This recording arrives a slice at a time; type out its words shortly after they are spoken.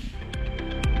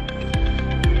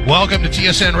Welcome to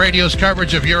TSN Radio's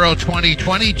coverage of Euro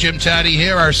 2020. Jim Taddy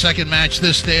here. Our second match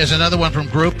this day is another one from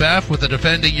Group F with the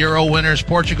defending Euro winners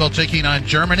Portugal taking on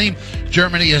Germany.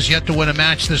 Germany has yet to win a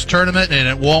match this tournament, and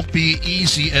it won't be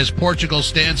easy as Portugal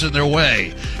stands in their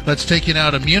way. Let's take you now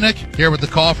to Munich. Here with the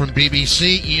call from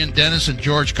BBC, Ian Dennis and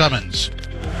George Cummins.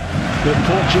 But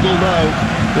Portugal know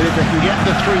that if they can get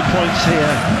the 3 points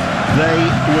here, they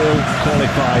will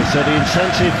qualify. So the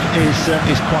incentive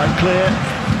is quite clear.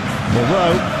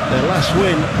 Although their last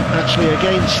win actually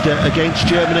against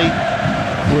Germany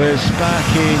was back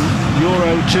in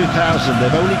Euro 2000.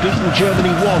 They've only beaten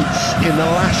Germany once in the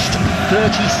last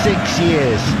 36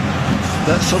 years.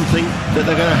 That's something that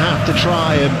they're going to have to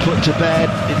try and put to bed.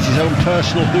 It's his own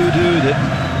personal hoodoo that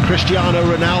Cristiano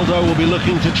Ronaldo will be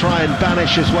looking to try and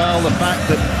banish as well. The fact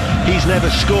that he's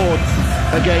never scored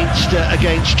against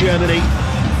Germany.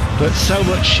 But so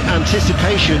much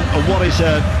anticipation on what is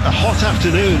a hot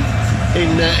afternoon in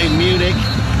Munich,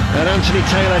 and Anthony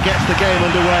Taylor gets the game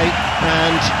underway,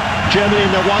 and Germany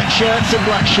in their white shirts and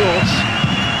black shorts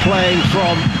playing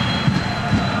from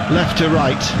left to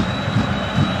right.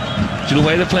 Do you know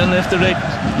why they're playing left to right?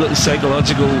 Little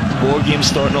psychological war game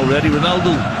starting already.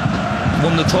 Ronaldo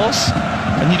won the toss,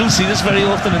 and you don't see this very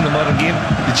often in the modern game.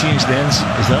 They changed ends.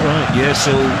 Is that right? Yeah,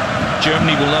 so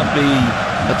Germany will not be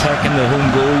attacking the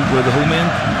home goal or the home end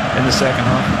in the second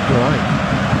half. Right.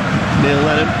 Neil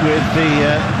Lennon with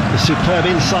the superb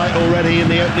insight already in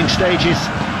the opening stages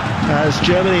as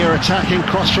Germany are attacking,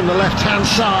 cross from the left-hand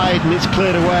side, and it's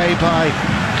cleared away by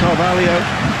Carvalho.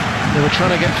 They were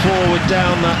trying to get forward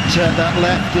down that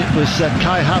left. It was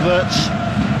Kai Havertz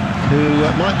who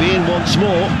might be in once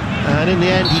more, and in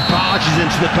the end he barges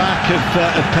into the back of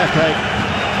Pepe.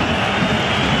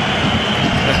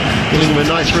 Giving him a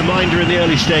nice reminder in the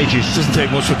early stages. It doesn't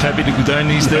take much for Pepe to go down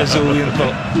these days,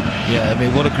 but yeah, I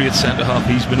mean, what a great centre-half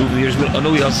he's been over the years. I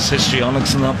know he has his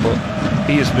histrionics and that, but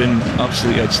he has been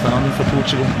absolutely outstanding for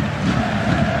Portugal.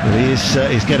 Well,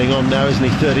 he's getting on now, isn't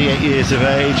he? 38 years of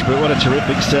age, but what a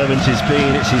terrific servant he's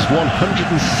been. It's his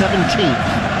 117th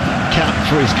cap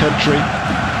for his country,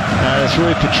 as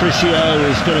Rui Patricio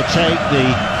is going to take the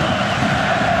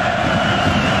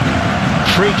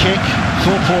free kick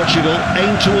for Portugal,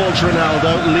 aimed towards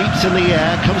Ronaldo, leaps in the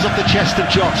air, comes off the chest of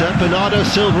Jota. Bernardo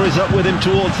Silva is up with him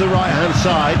towards the right-hand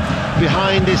side.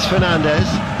 Behind is Fernandes.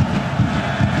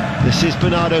 This is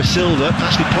Bernardo Silva,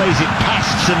 actually plays it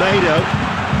past Semedo,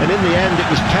 and in the end it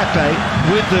was Pepe,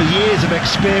 with the years of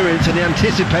experience and the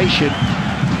anticipation.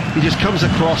 He just comes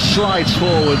across, slides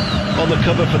forward on the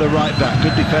cover for the right-back.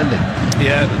 Good defending.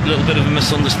 Yeah, a little bit of a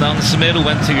misunderstanding. Semedo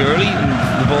went too early and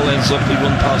the ball ends up, he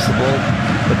run past the ball.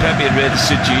 But Pepe had read the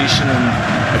situation, and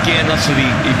again, that's what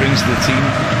he brings to the team.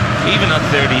 Even at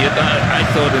 38, I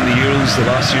thought in the Euros, the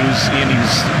last Euros, Ian, he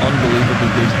was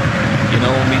unbelievably good. You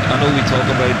know, I know we talk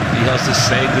about he has this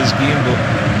side to his game, but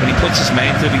when he puts his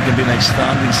mind to it, he can be an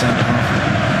outstanding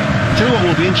centre-half. Tell you what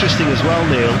will be interesting as well,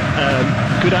 Neil,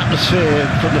 good atmosphere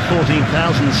from the 14,000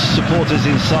 supporters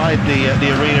inside the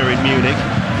arena in Munich,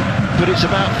 but it's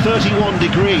about 31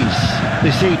 degrees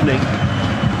this evening,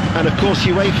 and of course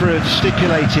UEFA have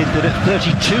stipulated that at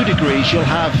 32 degrees you'll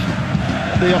have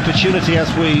the opportunity, as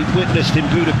we witnessed in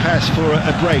Budapest, for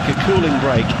a break, a cooling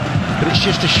break, but it's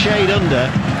just a shade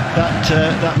under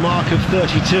that mark of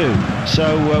 32,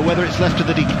 so whether it's left to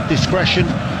the discretion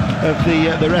of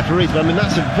the referees, but I mean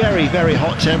that's a very, very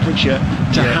hot temperature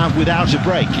to have without a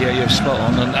break. Yeah, you're spot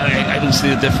on, and I don't see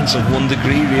the difference of 1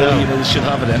 degree really. No. You know, they should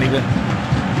have it anyway.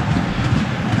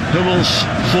 Hummels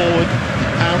forward,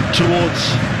 out towards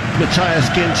Matthias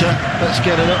Ginter. Let's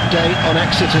get an update on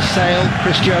Exeter Sale.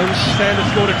 Chris Jones. Sale has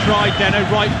scored a try, Deno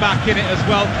right back in it as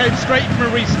well. Came straight from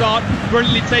a restart,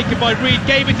 brilliantly taken by Reed,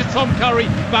 gave it to Tom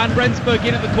Curry. Van Rensburg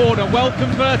in at the corner, well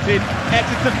converted.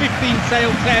 Exeter 15,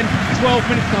 Sale 10, 12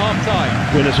 minutes to half time.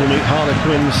 Winners will meet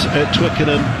Harlequins at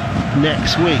Twickenham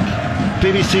next week.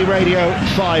 BBC Radio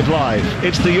 5 Live.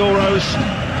 It's the Euros.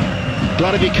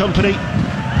 Glad to be company.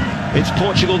 It's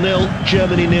Portugal 0,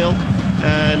 Germany 0.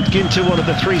 And Ginter, one of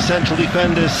the three central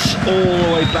defenders, all the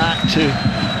way back to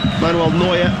Manuel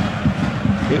Neuer.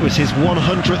 It was his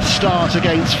 100th start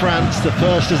against France, the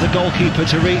first as a goalkeeper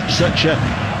to reach such a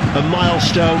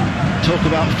milestone. Talk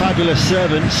about fabulous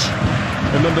servants.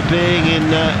 I remember being in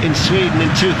Sweden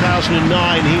in 2009.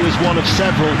 He was one of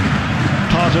several,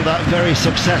 part of that very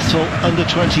successful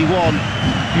under-21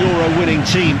 Euro winning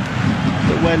team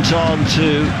that went on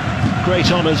to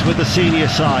great honours with the senior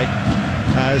side.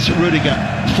 As Rudiger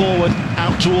forward,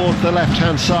 out towards the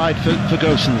left-hand side for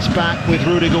Gosens. Back with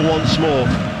Rudiger once more.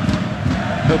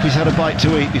 Hope he's had a bite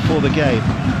to eat before the game.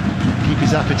 Keep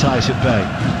his appetite at bay.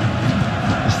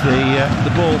 As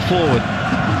the ball forward.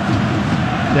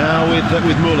 Now with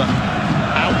Müller.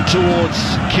 Out towards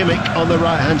Kimmich on the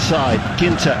right-hand side.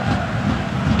 Ginter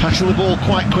passing the ball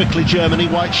quite quickly. Germany,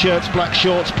 white shirts, black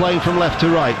shorts, playing from left to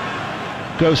right.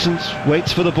 Gosens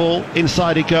waits for the ball.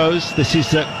 Inside he goes. This is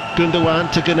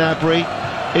Gundogan to Gnabry.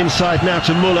 Inside now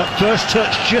to Müller. First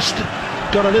touch, just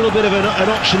got a little bit of an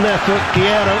option there for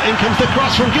Guerrero. In comes the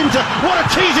cross from Ginter. What a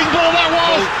teasing ball that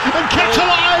was! And kept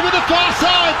alive at the far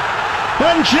side.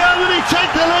 And Germany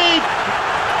take the lead.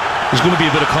 There's going to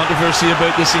be a bit of controversy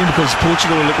about this scene because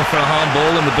Portugal are looking for a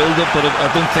handball in the build-up, but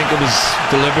I don't think it was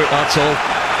deliberate at all.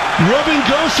 Robin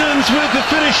Gosens with the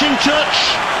finishing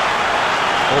touch.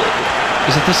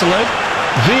 Is it disallowed?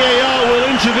 VAR will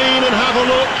intervene and have a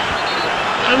look.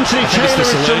 Anthony Taylor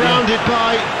is surrounded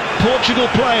by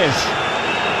Portugal players.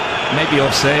 Maybe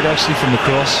offside actually from the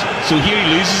cross. So here he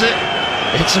loses it,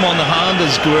 hits him on the hand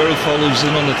as Guerrero follows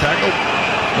in on the tackle.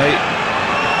 Right,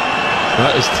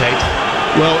 that is tight.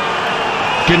 Well,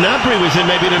 Gnabry was in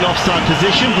maybe in an offside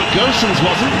position, but Gosens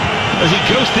wasn't, as he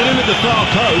ghosted in at the far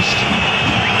post.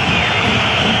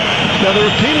 Now they're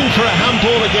appealing for a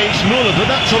handball against Müller, but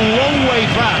that's a long way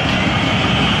back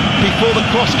before the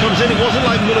cross comes in. It wasn't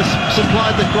like Müller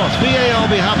supplied the cross. VAR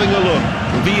will be having a look.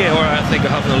 VAR, I think,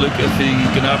 are having a look if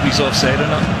Gnabry's offside or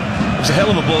not. It was a hell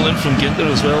of a ball in from Ginter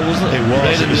as well, wasn't it? It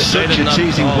was. It was such a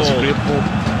teasing ball. It was a great ball.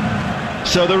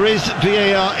 So there is,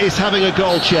 VAR is having a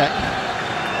goal check.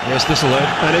 Yes, disallowed.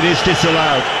 And it is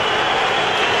disallowed.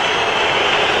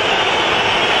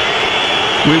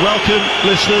 We welcome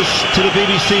listeners to the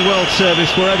BBC World Service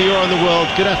wherever you are in the world.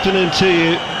 Good afternoon to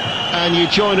you. And you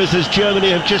join us as Germany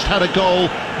have just had a goal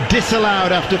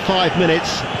disallowed after 5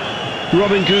 minutes.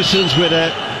 Robin Gosens with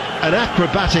an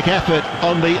acrobatic effort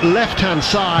on the left-hand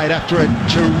side after a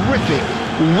terrific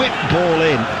whip ball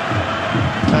in.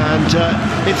 And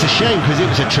it's a shame because it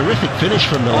was a terrific finish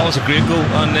from the left. It was a great goal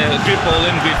and great ball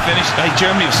in, great finish.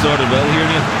 Germany have started well here,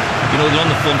 Neil. You know, they're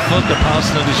on the front foot, they're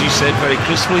passing it, as you said, very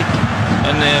crisply.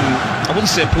 And I wouldn't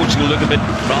say Portugal look a bit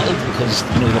rattled because,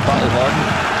 you know, they're battle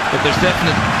hardened, but there's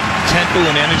definite tempo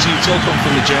and energy. It's all come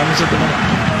from the Germans at the minute.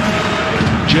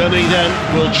 Germany then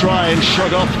will try and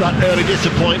shrug off that early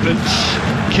disappointment.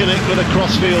 Kimmich with a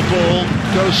crossfield ball.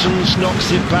 Gosens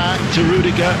knocks it back to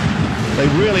Rudiger. They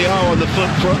really are on the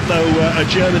front foot though,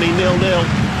 Germany 0-0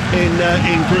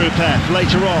 in Group F.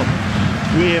 Later on,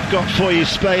 we have got for you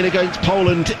Spain against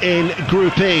Poland in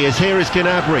Group E, as here is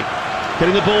Gnabry.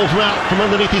 Getting the ball from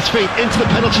underneath his feet, into the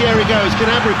penalty area goes.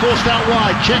 Gnabry forced out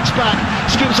wide, checks back,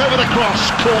 scoops over the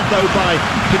cross. Caught though by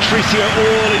Patricio,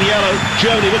 all in yellow.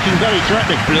 Germany looking very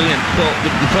threatening. Brilliant. But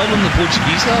the problem the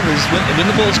Portuguese have is when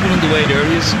the ball's going into wide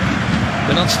areas,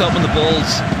 they're not stopping the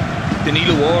balls.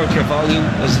 Danilo or Carvalho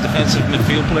as a defensive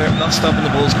midfield player, not stopping the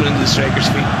balls going into the striker's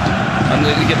feet. And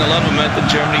they're getting a lot of momentum,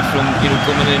 Germany, from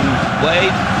coming in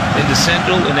wide, into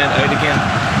central and then out again.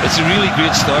 It's a really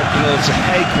great start, it's a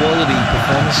high quality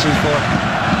performance so far.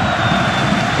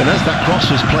 And as that cross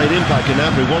was played in by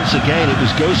Gnabry, once again it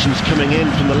was Gosens coming in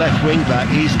from the left wing back.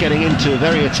 He's getting into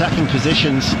very attacking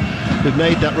positions. We've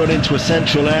made that run into a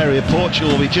central area.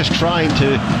 Portugal will be just trying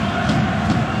to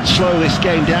slow this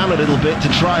game down a little bit to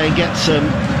try and get some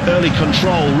early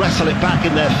control, wrestle it back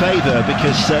in their favour,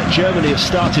 because Germany have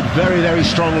started very, very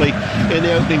strongly in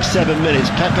the opening 7 minutes.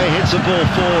 Pepe hits a ball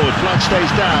forward, flag stays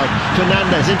down.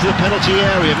 Fernandes into the penalty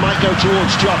area, might go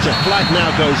towards Jota. Flag now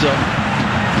goes up.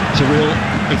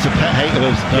 It's a pet hate of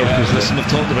us. Listen, I've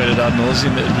talked about it ad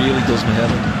nauseum. It really does me head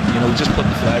in. Just put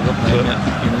the flag up now.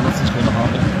 Nothing's going to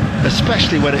happen.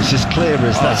 Especially when it's as clear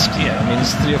as that.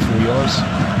 It's 3 or 4 yards.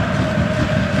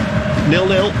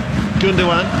 0-0,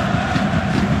 Gundogan.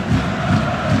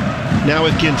 Now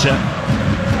with Ginter.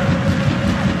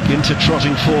 Ginter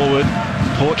trotting forward.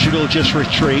 Portugal just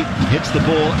retreat. Hits the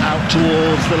ball out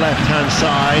towards the left-hand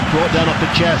side. Brought down off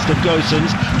the chest of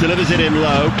Gosens. Delivers it in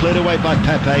low. Cleared away by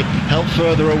Pepe. Helped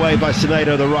further away by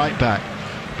Semedo, the right back.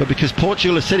 But because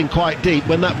Portugal is sitting quite deep,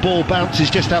 when that ball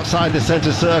bounces just outside the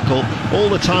centre circle, all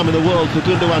the time in the world for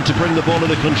Gundogan to bring the ball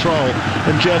under control,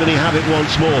 and Germany have it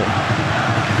once more.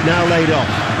 Now laid off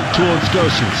towards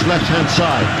Gosens, left-hand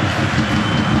side.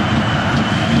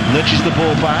 Nudges the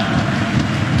ball back.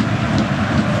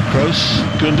 Kroos,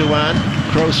 Gundogan,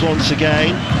 Kroos once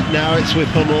again. Now it's with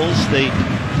Hummels, the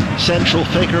central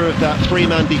figure of that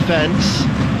three-man defence.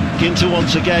 Ginter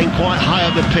once again quite high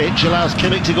up the pitch, allows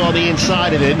Kimmich to go on the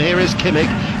inside of him. Here is Kimmich,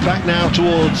 back now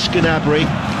towards Gnabry.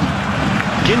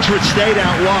 Ginter had stayed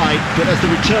out wide, but as the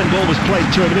return ball was played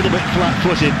to him, a little bit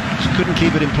flat-footed, couldn't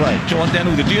keep it in play. John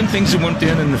Deno, they're doing things they weren't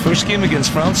doing in the first game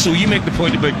against France. So you make the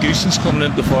point about Gosens coming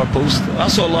into the far post. I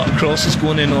saw a lot of crosses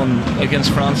going in on against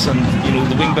France, and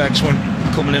the wing backs weren't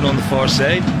coming in on the far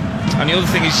side. And the other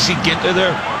thing is, you see Ginter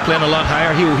there playing a lot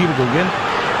higher. He will go in.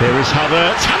 Here is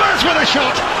Havertz. Havertz with a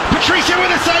shot. Patricio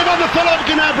with a save on the follow-up.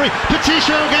 Gnabry.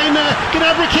 Patricio again there.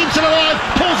 Gnabry keeps it alive.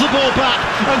 Pulls the ball back.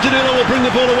 And Danilo will bring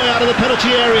the ball away out of the penalty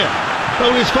area.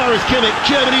 Only as far as Kimmich.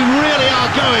 Germany really are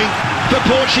going for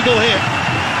Portugal here.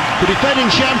 The defending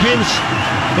champions,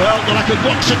 well, they're like a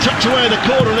boxer tucked away in the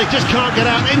corner and they just can't get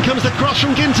out. In comes the cross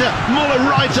from Ginter. Muller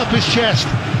rides up his chest.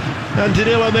 And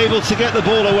Danilo able to get the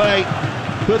ball away.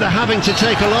 But they're having to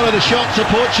take a lot of the shots of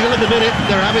Portugal at the minute.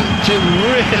 They're having to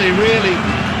really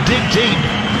dig deep.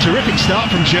 Terrific start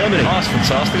from Germany. Oh, that's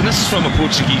fantastic. And this is from a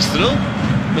Portuguese throw.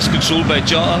 Miscontrolled by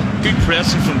Jota. Good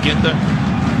pressing from Ginter.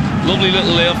 Lovely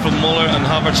little layup from Muller, and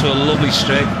Havertz with a lovely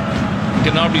strike.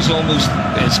 Gnabry's almost,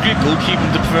 it's great goalkeeping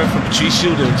to prefer from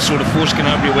Patricio to sort of force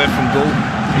Gnabry away from goal.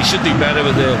 He should do better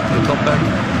with the cutback.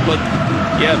 But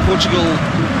yeah, Portugal,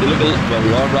 they look well,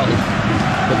 they are rattled,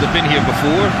 but they've been here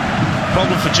before.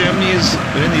 Problem for Germany is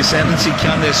they're in the ascendancy.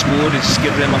 Can they score? They just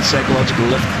give them on psychological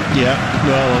lift. Yeah,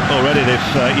 well, already they've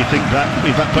you think that,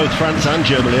 in fact, both France and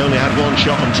Germany only had one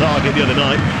shot on target the other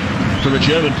night. From a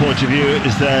German point of view, it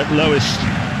is their lowest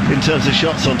in terms of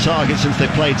shots on target since they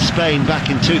played Spain back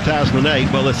in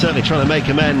 2008. Well, they're certainly trying to make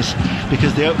amends,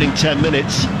 because the opening 10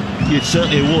 minutes you'd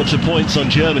certainly award to points on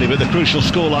Germany, but the crucial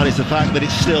scoreline is the fact that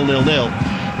it's still 0-0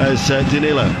 as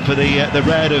Danilo for the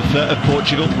red of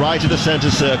Portugal, right of the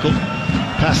centre circle,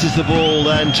 passes the ball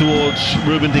then towards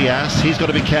Ruben Dias. He's got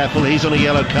to be careful, he's on a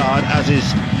yellow card, as is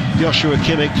Joshua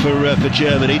Kimmich for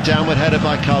Germany. Downward header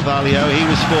by Carvalho, he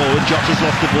was forward, Jota's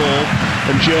lost the ball,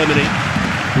 and Germany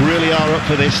really are up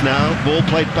for this now. Ball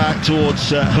played back towards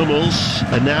Hummels,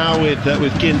 and now with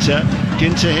Ginter.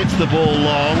 Ginter hits the ball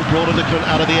long, brought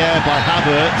out of the air by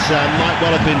Havertz, and might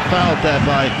well have been fouled there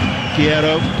by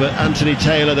Guerreiro, but Anthony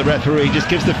Taylor, the referee, just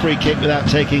gives the free kick without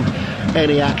taking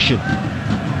any action.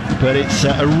 But it's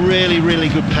a really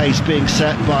good pace being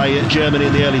set by Germany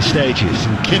in the early stages.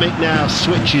 And Kimmich now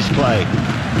switches play.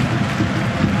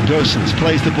 Gosens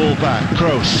plays the ball back.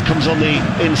 Kroos comes on the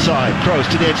inside. Kroos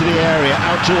to the edge of the area,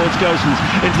 out towards Gosens,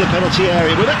 into the penalty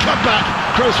area with a cutback.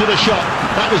 Kroos with a shot.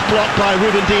 That was blocked by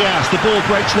Ruben Dias. The ball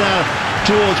breaks now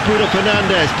towards Bruno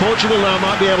Fernandes. Portugal now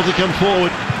might be able to come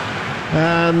forward.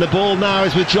 And the ball now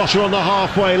is with Jota on the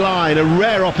halfway line. A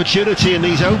rare opportunity in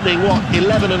these opening,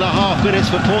 11 and a half minutes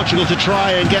for Portugal to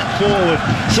try and get forward.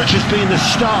 Such has been the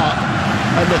start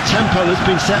and the tempo that's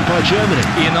been set by Germany.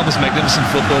 Ian, that was magnificent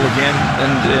football again,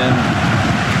 and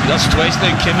that's twice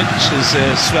now Kimmich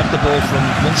has swept the ball from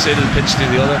one side of the pitch to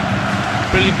the other.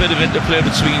 Brilliant bit of interplay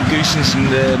between Gosens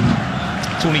and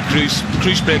Toni Kroos.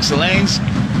 Kroos breaks the lines,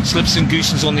 slips in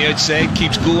Gosens on the outside,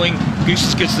 keeps going.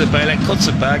 Gosens gets to the byline, cuts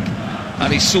it back,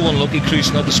 and he's so unlucky,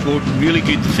 Kroos, not to score. Really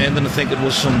good defending, I think it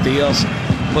was from Diaz.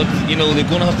 But, you know, they're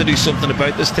going to have to do something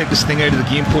about this, take this thing out of the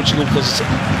game, Portugal, because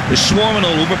they're swarming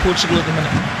all over Portugal at the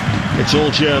minute. It's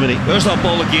all Germany. There's that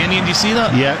ball again, Ian, do you see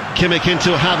that? Yeah, Kimmich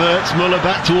into Havertz, Muller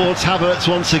back towards Havertz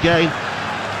once again.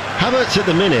 Havertz at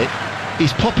the minute,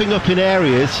 he's popping up in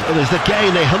areas, and there's the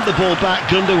gain, they hunt the ball back,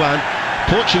 Gundogan.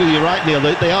 Portugal, you're right, Neil,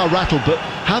 they are rattled, but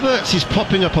Havertz is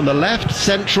popping up on the left,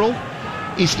 central.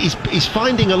 He's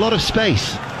finding a lot of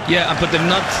space. Yeah, but they're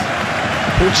not.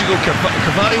 Portugal,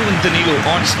 Carvalho and Danilo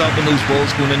aren't stopping those balls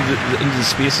going into the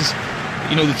spaces.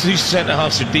 You know, the two centre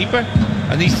halves are deeper,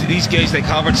 and these guys like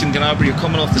Havertz and Gnabry are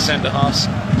coming off the centre halves,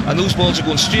 and those balls are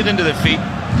going straight into their feet.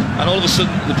 And all of a sudden,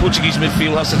 the Portuguese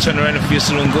midfield has to turn around and face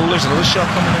their own goal. There's another shot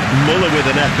coming in. Muller with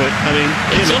an effort. I mean,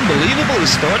 it's unbelievable, the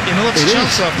start. You know, it's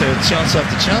chance after chance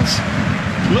after chance.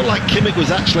 Looked like Kimmich was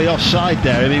actually offside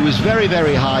there. I mean, he was very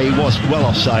high. He was well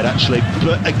offside, actually.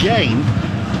 But again,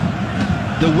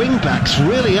 the wing-backs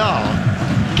really are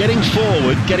getting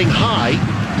forward, getting high,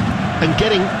 and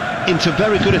getting into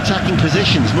very good attacking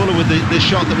positions. Muller with the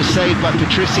shot that was saved by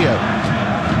Patricio.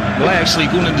 Well, I actually,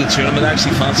 going into the tournament, I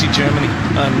actually fancied Germany.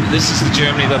 And this is the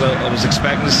Germany that I was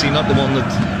expecting to see, not the one that,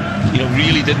 you know,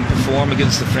 really didn't perform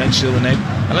against the French the other night.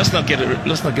 And let's not get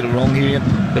it wrong here.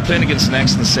 They're playing against an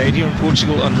excellent side here in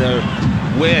Portugal, and they're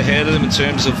way ahead of them in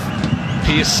terms of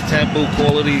pace, tempo,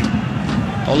 quality.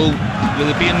 Although, with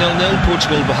it being 0-0,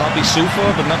 Portugal will be happy so far,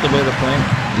 but not the way they're playing.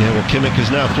 Yeah, well, Kimmich has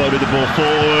now floated the ball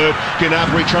forward.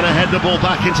 Gnabry trying to head the ball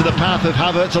back into the path of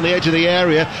Havertz on the edge of the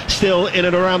area. Still in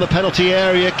and around the penalty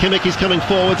area. Kimmich is coming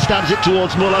forward, stabs it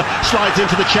towards Muller, slides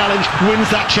into the challenge, wins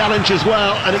that challenge as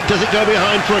well. And does it go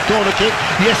behind for a corner kick?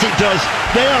 Yes, it does.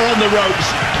 They are on the ropes.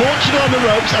 Portugal on the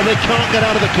ropes, and they can't get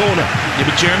out of the corner. Yeah,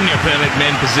 but Germany are playing like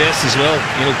men possessed as well.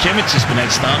 You know, Kimmich has been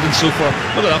outstanding so far.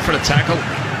 Look at that for the tackle.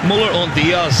 Muller on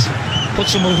Diaz,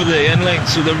 puts him over the end line,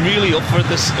 so they're really up for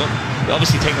this. They're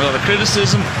obviously taking a lot of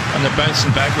criticism, and they're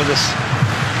bouncing back with this.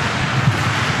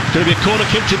 Going to be a corner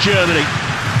kick to Germany.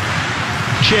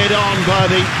 Cheered on by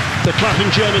the clapping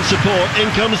German support.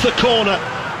 In comes the corner,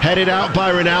 headed out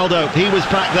by Ronaldo. He was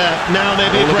back there. Now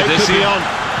maybe a break could be on.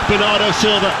 Bernardo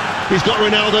Silva. He's got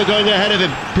Ronaldo going ahead of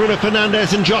him. Bruno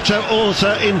Fernandes and Jota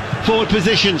also in forward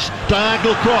positions.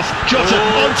 Diagonal cross. Jota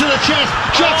onto the chest.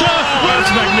 Jota!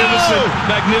 That's magnificent.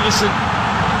 Magnificent.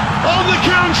 On the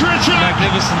counter-attack.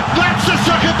 Magnificent. That's a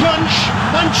sucker punch.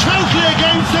 And totally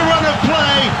against the run of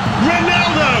play.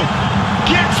 Ronaldo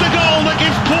gets the goal that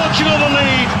gives Portugal the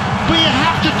lead. But you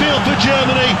have to feel for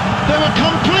Germany. They were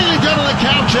completely done on the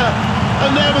counter.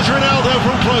 And there was Ronaldo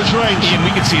from close range. Ian, we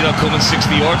could see that coming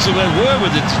 60 yards away. Where were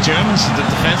the Germans, the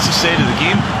defensive side of the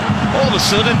game? All of a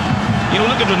sudden, you know,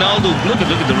 look at Ronaldo, look at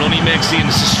the run he makes. Ian,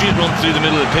 it's a straight run through the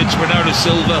middle of the pitch. Bernardo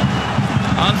Silva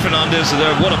and Fernandes are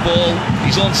there. What a ball.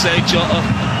 He's onside Jota.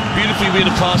 Beautifully made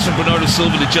a pass from Bernardo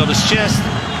Silva to Jota's chest.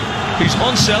 He's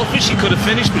unselfish. He could have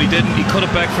finished, but he didn't. He cut it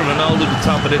back for Ronaldo to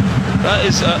top it. That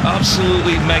is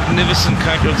absolutely magnificent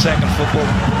counter-attacking football.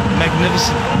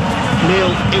 Magnificent.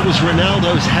 Neil, it was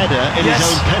Ronaldo's header in his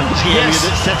own penalty area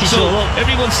that set it all up.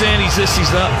 Everyone's saying he's this, he's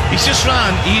that. He's just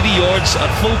ran 80 yards at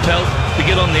full pelt to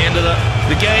get on the end of that.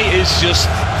 The guy is just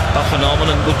a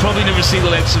phenomenon. We'll probably never see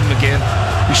the likes of him again.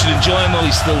 We should enjoy him while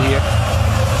he's still here.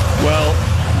 Well,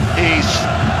 he's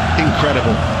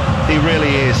incredible. He really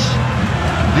is.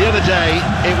 The other day,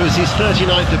 it was his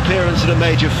 39th appearance at a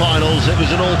major finals. It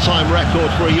was an all-time record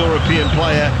for a European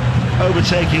player,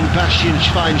 overtaking Bastian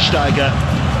Schweinsteiger.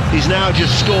 He's now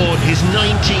just scored his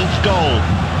 19th goal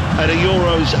at a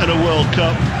Euros and a World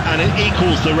Cup, and it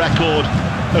equals the record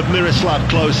of Miroslav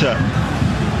Klose.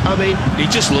 I mean,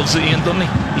 he just loves it, Ian, doesn't he?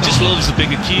 He just loves the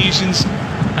big occasions,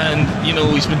 and you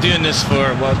know, he's been doing this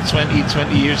for what, 20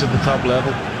 years at the top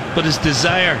level. But his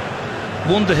desire,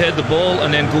 one, to head the ball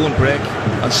and then go and break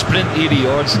and sprint 80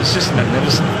 yards, it's just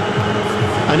magnificent.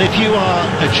 And if you are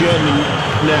a German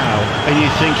now and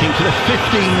you're thinking for the 15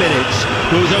 minutes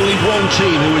there was only one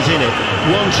team who was in it,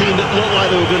 one team that looked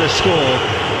like they were going to score,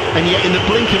 and yet in the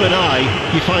blink of an eye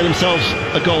you find themselves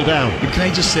a goal down. Can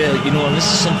I just say, you know, and this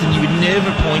is something you would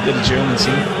never point at a German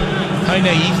team, how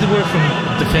naive they were from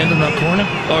defending that corner.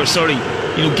 Or sorry,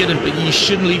 you know, you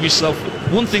shouldn't leave yourself.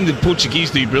 One thing the Portuguese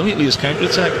do brilliantly is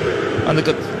counter-attack, and they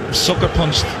got sucker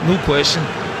punched, no question.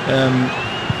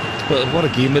 But what a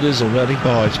game it is already.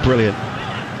 Oh, it's brilliant.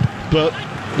 But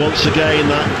once again,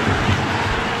 that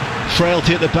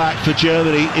frailty at the back for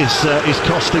Germany is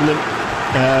costing them.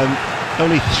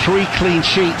 Only 3 clean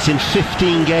sheets in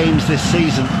 15 games this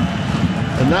season,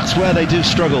 and that's where they do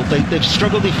struggle. They've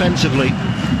struggled defensively,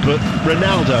 but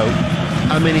Ronaldo,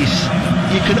 I mean,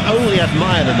 you can only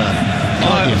admire the man.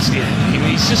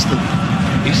 He's just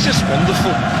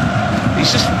wonderful.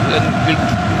 He's just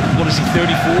what is he,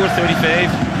 34,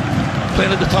 35?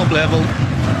 Playing at the top level,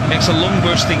 makes a long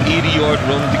bursting 80-yard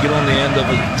run to get on the end of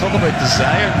it. Talk about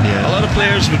desire. Yeah. A lot of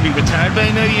players would be retired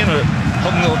by now, you know,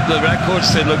 hugging up the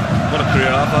records, say, look, what a career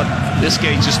I've had. This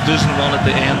guy just doesn't run at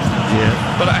the end. Yeah.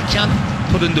 But I can't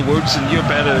put into words, and you're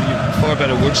far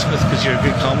better wordsmith because you're a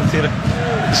good commentator.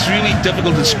 It's really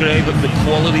difficult to describe the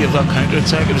quality of that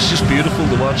counter-attack. It was just beautiful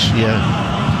to watch. Yeah.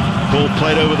 Ball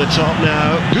played over the top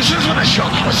now. This is when a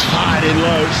shot was fired in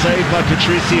low, saved by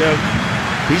Patricio.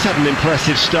 He's had an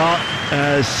impressive start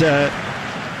as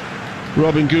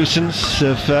Robin Gosens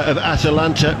of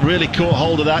Atalanta really caught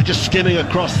hold of that, just skimming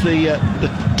across the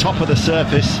top of the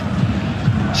surface.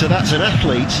 So that's an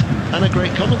athlete and a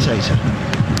great commentator.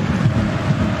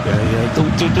 Yeah.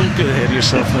 Don't get ahead of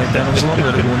yourself like that. It was a long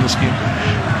way to win this game.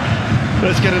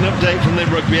 Let's get an update from the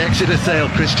Rugby Exeter Sale,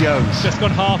 Chris Jones. Just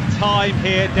gone half time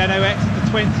here. Deno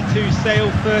Exeter 22, Sale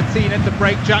 13 at the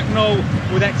break. Jack Knoll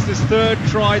with Exeter's third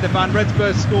try, the Van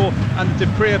Rensburg score, and De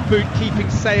Priya boot keeping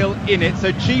Sale in it.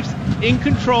 So Chiefs in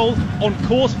control, on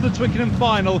course for the Twickenham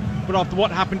final, but after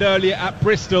what happened earlier at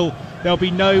Bristol, there'll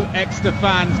be no Exeter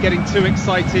fans getting too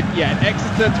excited yet.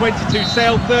 Exeter 22,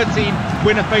 Sale 13.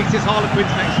 Winner faces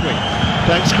Harlequins next week.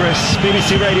 Thanks, Chris.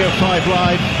 BBC Radio 5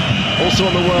 Live. Also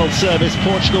on the World Service,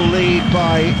 Portugal lead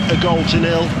by 1-0.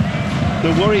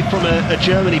 The worry from a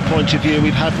Germany point of view,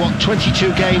 we've had, 22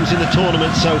 games in the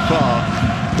tournament so far.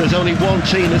 There's only one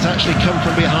team that's actually come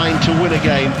from behind to win a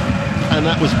game, and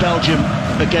that was Belgium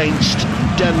against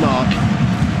Denmark.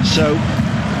 So,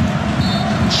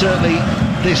 certainly,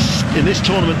 in this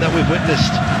tournament that we've witnessed,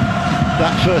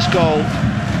 that first goal,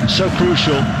 so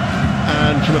crucial.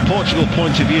 And from a Portugal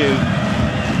point of view,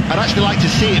 I'd actually like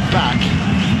to see it back,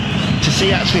 to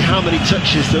see actually how many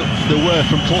touches there were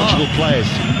from Portugal players.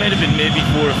 It might have been maybe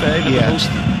 4 or 5 at the most.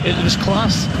 It was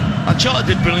class. And Jota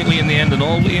did brilliantly in the end and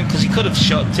all, because he could have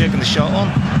taken the shot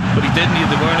on, but he didn't. He had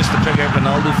the awareness to pick out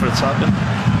Ronaldo for a tap-in.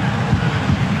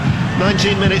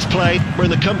 19 minutes played. We're in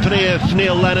the company of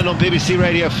Neil Lennon on BBC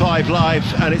Radio 5 Live,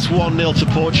 and it's 1-0 to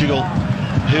Portugal,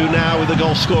 who now, with the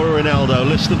goal scorer Ronaldo,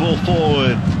 lifts the ball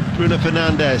forward. Bruno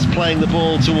Fernandes playing the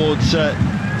ball towards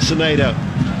Semedo.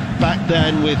 Back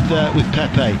then with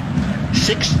Pepe.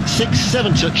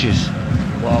 7 touches.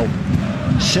 Wow.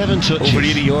 7 touches. Over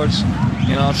 80 yards.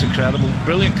 You know, it's incredible.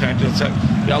 Brilliant counter-attack.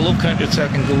 Yeah, I love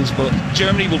counter-attacking goals, but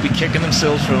Germany will be kicking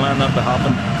themselves for allowing that to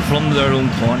happen from their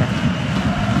own corner.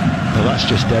 Well, that's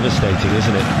just devastating,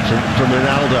 isn't it? From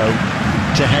Ronaldo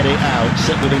to head it out,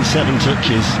 set within 7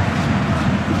 touches,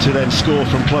 to then score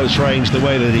from close range the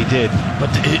way that he did. But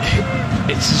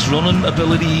it's his running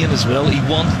ability, Ian, as well. He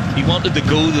wanted to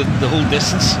go the whole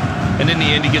distance, and in the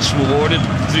end he gets rewarded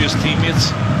through his teammates.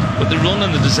 But the run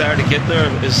and the desire to get there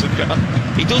is...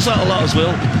 He does that a lot as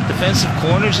well. Defensive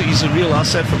corners, he's a real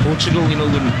asset for Portugal, you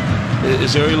know, when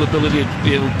his aerial ability,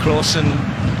 you know, crossing,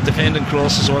 defending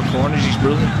crosses or corners, he's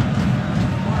brilliant.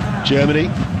 Germany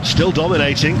still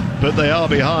dominating, but they are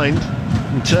behind.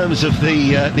 In terms of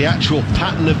the actual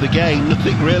pattern of the game,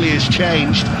 nothing really has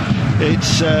changed.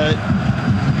 It's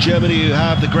Germany who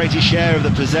have the greatest share of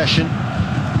the possession,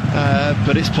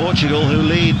 but it's Portugal who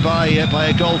lead by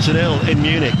a goal to nil in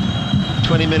Munich.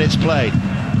 20 minutes played.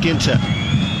 Ginter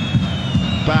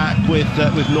back with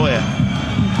Neuer.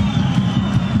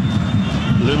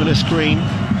 Luminous green.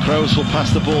 Kroos will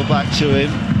pass the ball back to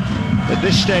him. At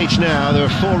this stage now, there are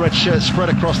 4 red shirts spread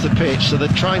across the pitch, so they're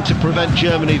trying to prevent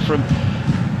Germany from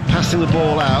passing the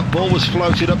ball out. Ball was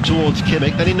floated up towards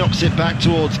Kimmich, then he knocks it back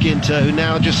towards Ginter, who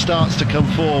now just starts to come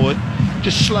forward.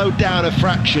 Just slowed down a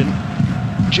fraction.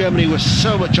 Germany was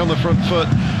so much on the front foot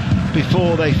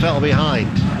before they fell behind.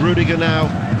 Rudiger now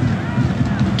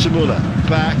to Müller.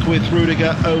 Back with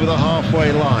Rudiger over the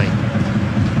halfway line.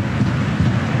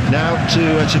 Now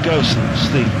to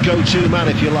Gosens, the go-to man,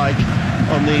 if you like,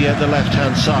 on the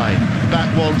left-hand side.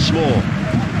 Back once more.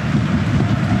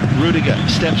 Rudiger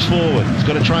steps forward. He's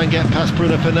got to try and get past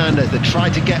Bruno Fernandes. They try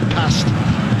to get past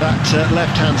that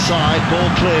left-hand side. Ball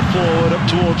cleared forward up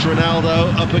towards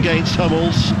Ronaldo, up against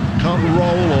Hummels. Can't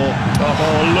roll or...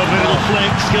 lovely little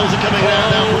flick. Skills are coming out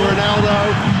now from Ronaldo.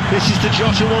 This is to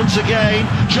Jota once again.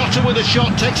 Jota with a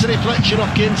shot, takes a deflection off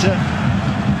Ginter.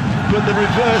 But the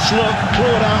reverse look,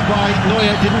 clawed out by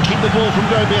Neuer, didn't keep the ball from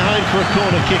going behind for a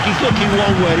corner kick. He's looking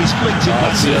one way, he's flicked it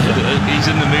back. He's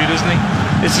in the mood, isn't he?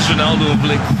 This is Ronaldo of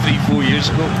like 3-4 years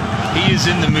ago. He is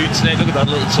in the mood tonight. Look at that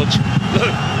little touch.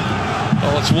 Look.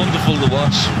 Oh, it's wonderful to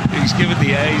watch. He's given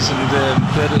the eyes and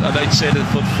an outside of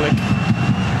the foot flick.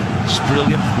 It's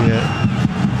brilliant. Yeah.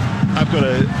 I've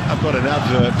got an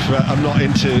advert for, I'm not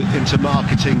into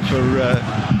marketing for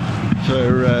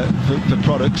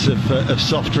products of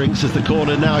soft drinks, as the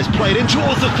corner now is played in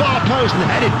towards the far post and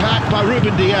headed back by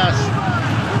Ruben Dias.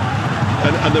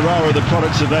 And there are other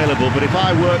products available, but if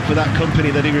I worked for that company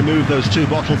that he removed those 2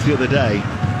 bottles the other day,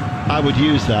 I would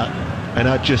use that, and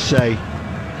I'd just say,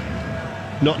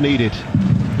 not needed.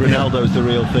 Ronaldo's the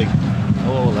real thing.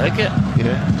 Oh, I like it.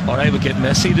 Yeah. Or I would get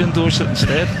Messi to endorse it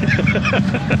instead.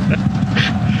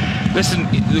 Listen,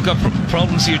 they've got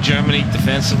problems here, Germany,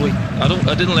 defensively. I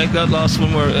didn't like that last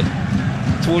one where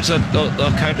towards that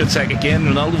counter-attack again,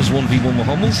 Ronaldo was 1v1 with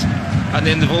Hummels, and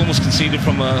then they've almost conceded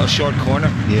from a short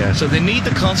corner. Yeah. So they need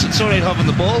to concentrate having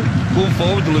the ball, going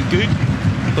forward to look good,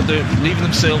 but they're leaving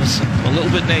themselves a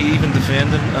little bit naive in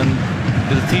defending, and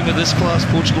with a team of this class,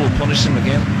 Portugal will punish them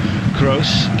again.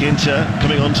 Kroos, Ginter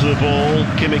coming onto the ball.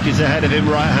 Kimmich is ahead of him,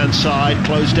 right-hand side,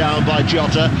 closed down by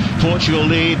Jota. Portugal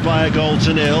lead by a goal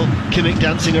to nil. Kimmich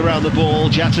dancing around the ball.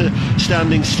 Jota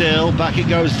standing still. Back it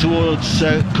goes towards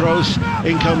Kroos.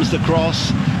 In comes the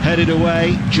cross, headed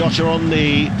away. Jota on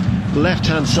the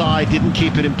left-hand side, didn't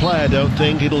keep it in play, I don't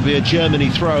think. It'll be a Germany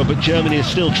throw, but Germany is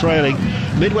still trailing.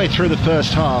 Midway through the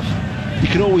first half, you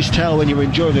can always tell when you're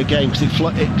enjoying a game because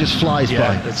it just flies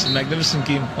by. It's a magnificent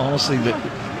game, honestly.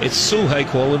 It's so high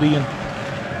quality. And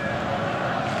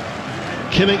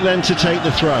Kimmich then to take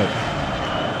the throw.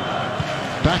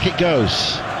 Back it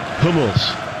goes.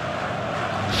 Hummels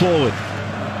forward.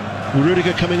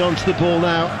 Rudiger coming onto the ball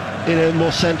now in a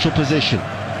more central position.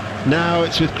 Now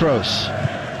it's with Kroos.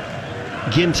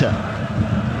 Ginter.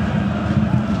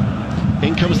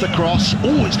 In comes the cross.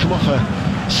 Oh, it's come off a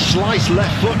slice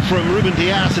left foot from Ruben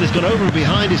Dias, and it's gone over and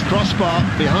behind his crossbar,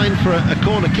 behind for a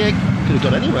corner kick. Could have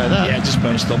got anywhere there. Yeah, just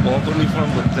bounced up awkwardly for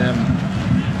him, but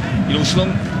you know, so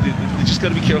long they just got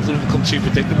to be careful to become too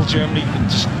predictable, Germany, and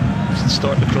just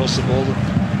start to cross the ball.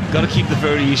 Got to keep the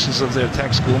variations of their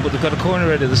attacks going, but they've got a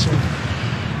corner out of this one.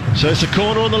 So it's a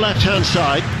corner on the left-hand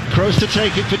side. Kroos to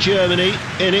take it for Germany.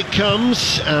 In it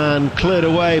comes and cleared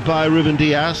away by Ruben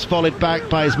Dias, volleyed back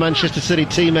by his Manchester City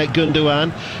teammate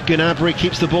Gundogan. Gnabry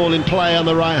keeps the ball in play on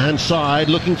the right-hand side,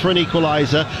 looking for an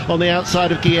equaliser on the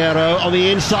outside of Guerreiro. On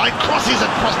the inside, crosses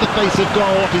across the face of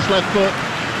goal off his left foot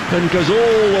and goes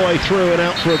all the way through and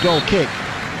out for a goal kick.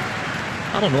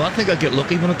 I don't know, I think I get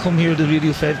lucky when I come here to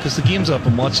Radio 5 because the games I've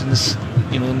been watching this,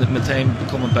 you know, in my time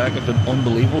coming back have been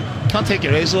unbelievable. Can't take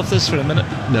your eyes off this for a minute.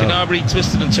 No. Gnabry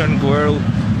twisted and turned Guerreiro,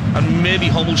 and maybe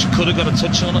Hummels could have got a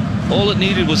touch on it. All it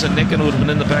needed was a nick and it would have been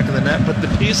in the back of the net. But the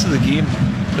pace of the game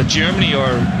that Germany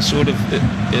are sort of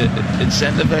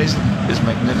incentivising is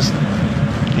magnificent.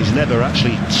 He's never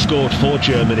actually scored for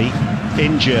Germany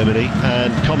in Germany,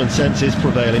 and common sense is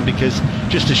prevailing because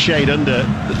just a shade under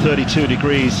the 32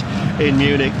 degrees in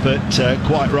Munich, but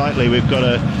quite rightly we've got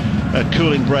a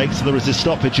cooling break, so there is a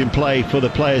stoppage in play for the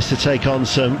players to take on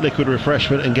some liquid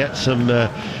refreshment and get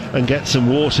some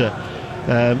water.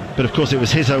 But of course it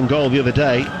was his own goal the other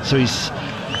day, so he's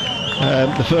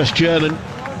the first German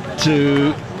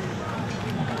to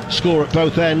score at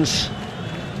both ends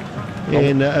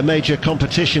in a major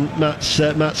competition. Mats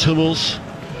Hummels,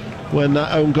 when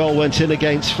that own goal went in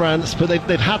against France, but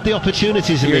they've had the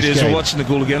opportunities in Here this it is, game. we're watching the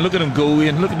goal again. Look at him go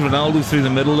in, look at Ronaldo through the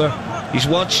middle there. He's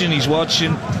watching,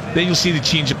 then you'll see the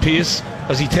change of pace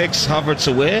as he takes Havertz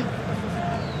away.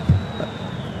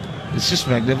 It's just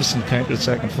magnificent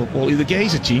counter-attacking football. The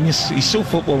guy's a genius, he's so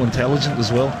football intelligent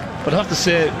as well. But I have to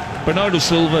say, Bernardo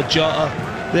Silva, Jota,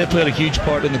 they played a huge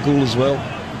part in the goal as well.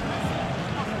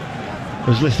 I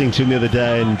was listening to him the other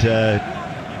day, and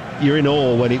you're in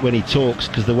awe when he talks,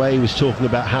 because the way he was talking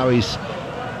about how he's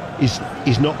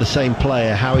not the same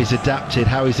player, how he's adapted,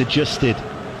 how he's adjusted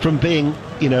from being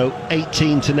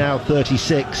 18 to now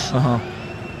 36,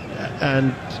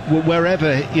 and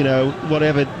wherever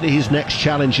whatever his next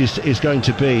challenge is going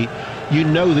to be,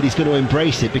 that he's going to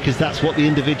embrace it, because that's what the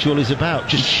individual is about,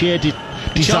 just sheer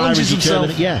desire and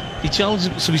determination. He challenges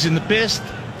himself, so he's in the best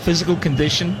physical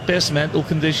condition, best mental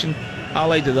condition.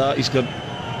 Allied to that, he's got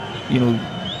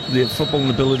the footballing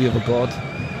ability of a god,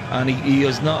 and he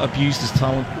has not abused his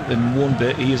talent in one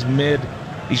bit. He's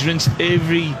rinsed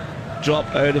every drop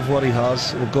out of what he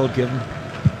has, what God given.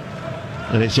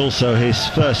 And it's also his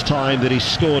first time that he's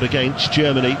scored against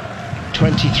Germany.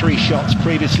 23 shots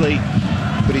previously,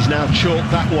 but he's now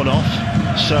chalked that one off.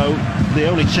 So the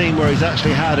only team where he's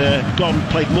actually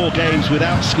played more games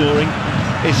without scoring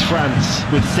is France,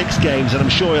 with 6 games, and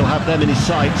I'm sure he'll have them in his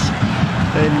sights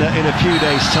in a few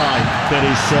days' time. But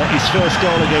his first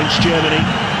goal against Germany,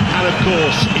 and of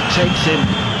course it takes him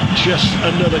just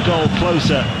another goal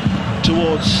closer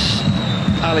towards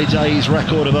Ali Daei's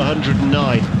record of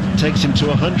 109. Takes him to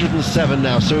 107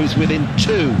 now, so he's within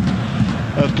 2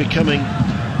 of becoming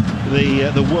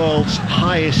the world's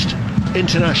highest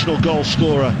international goal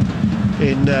scorer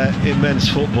in men's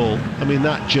football. I mean,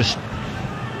 that just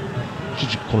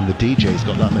call him the DJ's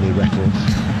got that many records.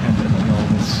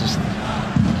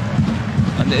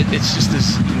 It's just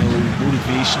this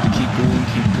motivation to keep going.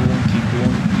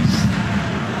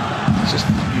 He's just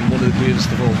one of the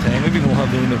greatest of all time. Maybe we'll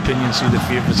have our own opinions who the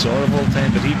favourites are of all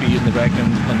time, but he'd be in the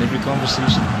reckoning on every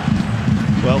conversation.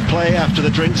 Well, play after the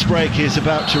drinks break is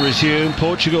about to resume.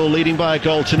 Portugal leading by a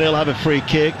goal to nil, have a free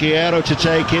kick. Guerreiro to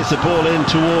take it, the ball in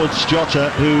towards Jota,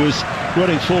 who was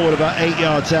running forward about 8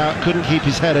 yards out, couldn't keep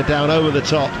his header down over the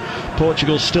top.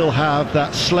 Portugal still have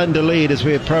that slender lead as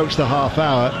we approach the half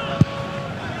hour.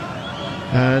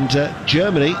 And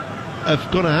Germany are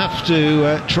going to have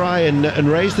to try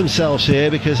and raise themselves here,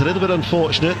 because a little bit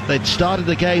unfortunate. They'd started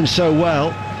the game so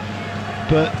well,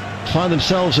 but find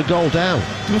themselves a goal down.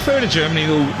 To be fair to Germany,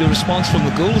 though, the response from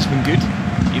the goal has been good.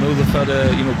 They've had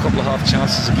a couple of half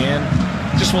chances again.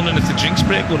 Just wondering if the drinks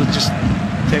break would have just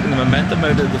taken the momentum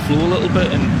out of the flow a little bit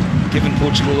and given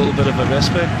Portugal a little bit of a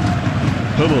respite.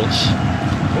 Hummels.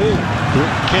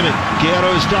 Kimmich.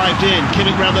 Guerreiro's dived in.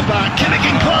 Kimmich round the back. Kimmich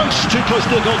in close. Too close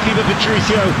to the goalkeeper,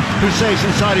 Patricio, who saves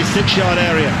inside his 6-yard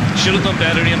area. Should have done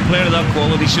better. A player of that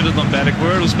quality should have done better.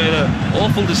 Guerreiro's made an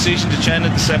awful decision to try and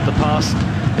intercept the pass.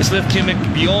 It's left Kimmich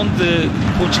beyond the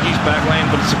Portuguese back line,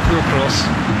 but it's a poor cross.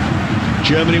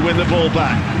 Germany win the ball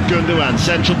back. Gundogan,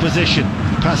 central position,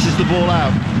 passes the ball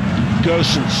out.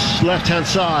 Gosens, left-hand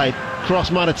side. Cross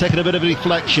might have taken a bit of a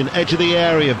deflection. Edge of the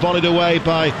area, volleyed away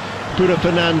by Bruno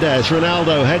Fernandes.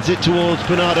 Ronaldo heads it towards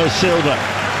Bernardo Silva,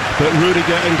 but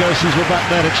Rudiger and Gosens were back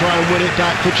there to try and win it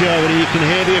back for Germany. You can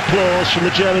hear the applause from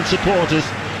the German supporters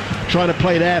trying to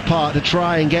play their part to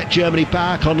try and get Germany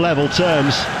back on level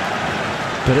terms.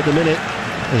 But at the minute,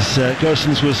 as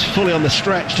Gosens was fully on the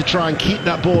stretch to try and keep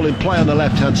that ball in play on the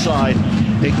left-hand side,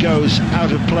 it goes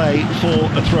out of play for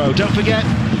a throw. Don't forget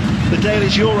the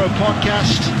Daily's Euro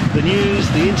podcast, the news,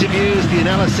 the interviews, the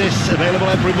analysis, available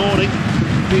every morning.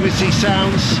 BBC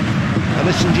Sounds. I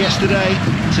listened yesterday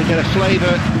to get a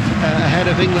flavour ahead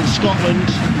of England-Scotland.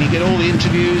 You get all the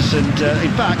interviews, and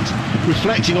in fact,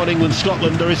 reflecting on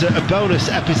England-Scotland, there is a bonus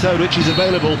episode which is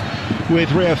available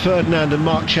with Rio Ferdinand and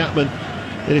Mark Chapman.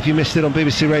 And if you missed it on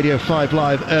BBC Radio 5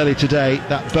 Live early today,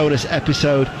 that bonus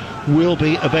episode will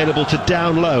be available to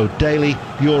download. Daily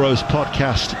Euros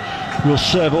podcast will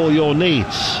serve all your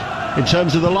needs. In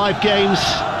terms of the live games,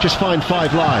 just find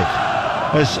 5 Live.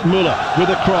 As Müller with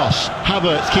a cross,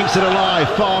 Havertz keeps it alive,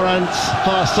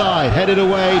 far side, headed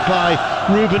away by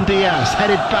Ruben Dias,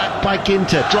 headed back by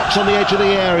Ginter, drops on the edge of the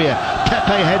area,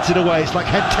 Pepe heads it away. It's like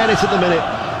head tennis at the minute,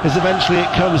 as eventually it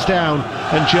comes down,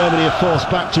 and Germany are forced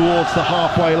back towards the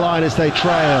halfway line as they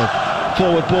trail.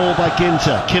 Forward ball by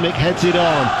Ginter, Kimmich heads it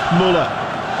on, Müller,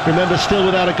 remember, still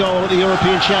without a goal at the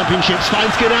European Championships,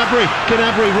 finds Gnabry.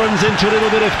 Gnabry runs into a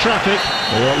little bit of traffic,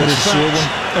 but in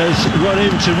fact has run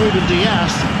into Ruben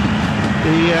Dias.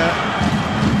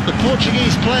 The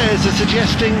Portuguese players are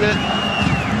suggesting that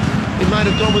he might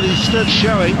have gone with his studs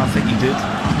showing. I think he did.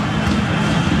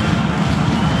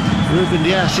 Ruben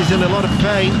Dias is in a lot of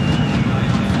pain.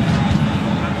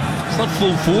 It's not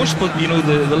full force, but you know,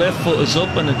 the left foot is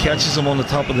up and it catches him on the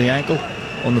top of the ankle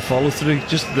on the follow through,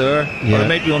 just there. Yeah. Or it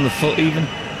might be on the foot even.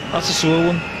 That's a sore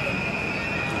one.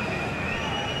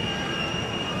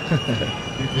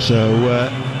 So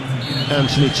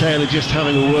Anthony Taylor just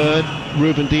having a word.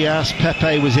 Ruben Dias,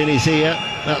 Pepe was in his ear.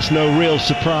 That's no real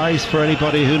surprise for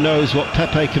anybody who knows what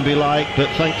Pepe can be like, but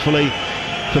thankfully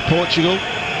for Portugal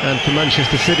and for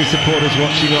Manchester City supporters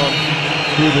watching on,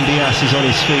 Ruben Dias is on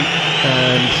his feet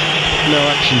and no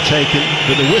action taken,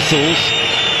 but the whistles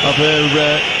of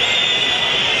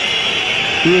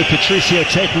Rui Patricio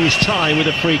taking his time with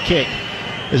a free kick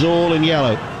is all in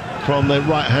yellow. From the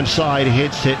right hand side, he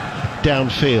hits it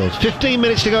downfield. 15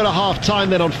 minutes to go to half time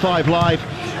then on 5 Live,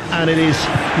 and it is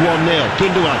 1-0.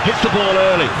 Gundogan hits the ball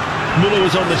early. Müller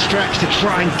was on the stretch to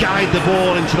try and guide the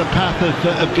ball into the path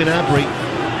of Gnabry.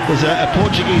 There's a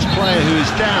Portuguese player who is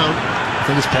down. I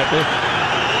think it's Pepe.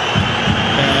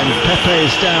 And Pepe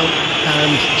is down, and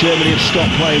Germany have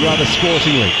stopped play rather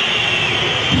sportingly.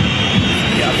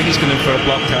 Yeah, I think he's going in for a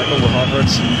block tackle with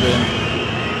Havertz and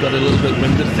got a little bit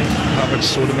winded. I think Havertz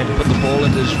sort of maybe put the ball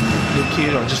into his look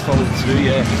here or just followed through.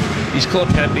 Yeah, he's caught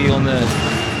Pepe on the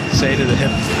side of the hip.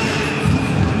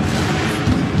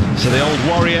 So the old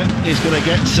warrior is going to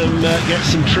get some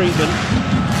treatment,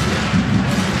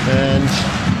 and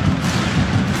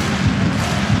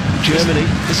Germany.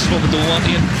 This is what we don't want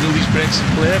in these breaks of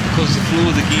play, because the flow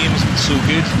of the game has been so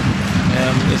good.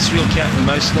 It's real cat and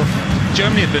mouse stuff.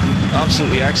 Germany have been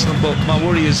absolutely excellent, but my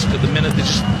worry is at the minute they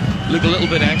just look a little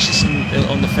bit anxious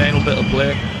on the final bit of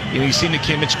play. You know, you've seen the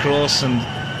Kimmich cross, and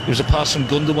there was a pass from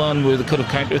Gundogan where they could have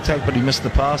counter-attacked, but he missed the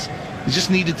pass. They just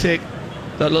need to take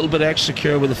that little bit extra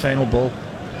care with the final ball.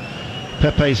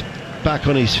 Pepe's back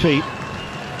on his feet.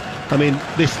 I mean,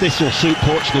 this will suit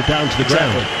Portugal down to the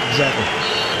ground. Exactly.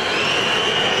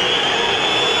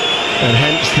 And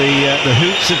hence the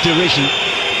hoots of derision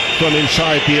from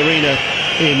inside the arena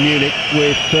in Munich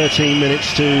with 13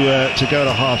 minutes to go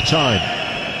to half time.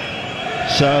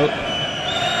 So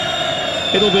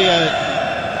it'll be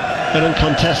an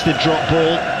uncontested drop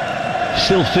ball.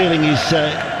 Still feeling his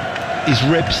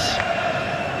ribs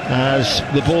as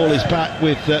the ball is back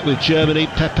with Germany.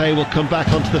 Pepe will come back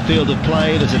onto the field of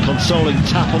play. There's a consoling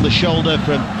tap on the shoulder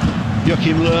from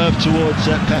Joachim Löw towards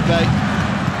Pepe.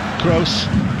 Kroos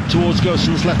towards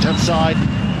Gosens left hand side.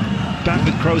 Back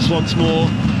with Kroos once more.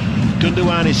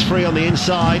 Gundogan is free on the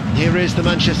inside. Here is the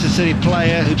Manchester City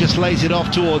player who just lays it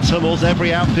off towards Hummels.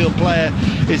 Every outfield player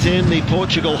is in the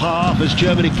Portugal half as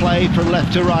Germany play from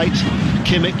left to right.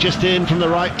 Kimmich just in from the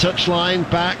right touchline,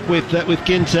 back with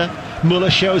Ginter.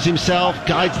 Müller shows himself,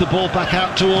 guides the ball back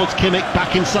out towards Kimmich,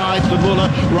 back inside for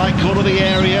Müller, right corner of the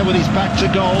area with his back to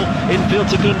goal, infield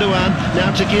to Gundogan,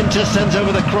 now to Ginter, sends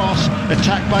over the cross,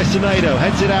 attacked by Semedo,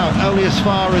 heads it out, only as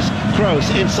far as Kroos,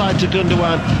 inside to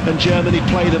Gundogan, and Germany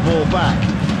play the ball back.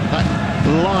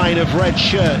 That line of red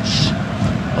shirts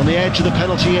on the edge of the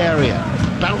penalty area,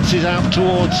 bounces out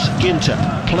towards Ginter,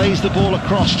 plays the ball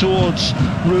across towards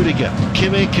Rudiger.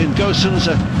 Kimmich and Gosens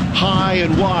are high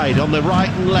and wide on the right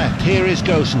and left. Here is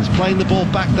Gosens playing the ball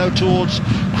back though towards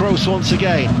Kroos once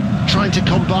again, trying to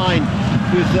combine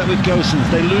with Gosens.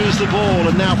 They lose the ball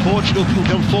and now Portugal can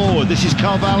come forward. This is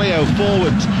Carvalho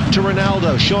forward to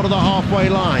Ronaldo, short of the halfway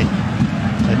line,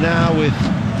 and now with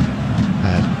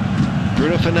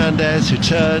Bruno Fernandes, who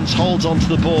turns, holds onto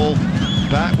the ball,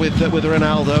 back with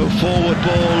Ronaldo. Forward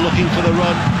ball looking for the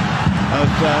run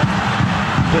of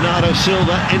Bernardo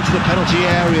Silva into the penalty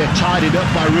area, tidied up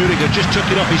by Rudiger, just took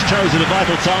it off his toes at a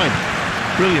vital time.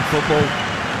 Brilliant football.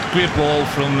 Great ball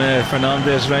from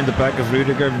Fernandes round the back of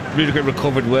Rudiger. Rudiger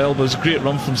recovered well, but it was a great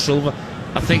run from Silva.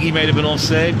 I think he might have been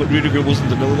offside, but Rudiger wasn't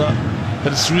to know that.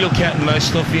 But it's real cat and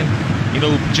mouse stuff, Ian. You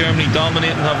know, Germany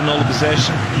dominating, having all the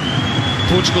possession.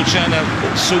 Portugal trying to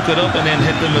soak it up and then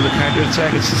hit them with a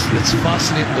counter-attack. It's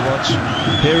fascinating to watch.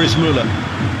 Here is Müller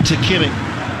to Kimmich.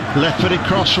 Left-footed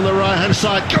cross from the right-hand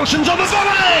side. Gosens on the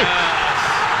volley!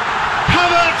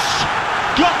 Havertz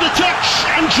got the touch,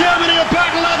 and Germany are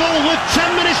back level with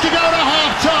 10 minutes to go to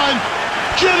half-time.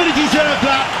 Germany deserve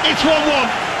that. It's 1-1.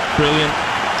 Brilliant.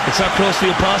 It's that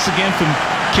crossfield pass again from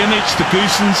Kimmich to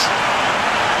Gosens.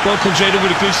 Ball comes right over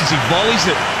to Gosens. He volleys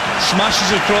it,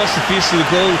 smashes it across the face of the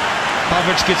goal.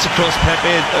 Havertz gets across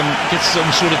Pepe and gets some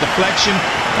sort of deflection,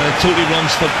 and it totally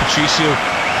runs for Patricio.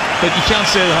 But you can't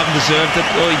say they haven't deserved it.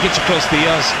 Oh, he gets across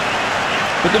Diaz.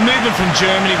 But the movement from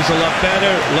Germany was a lot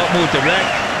better, a lot more direct.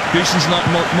 Gosens not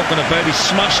mucking about. He's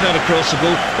smashing that across the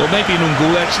goal. Well, it might be an own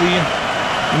goal actually, Ian.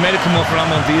 He might have come off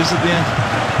Ramon Diaz at the end.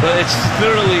 But it's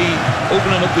thoroughly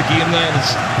opening up the game now, and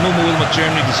it's no more than what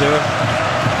Germany deserve.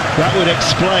 That would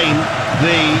explain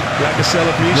the lack of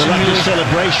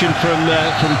celebration from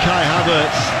Kai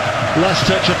Havertz. Last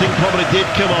touch, I think, probably did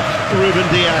come off Ruben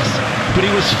Diaz, but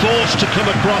he was forced to come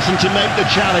across and to make the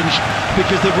challenge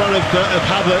because the run of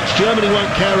Havertz. Germany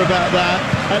won't care about that.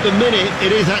 At the minute,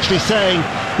 it is actually saying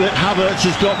that Havertz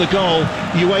has got the goal,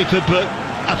 UEFA, but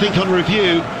I think on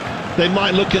review, they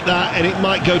might look at that and it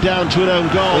might go down to an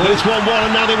own goal. But it's 1-1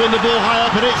 and now they win the ball high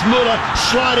up and it's Müller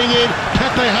sliding in.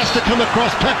 Pepe has to come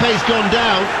across. Pepe's gone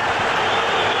down.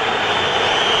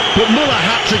 But Müller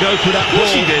had to go for that ball.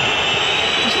 Of course he did.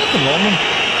 There's nothing wrong with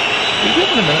him. Give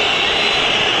him a minute.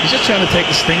 He's just trying to take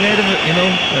the sting out of it, you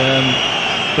know.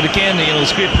 But again, you know,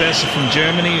 it's great pressure from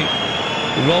Germany.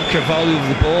 Rob Carvalho with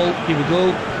the ball. Here we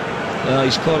go.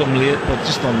 He's caught him late, but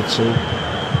just on the toe.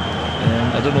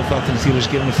 I don't know if Anthony Taylor's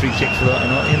given a free kick for that or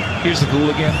not. Here's the goal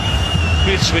again.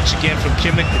 Great switch again from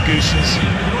Kimmich to Gosens.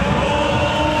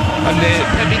 And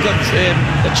Pepe got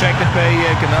attracted by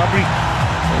Gnabry,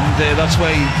 and that's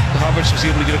why Havertz was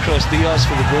able to get across Diaz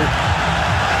for the goal.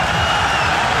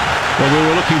 Well, we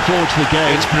were looking forward to the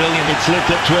game. It's brilliant. It's lived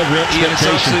up to every expectation. Yeah, it's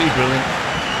absolutely brilliant.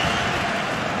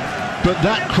 But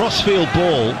that crossfield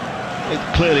ball, it's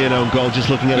clearly an own goal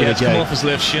just looking at it again. It's come off his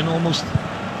left shin almost.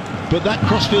 But that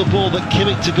crossfield ball that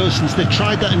Kimmich to Gosens, they've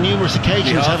tried that on numerous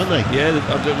occasions, haven't they? Yeah,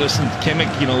 listen, Kimmich,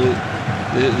 you know,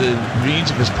 the range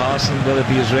of his passing, whether it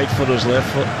be his right foot or his left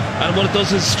foot, and what it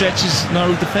does is stretches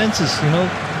narrow defences, you know.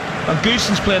 And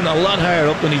Gosens playing a lot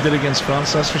higher up than he did against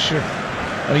France, that's for sure.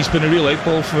 And he's been a real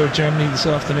outball for Germany this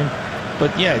afternoon.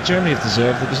 But yeah, Germany have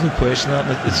deserved it, there's no question that.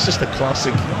 It's just a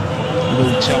classic, you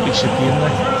know, championship game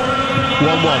there.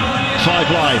 1-1,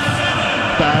 5 live,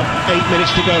 about 8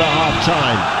 minutes to go to half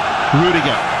time.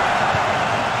 Rudiger,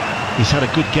 he's had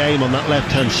a good game on that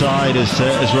left-hand side as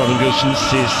Robin Gosens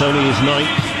is only his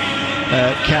 9th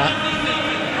cap.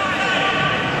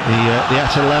 The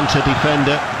Atalanta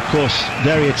defender, of course,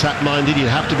 very attack-minded. You'd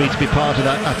have to be part of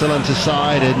that Atalanta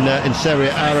side in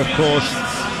Serie A, of course,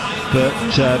 but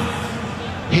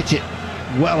hit it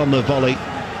well on the volley,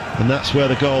 and that's where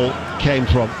the goal came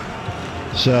from.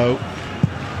 So,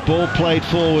 ball played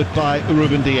forward by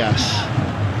Ruben Diaz.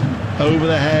 Over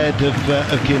the head of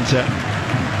Ginter.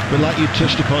 But like you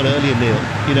touched upon earlier, Neil,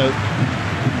 you know,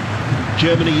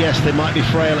 Germany, yes, they might be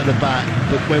frail at the back,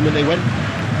 but when they went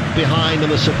behind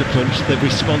on the sucker punch, they've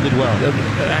responded well.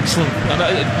 Excellent. And,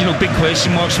 you know, big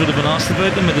question marks would have been asked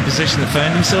about them at the position they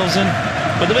found themselves in.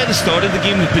 But the way they started the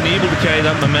game, they've been able to carry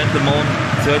that momentum on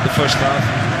throughout the first half.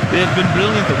 They have been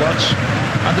brilliant to watch.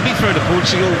 And to be fair to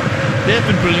Portugal, they have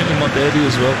been brilliant in what they do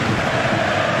as well.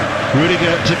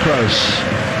 Rudiger to Kroos.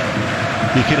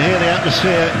 You can hear the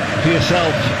atmosphere for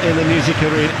yourself in the Munich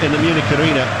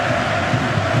Arena.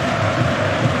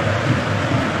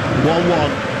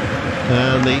 1-1,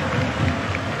 and the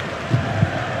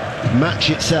match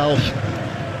itself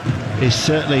is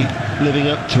certainly living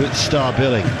up to its star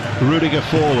billing. Rudiger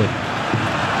forward.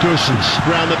 Gosens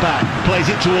round the back, plays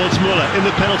it towards Müller in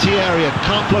the penalty area.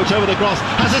 Can't float over the cross.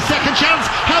 Has a second chance.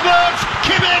 Havertz,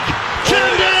 Kimmich,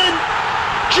 turned in.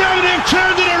 Germany have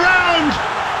turned it around.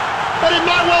 And it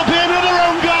might well be another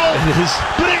own goal. It is.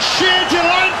 But it's sheer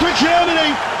delight for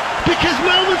Germany, because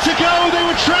moments ago they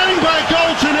were trailing by a goal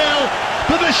to nil.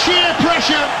 But the sheer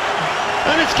pressure,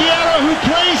 and it's Guerreiro who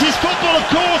plays his football, of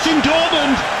course, in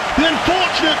Dortmund, the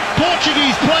unfortunate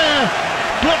Portuguese player.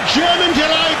 But German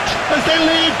delight as they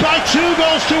lead by 2-1.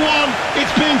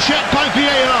 It's been check by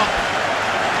VAR.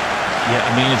 Yeah,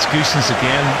 I mean, it's Goossens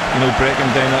again, breaking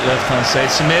down that left-hand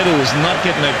side. Semedo is not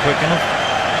getting out quick enough.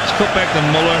 It's cut back to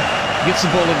Muller. He gets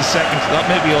the ball at the second. That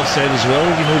may be offside as well.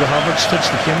 The Havertz touch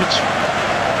the Kimmich.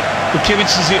 But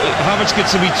Havertz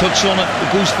gets a wee touch on it. It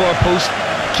goes far post.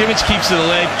 Kimmich keeps it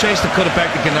alive, tries to cut it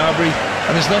back to Gnabry,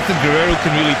 and there's nothing Guerrero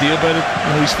can really do about it.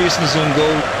 He's facing his own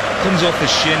goal, comes off the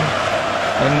shin,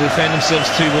 and they find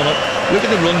themselves 2-1 up. Look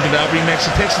at the run Gnabry makes.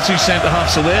 It takes the two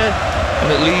centre-halves away, and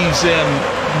it leaves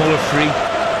Muller free.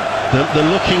 They're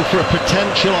looking for a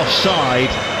potential offside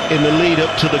in the lead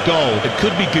up to the goal. It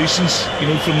could be Goossens,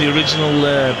 from the original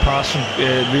pass from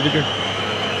Rudiger.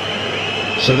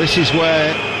 So this is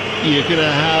where you're going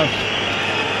to have...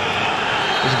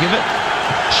 Does he give it?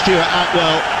 Stuart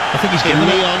Atwell. I think he's given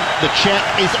Lyon. The check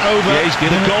is over. Yeah, he's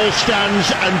given the it. goal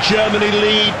stands and Germany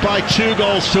lead by 2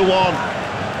 goals to 1.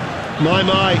 My,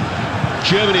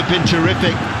 Germany have been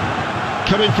terrific.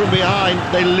 Coming from behind,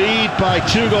 they lead by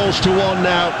 2 goals to 1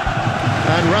 now.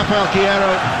 And Rafael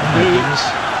Guerrero,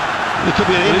 there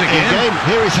could be an in game.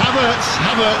 Here is Havertz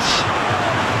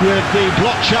with the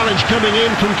block challenge coming in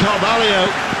from Carvalho.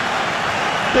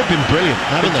 They've been brilliant,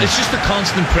 haven't they? It's just the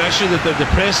constant pressure that the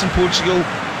press in Portugal.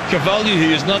 Carvalho,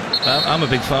 who is not, I'm a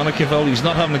big fan of Carvalho, he's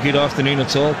not having a good afternoon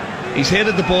at all. He's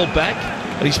headed the ball back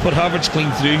and he's put Havertz clean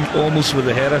through, almost with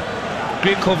a header.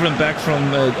 Great covering back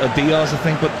from Diaz, I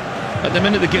think, but at the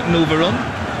minute they're getting overrun.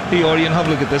 Hey, Orion, have a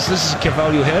look at this. This is a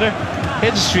Carvalho header.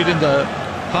 Heads straight into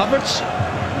Havertz,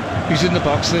 who's in the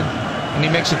box then, and he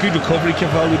makes a good recovery,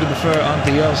 Carvalho, to be fair, on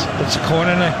Diaz. It's a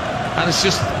corner now, and it's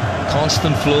just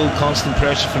constant flow, constant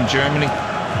pressure from Germany.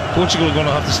 Portugal are going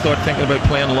to have to start thinking about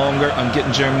playing longer and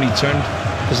getting Germany turned,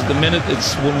 because at the minute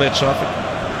it's one-way traffic.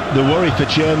 The worry for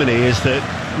Germany is that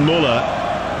Muller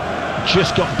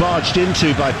just got barged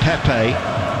into by Pepe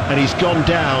and he's gone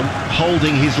down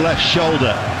holding his left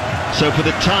shoulder. So for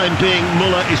the time being,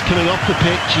 Muller is coming off the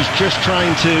pitch. He's just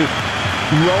trying to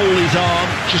roll his arm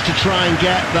just to try and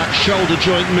get that shoulder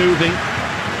joint moving.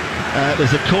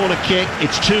 There's a corner kick.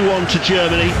 It's 2-1 to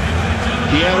Germany.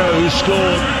 Guerrero, who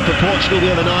scored for Portugal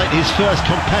the other night, his first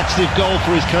competitive goal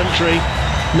for his country,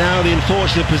 now the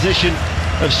unfortunate position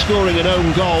of scoring an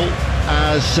own goal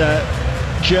as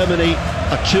Germany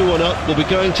are 2-1 up. We'll be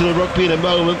going to the rugby in a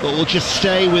moment, but we'll just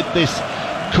stay with this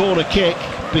corner kick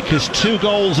because 2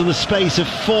 goals in the space of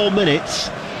 4 minutes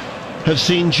have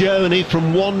seen Germany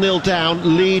from 1-0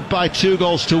 down lead by 2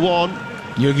 goals to 1.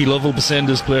 Jogi Löw will be saying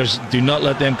to his players, do not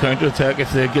let them counter-attack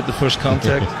if they get the first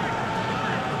contact.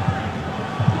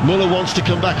 Muller wants to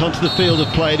come back onto the field of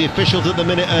play. The officials at the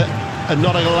minute are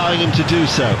not allowing him to do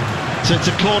so. So it's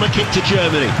a corner kick to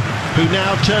Germany, who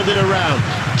now turned it around.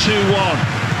 2-1.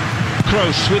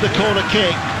 Kroos with a corner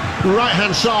kick.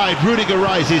 Right-hand side, Rudiger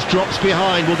rises, drops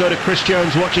behind. We'll go to Chris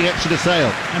Jones watching Exeter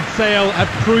Sale. And Sale have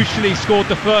crucially scored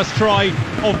the first try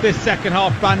of this second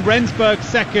half. Van Rensburg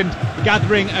second,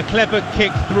 gathering a clever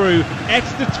kick through.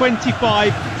 Exeter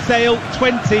 25, Sale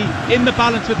 20 in the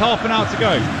balance with half an hour to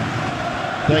go.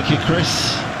 Thank you, Chris.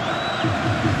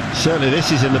 Certainly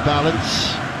this is in the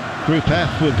balance. Group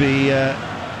F would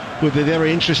be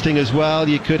very interesting as well.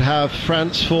 You could have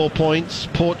France 4 points,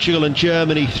 Portugal and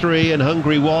Germany 3 and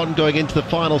Hungary 1 going into the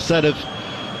final set of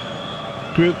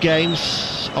group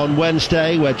games on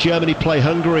Wednesday, where Germany play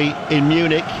Hungary in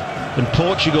Munich and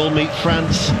Portugal meet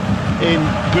France in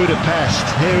Budapest.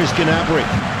 Here is Gnabry.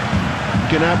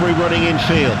 Gnabry running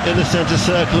infield in the centre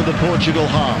circle of the Portugal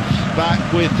half. Back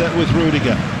with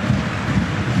Rudiger.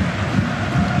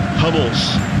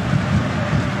 Hummels.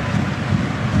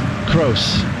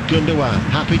 Kroos. Gundogan.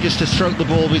 Happy just to stroke the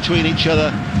ball between each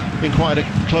other in quite a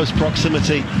close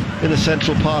proximity in the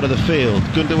central part of the field.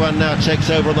 Gundogan now takes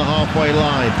over on the halfway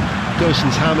line.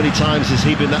 Goossens, how many times has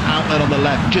he been the outlet on the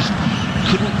left? Just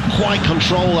couldn't quite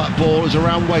control that ball. It was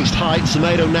around waist height.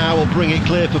 Semedo now will bring it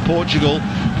clear for Portugal.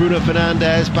 Bruno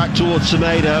Fernandes back towards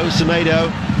Semedo.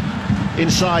 Semedo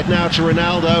inside now to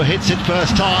Ronaldo. Hits it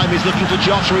first time. He's looking for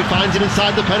Jota. He finds him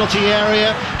inside the penalty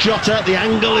area. Jota, the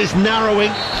angle is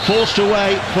narrowing. Forced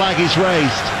away. Flag is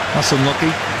raised. That's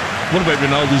unlucky. What about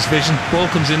Ronaldo's vision? Ball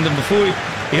comes in them before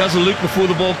he has a look before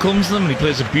the ball comes to them, and he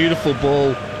plays a beautiful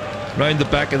ball round the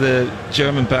back of the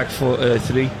German back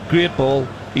 3. Great ball.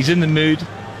 He's in the mood,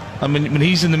 and when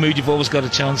he's in the mood, you've always got a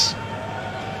chance.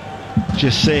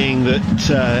 Just seeing that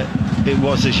it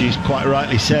was, as you quite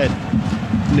rightly said,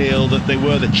 Neil, that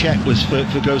the check was for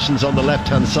Goossens on the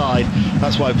left-hand side.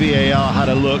 That's why VAR had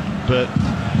a look, but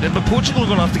Portugal are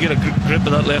going to have to get a grip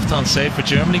of that left-hand side for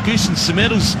Germany. Goossens,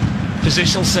 Semedo's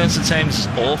positional sense at times is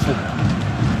awful.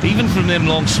 Even from them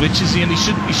long switches, Ian, he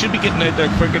should be getting out there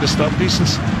quicker to stop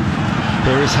Goossens.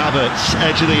 Here is Havertz,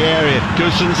 edge of the area.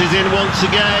 Goossens is in once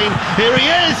again. Here he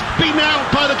is, beaten out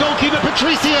by the goalkeeper.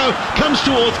 Patricio comes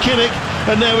towards Kimmich,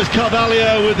 and there was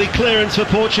Carvalho with the clearance for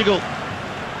Portugal.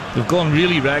 They've gone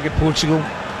really ragged, Portugal.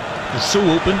 They're so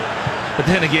open, but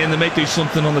then again they might do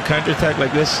something on the counter-attack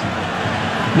like this.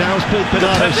 Now it's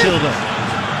Bernardo Silva.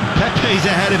 Pepe's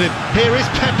ahead of him. Here is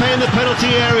Pepe in the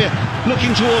penalty area,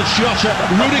 looking towards Jota.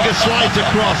 Rudiger slides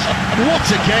across. What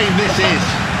a game this is!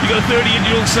 You got a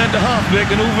 38-year-old centre-half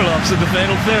making overlaps in the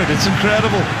final third. It's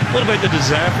incredible. What about the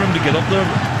desire for him to get up there?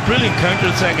 Brilliant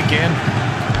counter-attack again.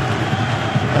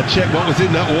 I checked what was in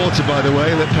that water, by the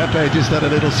way, that Pepe just had a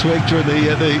little swig during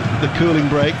the cooling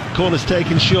break. Corner's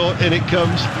taken short, in it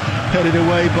comes, headed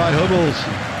away by Hummels.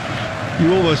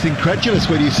 You were almost incredulous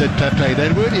when you said Pepe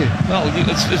then, weren't you? Well,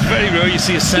 it's very rare you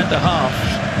see a centre-half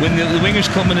when the wingers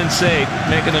coming inside,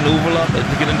 making an overlap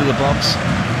to get into the box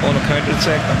on a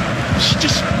counter-attack. It's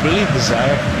just brilliant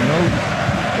desire, you know.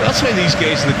 That's why these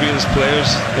guys are the greatest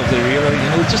players of their era, you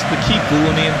know, just to keep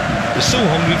going in. They're so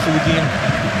hungry for the game,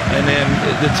 and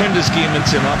they turned this game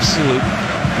into an absolute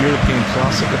European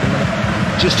classic at the minute.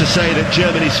 Just to say that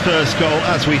Germany's first goal,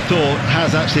 as we thought,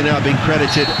 has actually now been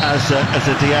credited as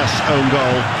a Diaz own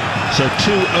goal. So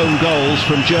 2 own goals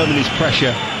from Germany's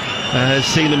pressure has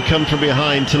seen them come from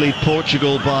behind to lead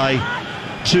Portugal by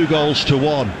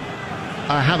 2-1.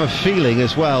 I have a feeling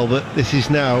as well that this is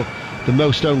now the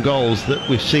most own goals that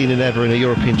we've seen ever in a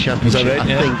European Championship. Right? I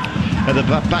think at the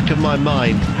back of my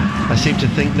mind, I seem to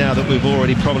think now that we've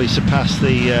already probably surpassed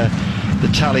the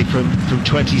tally from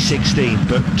 2016,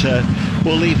 but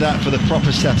we'll leave that for the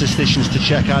proper statisticians to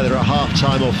check either at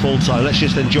half-time or full-time. Let's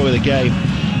just enjoy the game,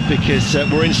 because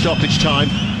we're in stoppage time.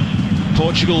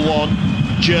 Portugal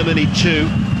 1, Germany 2,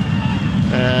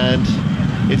 and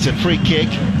it's a free kick.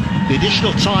 The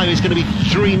additional time is going to be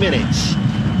 3 minutes.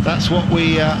 That's what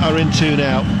we are into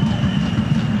now.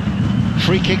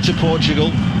 Free kick to Portugal.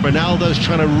 Ronaldo's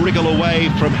trying to wriggle away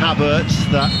from Havertz,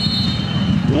 that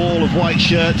wall of white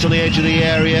shirts on the edge of the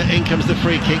area. In comes the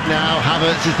free kick now.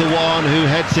 Havertz is the one who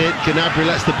heads it. Gnabry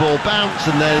lets the ball bounce,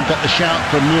 and then got the shout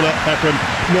from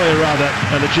Neuer rather,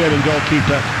 and the German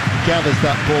goalkeeper gathers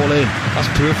that ball in.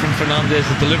 That's poor from Fernandes.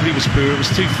 The delivery was poor. It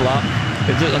was too flat.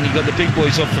 And you got the big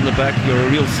boys up from the back. You're a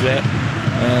real threat,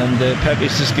 and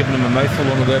Pepe's just giving him a mouthful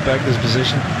on the way back to his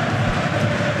position.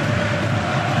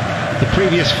 The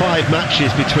previous 5 matches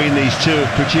between these two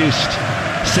have produced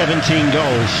 17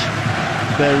 goals.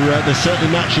 They're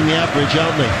certainly matching the average,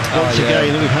 aren't they? Once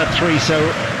again, we've had 3 so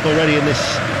already in this,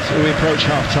 so we approach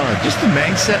half-time. Just the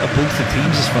mindset of both the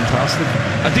teams is fantastic.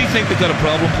 I do think they've got a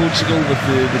problem, Portugal, with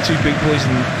the 2 big boys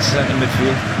in centre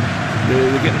midfield.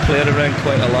 They're getting played around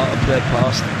quite a lot and played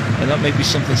past, and that may be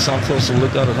something Santos will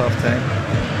look at half-time.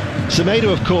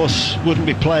 Semedo, of course, wouldn't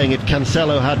be playing if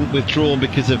Cancelo hadn't withdrawn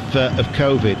because of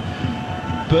COVID.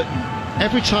 But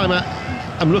every time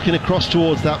I'm looking across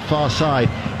towards that far side,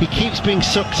 he keeps being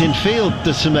sucked in field,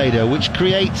 does Semedo, which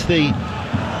creates the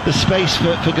space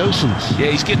for Goossens.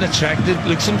 Yeah, he's getting attracted.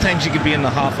 Look, sometimes you could be in the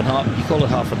half and half, you call it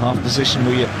half and half position,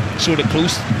 where you're sort of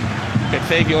close, about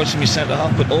 5 yards from your centre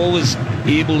half, but always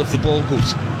able, if the ball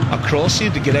goes across you,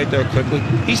 to get out there quickly.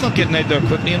 He's not getting out there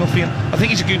quickly enough, Ian. I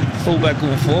think he's a good fullback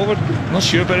going forward. I'm not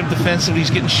sure about him defensively. He's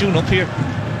getting shown up here.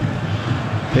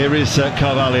 Here is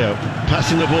Carvalho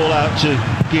passing the ball out to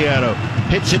Guerreiro.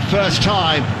 Hits it first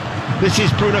time. This is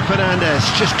Bruno Fernandes.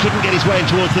 Just couldn't get his way in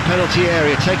towards the penalty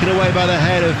area. Taken away by the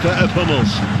head of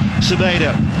Hummels.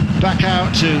 Semedo back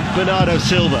out to Bernardo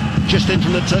Silva. Just in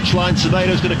from the touchline.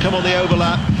 Semedo's going to come on the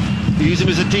overlap. They use him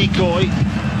as a decoy.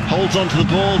 Holds onto the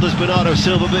ball, does Bernardo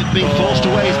Silva, but being forced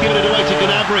away. He's given it away to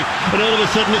Gnabry, and all of a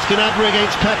sudden it's Gnabry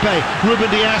against Pepe. Ruben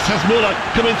Diaz has Müller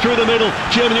coming through the middle.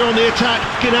 Germany are on the attack.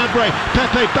 Gnabry,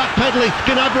 Pepe backpedaling.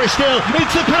 Gnabry still.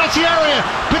 It's the penalty area.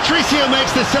 Patricio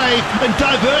makes the save and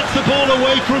diverts the ball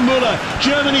away from Müller.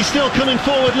 Germany still coming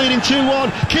forward, leading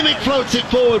 2-1. Kimmich floats it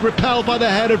forward, repelled by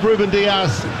the head of Ruben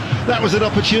Diaz. That was an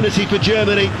opportunity for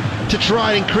Germany to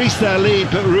try and increase their lead,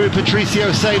 but Rui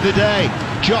Patricio saved the day.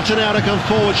 Jota now to come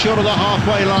forward, short of the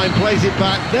halfway line, plays it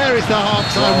back. There is the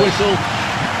half-time whistle.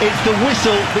 It's the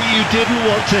whistle that you didn't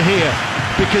want to hear,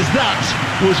 because that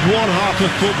was one half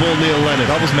of football, Neil Leonard.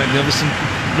 That was magnificent.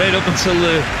 Right up until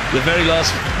the very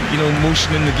last,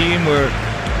 motion in the game, where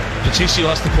Patricio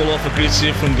has to pull off a great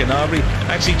save from Gnabry.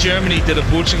 Actually, Germany did a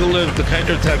Portugal the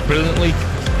counter-attack brilliantly.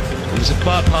 It was a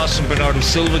bad pass from Bernardo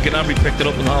Silva. Gnabry picked it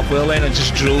up on the halfway line and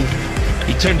just drove.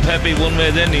 He turned Pepe one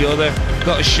way, then the other,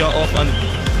 got a shot off, and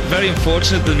very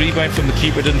unfortunate the rebound from the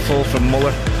keeper didn't fall from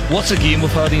Müller. What's a game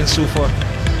we've had, Ian, so far?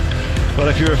 Well,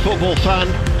 if you're a football fan,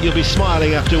 you'll be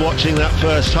smiling after watching that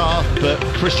first half, but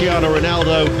Cristiano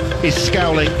Ronaldo is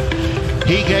scowling.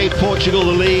 He gave Portugal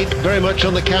the lead, very much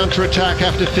on the counter-attack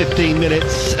after 15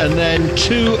 minutes, and then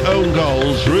 2 own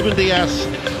goals, Ruben Dias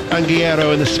and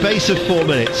Guerreiro, in the space of 4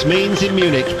 minutes, means in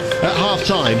Munich at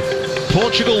half-time,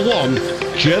 Portugal 1,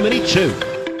 Germany 2.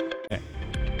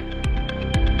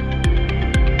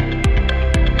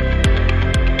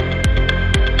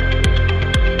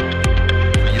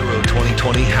 Euro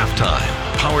 2020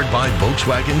 halftime, powered by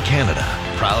Volkswagen Canada,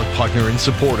 proud partner and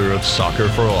supporter of Soccer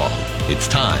for All. It's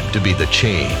time to be the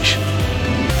change.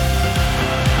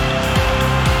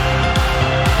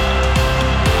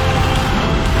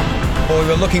 Well, we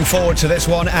were looking forward to this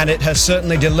one, and it has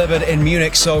certainly delivered in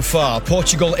Munich so far.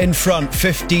 Portugal in front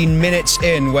 15 minutes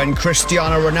in when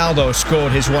Cristiano Ronaldo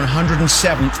scored his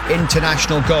 107th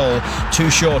international goal, too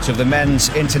short of the men's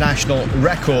international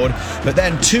record. But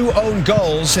then 2 own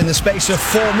goals in the space of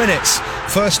 4 minutes.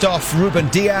 First off, Ruben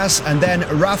Dias, and then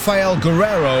Rafael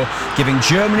Guerreiro, giving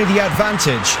Germany the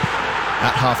advantage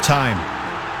at half-time.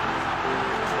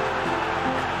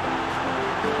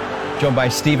 Joined by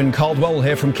Stephen Caldwell. We'll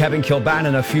hear from Kevin Kilban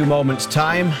in a few moments'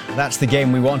 time. That's the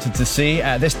game we wanted to see.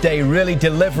 This day really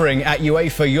delivering at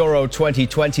UEFA Euro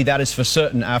 2020, that is for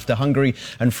certain, after Hungary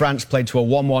and France played to a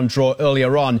 1-1 draw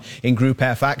earlier on in Group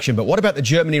F action. But what about the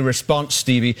Germany response,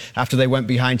 Stevie, after they went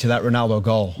behind to that Ronaldo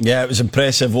goal? Yeah, it was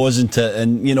impressive, wasn't it?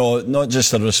 And, you know, not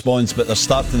just the response, but the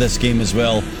start to this game as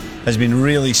well has been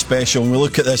really special. When we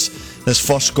look at this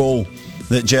first goal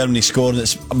that Germany scored,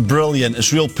 it's brilliant.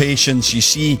 It's real patience. You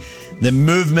see the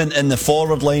movement in the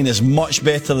forward line is much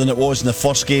better than it was in the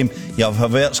first game. You have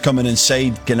Havertz coming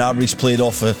inside. Gnabry's played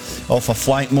off a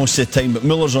flank most of the time, but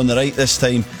Muller's on the right this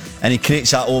time, and he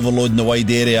creates that overload in the wide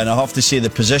area. And I have to say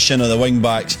the position of the wing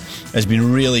backs has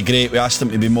been really great. We asked them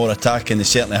to be more attacking. They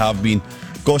certainly have been.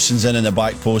 Gossen's in the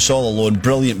back post all alone.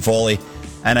 Brilliant volley.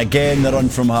 And again, the run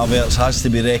from Havertz has to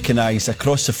be recognised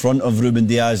across the front of Ruben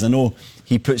Dias. I know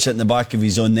he puts it in the back of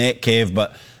his own net, Kev,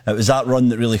 but it was that run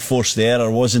that really forced the error,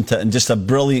 wasn't it? And just a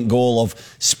brilliant goal of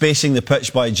spacing the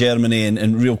pitch by Germany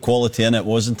and real quality in it,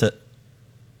 wasn't it?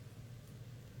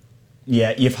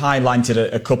 Yeah, you've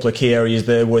highlighted a couple of key areas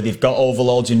there where they've got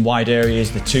overloads in wide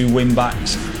areas. The 2 wing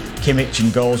backs, Kimmich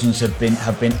and Gosens,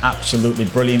 have been absolutely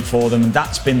brilliant for them, and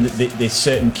that's been the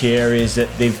certain key areas that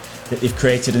they've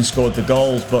created and scored the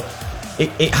goals. But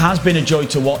it has been a joy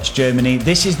to watch Germany.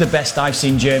 This is the best I've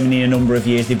seen Germany in a number of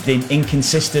years. They've been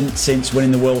inconsistent since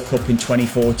winning the World Cup in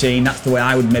 2014. That's the way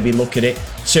I would maybe look at it.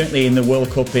 Certainly in the World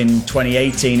Cup in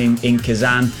 2018 in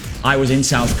Kazan. I was in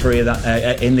South Korea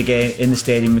in the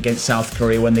stadium against South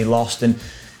Korea when they lost, and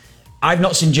I've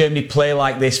not seen Germany play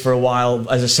like this for a while.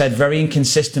 As I said, very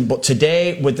inconsistent. But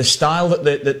today, with the style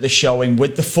that they're showing,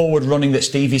 with the forward running that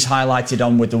Stevie's highlighted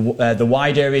on, with the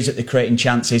wide areas that they're creating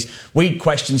chances, we'd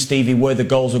question, Stevie, where the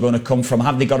goals are going to come from.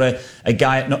 Have they got a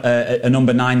guy at a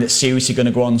number 9 that's seriously going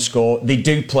to go on and score? They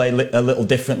do play a little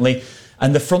differently.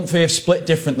 And the front three have split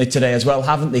differently today as well,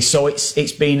 haven't they? So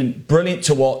it's been brilliant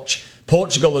to watch.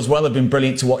 Portugal as well have been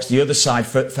brilliant to watch the other side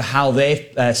for how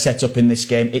they've set up in this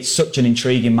game. It's such an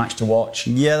intriguing match to watch.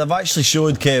 Yeah, they've actually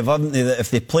showed, Kev, haven't they, that if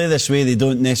they play this way, they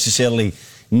don't necessarily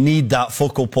need that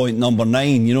focal point number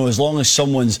 9. You know, as long as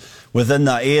someone's within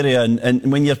that area.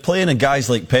 And when you're playing a guys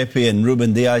like Pepe and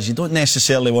Ruben Dias, you don't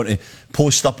necessarily want to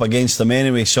post up against them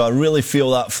anyway. So I really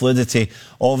feel that fluidity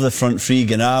of the front three.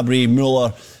 Gnabry,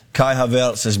 Muller, Kai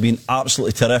Havertz has been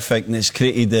absolutely terrific, and it's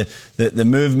created the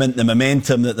movement, the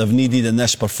momentum that they've needed in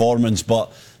this performance.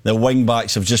 But the wing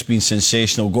backs have just been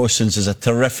sensational. Gosens is a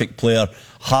terrific player,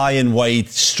 high and wide,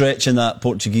 stretching that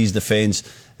Portuguese defence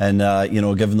and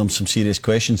giving them some serious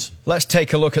questions. Let's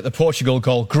take a look at the Portugal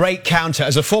goal. Great counter.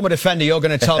 As a former defender, you're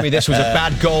going to tell me this was a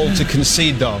bad goal to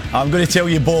concede, though. I'm going to tell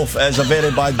you both. It's a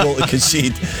very bad goal to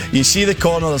concede. You see the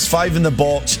corner, there's 5 in the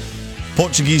box.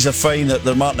 Portuguese are fine that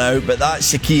they're marking out, but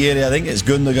that's the key area. I think it's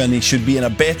Gundogan. He should be in a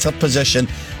better position,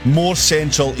 more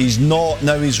central. He's not.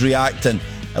 Now he's reacting.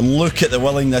 And look at the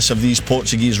willingness of these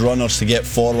Portuguese runners to get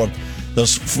forward.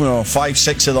 There's 5,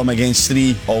 6 of them against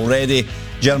 3 already.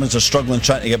 Germans are struggling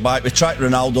trying to get back. We track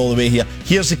Ronaldo all the way here.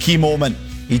 Here's the key moment.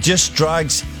 He just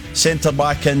drags centre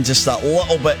back in just that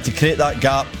little bit to create that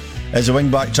gap as the wing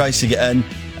back tries to get in,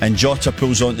 and Jota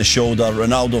pulls on the shoulder.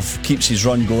 Ronaldo keeps his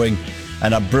run going.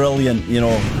 And a brilliant,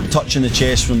 touch in the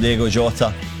chest from Diego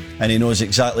Jota. And he knows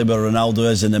exactly where Ronaldo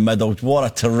is in the middle. What a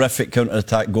terrific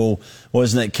counter-attack goal,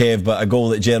 wasn't it, Kev? But a goal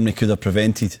that Germany could have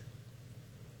prevented.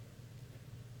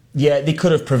 Yeah, they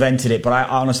could have prevented it, but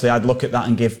I'd look at that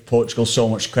and give Portugal so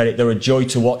much credit. They're a joy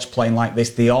to watch playing like this.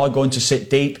 They are going to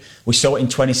sit deep. We saw it in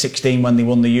 2016 when they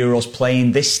won the Euros,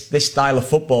 playing this style of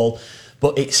football.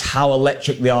 But it's how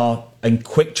electric they are and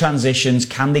quick transitions.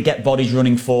 Can they get bodies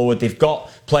running forward? They've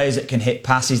got players that can hit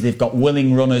passes, they've got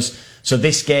willing runners. So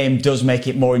this game does make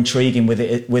it more intriguing with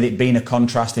it being a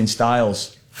contrast in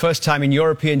styles. First time in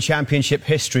European Championship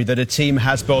history that a team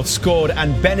has both scored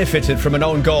and benefited from an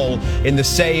own goal in the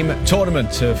same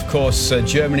tournament. Of course,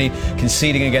 Germany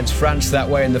conceding against France that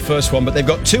way in the first one, but they've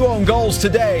got 2 own goals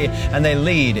today and they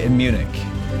lead in Munich.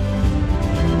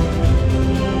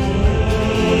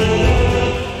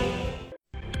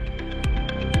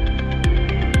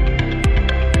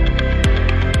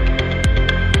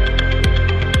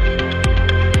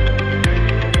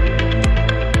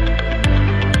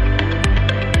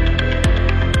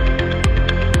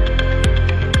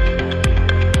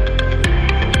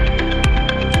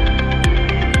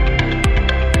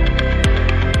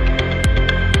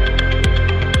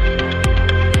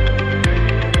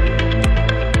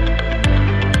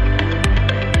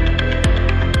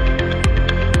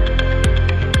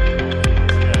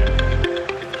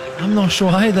 I'm not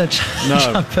sure either,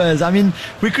 Chappers. I mean,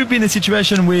 we could be in a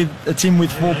situation with a team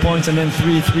with 4 points and then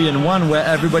 3, 3 and 1 where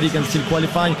everybody can still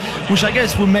qualify, which I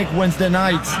guess will make Wednesday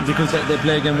night, because they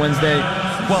play again Wednesday,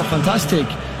 well, fantastic.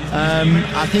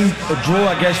 I think a draw,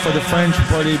 I guess, for the French would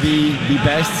probably be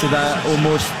best, so that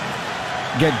almost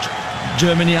get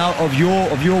Germany out of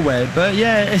your way. But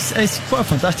yeah, it's quite a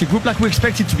fantastic group, like we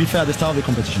expected, to be fair, at the start of the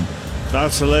competition.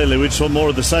 Absolutely, we just want more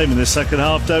of the same in the second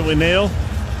half, don't we, Neil?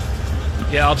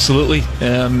 Yeah, absolutely.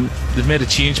 They've made a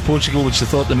change, Portugal, which they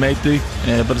thought they might do,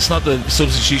 but it's not the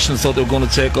substitution they thought they were going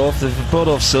to take off. They've brought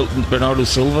off Bernardo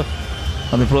Silva,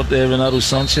 and they brought Renato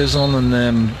Sanchez on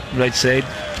the right side,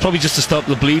 probably just to stop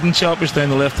the bleeding, choppers down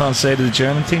the left-hand side of the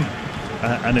German team.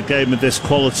 And a game of this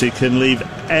quality can leave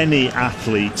any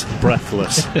athlete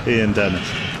breathless. Ian Dennis.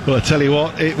 Well, I tell you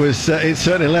what, it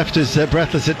certainly left us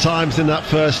breathless at times in that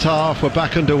first half. We're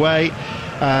back underway.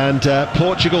 And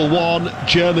Portugal 1,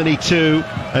 Germany 2,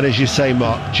 and as you say,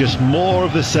 Mark, just more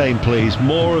of the same, please,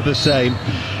 more of the same,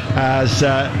 as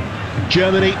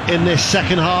Germany in this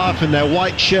second half in their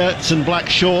white shirts and black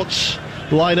shorts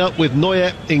line up with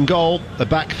Neuer in goal, the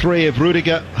back three of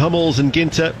Rudiger, Hummels and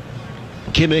Ginter.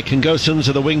 Kimmich and Gosens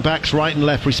are the wing-backs, right and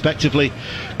left respectively.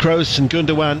 Kroos and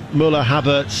Gundogan, Müller,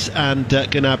 Havertz and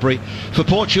Gnabry. For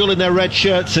Portugal in their red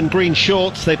shirts and green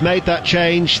shorts, they've made that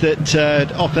change that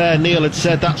off-air Neil had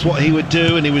said that's what he would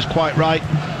do, and he was quite right.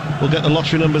 We'll get the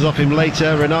lottery numbers off him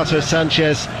later. Renato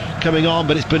Sanchez coming on,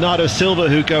 but it's Bernardo Silva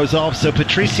who goes off, so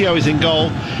Patricio is in goal.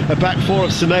 A back four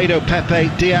of Semedo,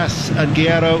 Pepe, Diaz and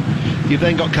Guerrero. You've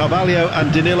then got Carvalho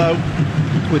and Danilo,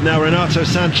 with now Renato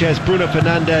Sanchez, Bruno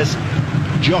Fernandes,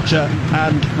 Jota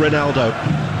and Ronaldo,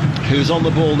 who's on the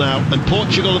ball now. And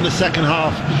Portugal in the second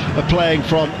half are playing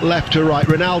from left to right.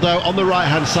 Ronaldo on the right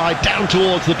hand side, down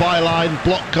towards the byline.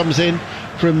 Block comes in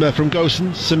from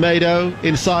Gosens. Semedo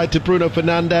inside to Bruno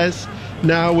Fernandes,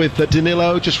 now with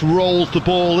Danilo, just rolls the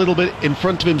ball a little bit in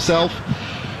front of himself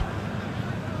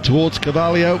towards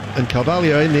Carvalho, and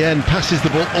Carvalho in the end passes the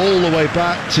ball all the way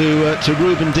back to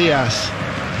Ruben Diaz.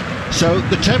 So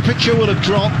the temperature will have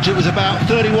dropped. It was about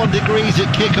 31 degrees at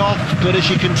kick-off, but as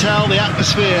you can tell, the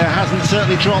atmosphere hasn't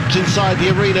certainly dropped inside the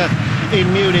arena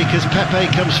in Munich as Pepe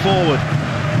comes forward.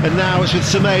 And now it's with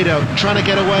Semedo trying to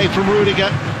get away from Rudiger,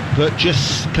 but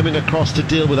just coming across to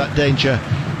deal with that danger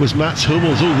was Mats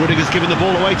Hummels. Rudiger's giving the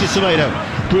ball away to Semedo.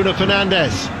 Bruno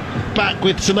Fernandes back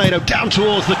with Semedo down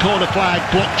towards the corner flag.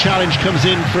 Block challenge comes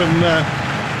in from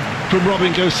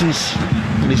Robin Gosens,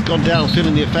 and he's gone down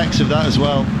feeling the effects of that as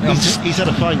well. He's had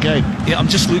a fine game. Yeah, I'm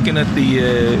just looking at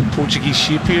the Portuguese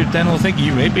shape here, Daniel. I think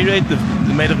you might be right.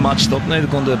 They might have matched up now. They're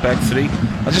going to the back three.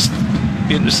 I'll just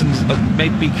be interested. It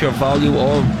might be Carvalho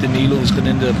or Danilo who's going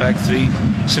into the back three.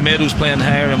 Semedo's playing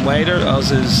higher and wider,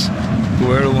 as is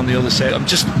Guerrero on the other side. I'm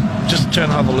just trying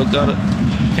to have a look at it.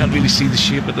 Can't really see the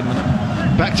shape at the minute.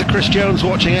 Back to Chris Jones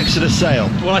watching Exeter Sale.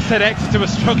 Well, I said Exeter were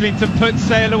struggling to put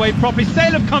Sale away properly.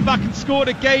 Sale have come back and scored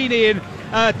again, Ian.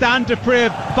 Dan Dupree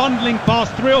bundling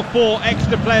past 3 or 4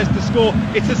 Exeter players to score.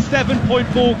 It's a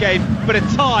 7-point ball game, but a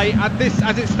tie at this,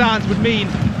 as it stands, would mean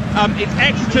it's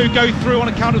Exeter who go through on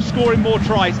account of scoring more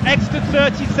tries. Exeter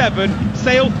 37,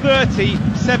 Sale 30,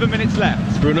 7 minutes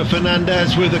left. Bruno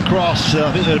Fernandes with a cross.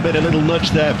 I think there had been a little nudge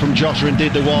there from Jota,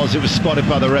 indeed there was. It was spotted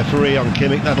by the referee on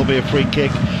Kimmich. That'll be a free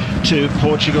kick to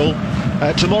Portugal.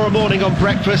 Tomorrow morning on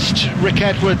Breakfast, Rick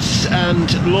Edwards and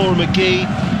Laura McGee.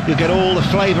 You'll get all the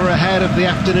flavour ahead of the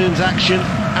afternoon's action,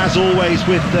 as always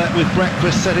with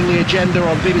Breakfast setting the agenda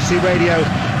on BBC Radio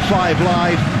 5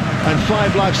 Live and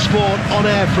 5 Live Sport on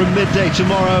air from midday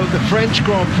tomorrow. The French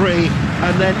Grand Prix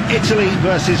and then Italy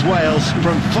versus Wales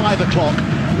from 5 o'clock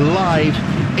live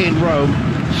in Rome,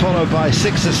 followed by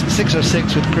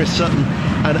 606 with Chris Sutton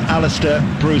and Alistair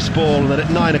Bruce Ball. And then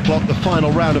at 9 o'clock, the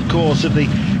final round, of course, of the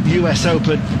US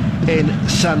Open in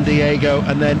San Diego.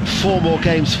 And then 4 more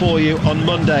games for you on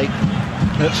Monday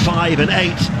at 5 and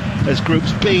 8 as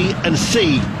Groups B and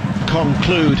C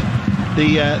conclude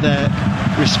their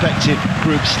respective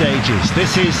group stages.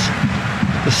 This is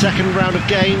the second round of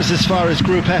games as far as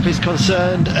Group F is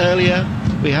concerned. Earlier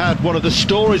we had one of the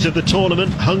stories of the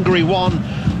tournament. Hungary won,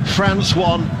 France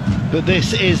won, but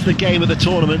this is the game of the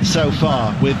tournament so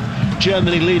far, with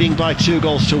Germany leading by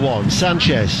 2-1.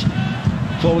 Sanchez,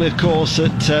 formerly of course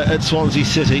at Swansea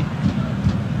City,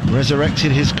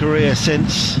 resurrected his career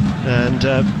since, and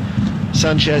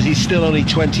Sanchez, he's still only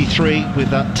 23, with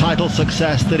that title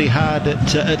success that he had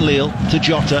at Lille to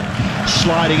Jota.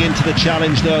 Sliding into the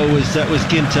challenge though was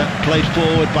Ginter, played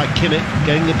forward by Kimmich,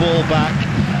 getting the ball back,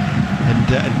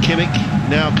 and Kimmich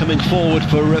now coming forward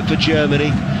for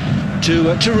Germany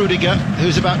to Rudiger,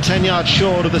 who's about 10 yards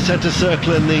short of the centre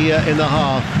circle in the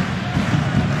half.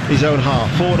 His own half,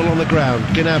 forward along the ground.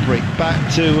 Gnabry back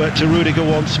to Rudiger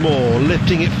once more,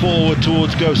 lifting it forward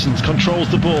towards Gosens, controls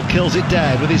the ball, kills it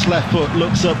dead with his left foot,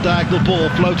 looks up, diagonal ball,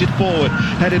 floated forward,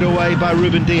 headed away by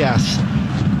Ruben Dias.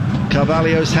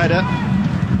 Carvalho's header,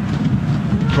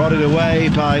 prodded away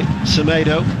by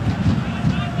Semedo,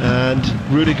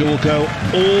 and Rudiger will go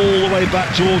all the way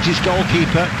back towards his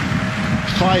goalkeeper.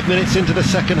 5 minutes into the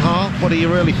second half. What are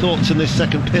your early thoughts in this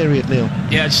second period, Neil?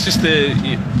 Yeah, it's just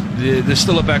they're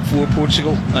still a back four,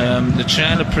 Portugal. They're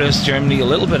trying to press Germany a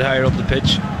little bit higher up the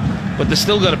pitch, but they've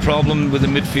still got a problem with the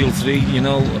midfield three. You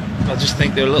know, I just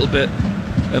think they're a little bit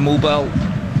immobile,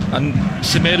 and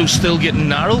Semedo's still getting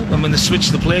narrow, and when they switch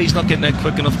the play, he's not getting out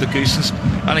quick enough to Gosens.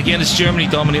 And again, it's Germany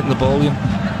dominating the ball game.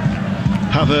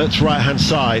 Havertz right hand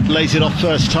side, lays it off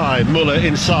first time. Müller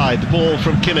inside, the ball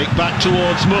from Kimmich back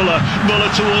towards Müller,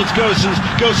 Müller towards Gosens,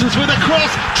 Gosens with a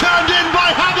cross, turned in by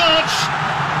Havertz.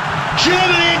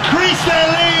 Germany increase their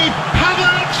lead.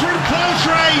 Havertz from close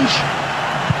range.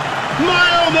 My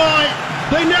oh my,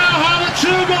 they now have a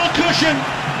 2-goal cushion.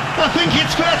 I think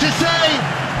it's fair to say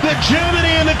that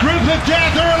Germany in the group of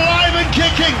death are alive and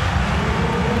kicking.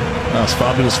 That's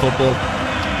fabulous football.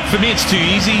 For me, it's too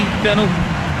easy, Benno.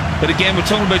 But again, we're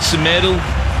talking about Semedo.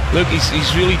 Look, he's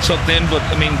really tucked in, but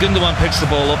I mean, Gundogan picks the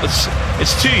ball up.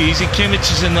 It's too easy. Kimmich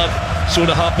is in that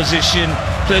sort of half position,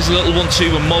 plays a little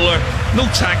 1-2 with Müller. No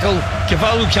tackle.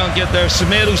 Carvalho can't get there.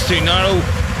 Semedo's too narrow.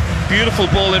 Beautiful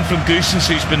ball in from Gosens,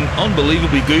 who's been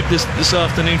unbelievably good this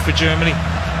afternoon for Germany.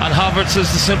 And Havertz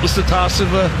is the simplest of tasks of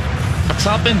a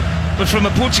tap-in. But from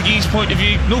a Portuguese point of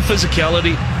view, no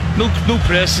physicality, no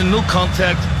pressing, no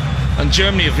contact. And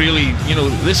Germany have really, you know,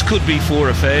 this could be 4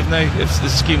 or 5 now if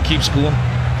this game keeps going.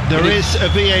 There is a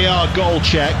VAR goal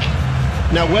check.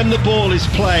 Now, when the ball is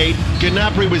played,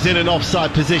 Gnabry was in an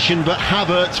offside position, but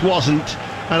Havertz wasn't.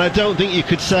 And I don't think you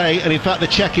could say, and in fact the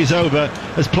check is over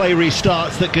as play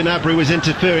restarts, that Gnabry was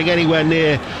interfering anywhere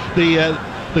near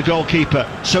the goalkeeper.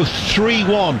 So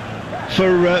 3-1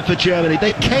 for Germany.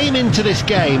 They came into this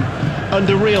game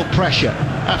under real pressure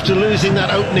after losing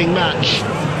that opening match.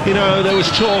 You know, there was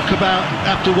talk about,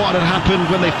 after what had happened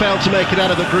when they failed to make it out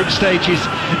of the group stages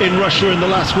in Russia in the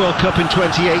last World Cup in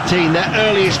 2018, their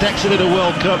earliest exit at a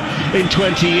World Cup in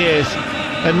 20 years.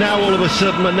 And now all of a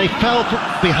sudden, when they fell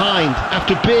behind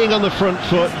after being on the front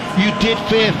foot, you did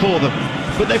fear for them.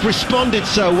 But they've responded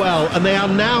so well, and they are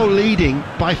now leading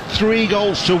by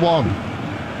 3-1.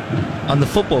 And the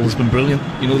football has been brilliant.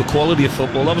 You know, the quality of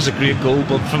football, that was a great goal,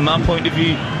 but from that point of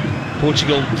view,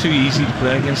 Portugal too easy to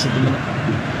play against at the minute.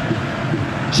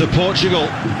 So Portugal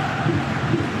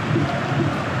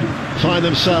find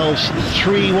themselves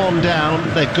 3-1 down.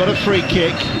 They've got a free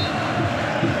kick.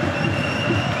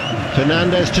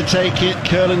 Fernandes to take it,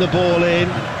 curling the ball in,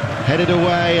 headed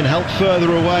away and helped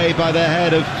further away by the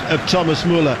head of Thomas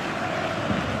Müller.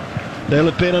 They'll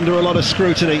have been under a lot of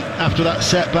scrutiny after that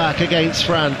setback against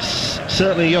France.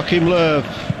 Certainly Joachim Löw,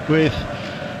 with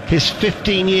his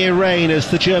 15-year reign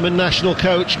as the German national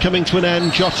coach coming to an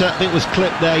end. Jota, I think, was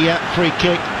clipped there, yeah, free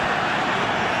kick.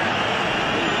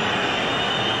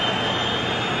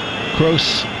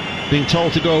 Kroos being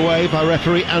told to go away by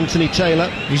referee Anthony Taylor.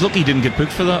 He's lucky he didn't get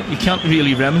booked for that. You can't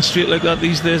really remonstrate like that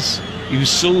these days. He was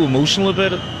so emotional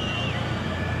about it.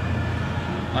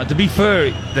 To be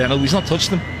fair, then he's not touched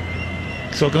them,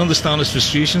 so I can understand his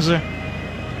frustrations there.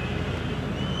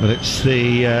 But it's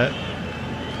the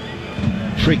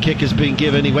free kick has been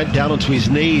given. He went down onto his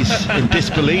knees in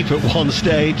disbelief at one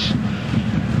stage.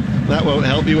 That won't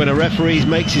help you when a referee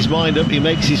makes his mind up. He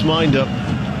makes his mind up.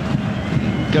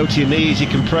 Go to your knees, you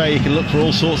can pray, you can look for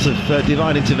all sorts of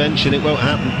divine intervention. It won't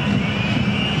happen.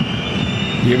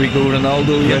 Here we go,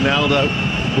 Ronaldo. Ronaldo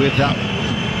with that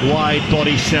wide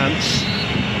body stance,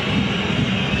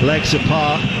 legs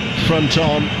apart, front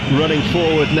on, running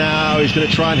forward now. He's going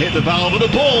to try and hit the valve of the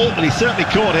ball, and he certainly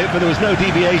caught it, but there was no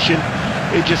deviation.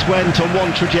 It just went on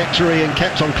one trajectory and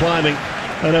kept on climbing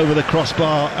and over the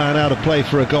crossbar and out of play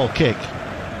for a goal kick.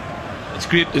 It's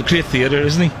great theatre,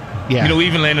 isn't he? Yeah. You know,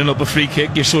 even lining up a free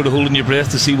kick, you're sort of holding your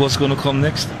breath to see what's going to come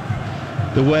next.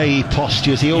 The way he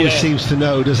postures, he always seems to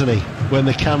know, doesn't he, when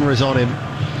the camera's on him.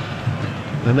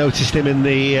 I noticed him in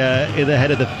the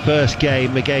head of the first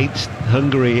game against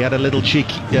Hungary. He had a little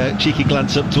cheeky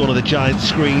glance up to one of the giant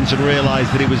screens and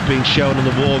realised that he was being shown on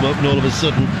the warm-up, and all of a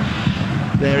sudden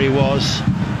there he was,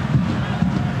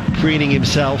 preening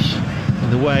himself in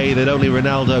the way that only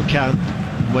Ronaldo can.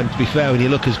 When, to be fair, when you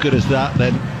look as good as that,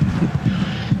 then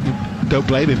don't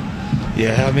blame him.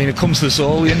 Yeah, I mean, it comes to us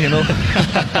all, Ian, you know.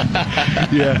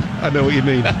 Yeah, I know what you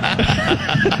mean.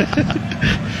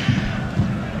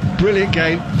 Brilliant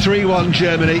game, 3-1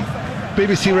 Germany.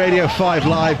 BBC Radio 5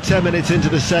 Live, 10 minutes into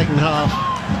the second half.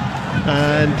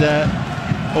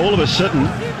 And all of a sudden,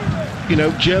 you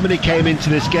know, Germany came into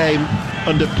this game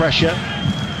under pressure.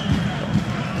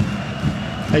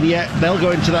 And yet they'll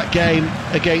go into that game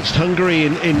against Hungary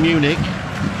in Munich.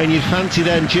 And you'd fancy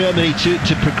then Germany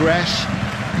to progress.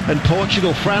 And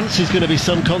Portugal-France is going to be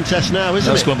some contest now, isn't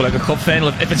it? That's going to be like a cup final.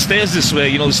 If it stays this way,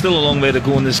 you know, there's still a long way to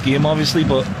go in this game, obviously,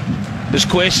 but there's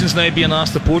questions now being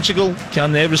asked to Portugal.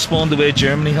 Can they respond the way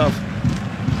Germany have?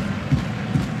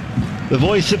 The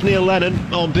voice of Neil Lennon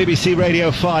on BBC Radio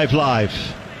 5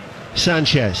 Live.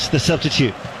 Sanchez, the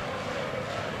substitute.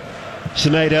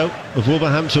 Semedo of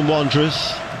Wolverhampton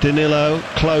Wanderers. Danilo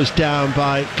closed down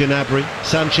by Gnabry.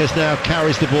 Sanchez now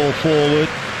carries the ball forward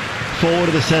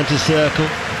of the centre circle,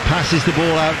 passes the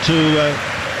ball out to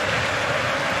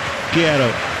Guerrero.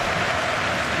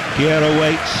 Guerrero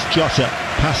waits, Jota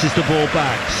passes the ball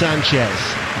back, Sanchez.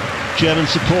 German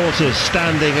supporters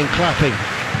standing and clapping,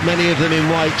 many of them in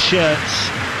white shirts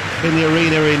in the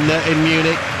arena in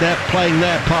Munich. They're playing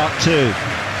their part too.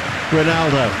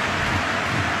 Ronaldo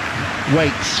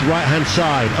waits, right hand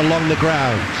side, along the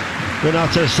ground.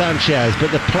 Renato Sanchez,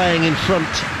 but they're playing in front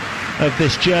of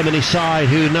this Germany side,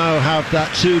 who now have that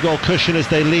 2-goal cushion as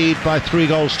they lead by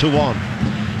 3-1.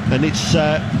 And it's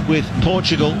with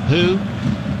Portugal, who,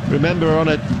 remember,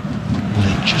 they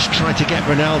just tried to get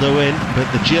Ronaldo in, but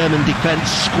the German defence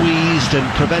squeezed and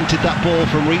prevented that ball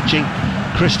from reaching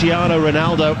Cristiano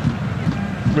Ronaldo.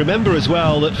 Remember as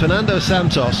well that Fernando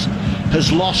Santos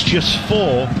has lost just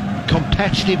 4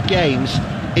 competitive games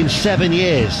in 7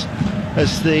 years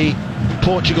as the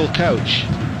Portugal coach.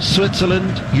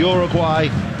 Switzerland, Uruguay,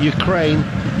 Ukraine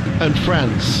and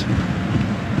France.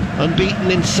 Unbeaten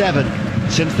in 7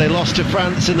 since they lost to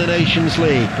France in the Nations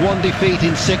League. 1 defeat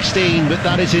in 16, but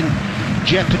that is in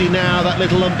jeopardy now, that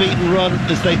little unbeaten run,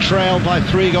 as they trail by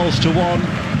 3-1.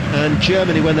 And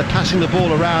Germany, when they're passing the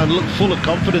ball around, look full of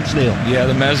confidence, Neil. Yeah,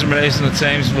 they're mesmerising at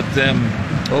times, but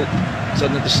is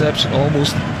that an interception?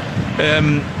 Almost.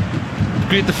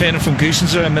 Great defending from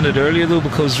Goossens there a minute earlier though,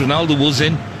 because Ronaldo was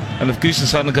in, and if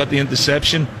Goossens hadn't got the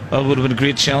interception, that would have been a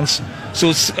great chance. So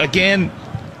it's again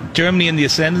Germany in the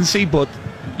ascendancy, but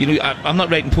you know, I'm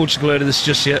not writing Portugal out of this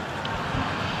just yet.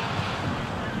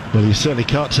 Well, you certainly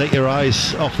can't take your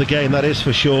eyes off the game, that is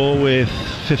for sure, with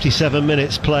 57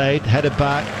 minutes played, headed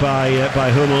back by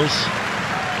Hummels.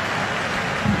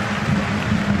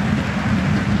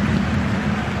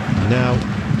 Now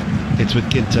it's with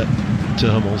Ginter to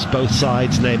Hummels, both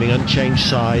sides naming unchanged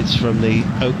sides from the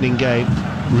opening game.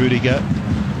 Rudiger,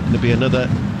 there'll be another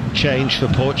change for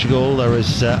Portugal. There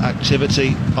is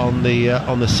activity on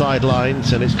the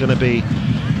sidelines, and it's going to be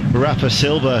Rafa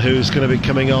Silva who's going to be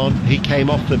coming on. He came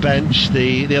off the bench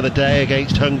the other day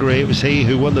against Hungary. It was he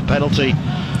who won the penalty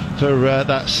for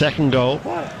that second goal.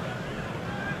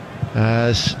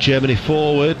 As Germany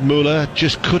forward, Müller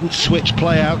just couldn't switch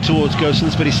play out towards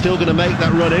Goossens, but he's still going to make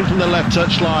that run in from the left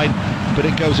touch line, but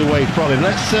it goes away from him.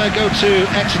 Let's go to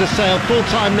Exeter Sale, full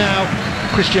time now.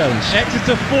 Chris Jones.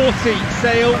 Exeter 40,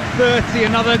 Sale 30,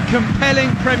 another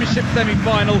compelling Premiership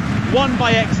semi-final, won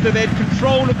by Exeter. They had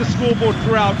control of the scoreboard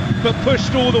throughout, but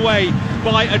pushed all the way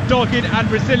by a dogged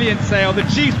and resilient Sale. The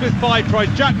Chiefs with 5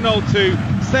 tries, Jack Noel 2,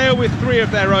 Sale with 3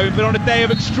 of their own, but on a day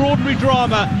of extraordinary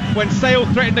drama when Sale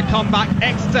threatened to come back,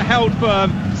 Exeter held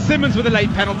firm. Simmons with a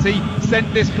late penalty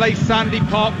sent this place, Sandy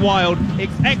Park, wild.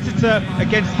 It's Exeter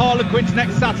against Harlequins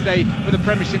next Saturday for the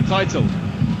Premiership title.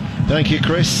 Thank you,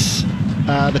 Chris.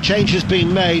 The change has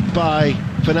been made by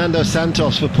Fernando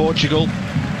Santos for Portugal,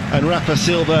 and Rafa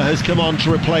Silva has come on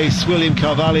to replace William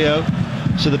Carvalho.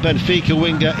 So the Benfica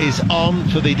winger is on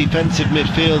for the defensive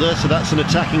midfielder, so that's an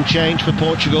attacking change for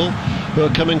Portugal. who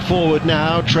are coming forward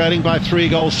now, trailing by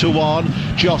 3-1.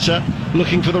 Jota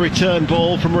looking for the return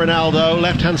ball from Ronaldo,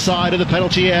 left-hand side of the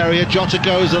penalty area. Jota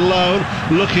goes alone,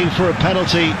 looking for a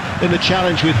penalty in the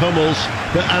challenge with Hummels,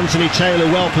 but Anthony Taylor,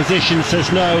 well positioned, says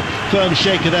no. Firm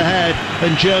shake of the head,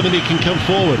 and Germany can come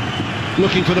forward,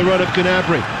 looking for the run of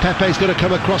Gnabry. Pepe's got to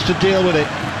come across to deal with it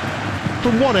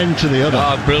from one end to the other.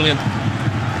 Brilliant.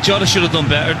 Jota should have done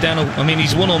better, Dano. I mean,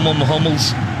 he's one-on-one with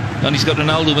Hummels, and he's got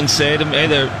Ronaldo inside him.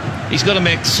 He's got to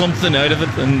make something out of it,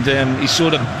 and he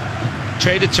sort of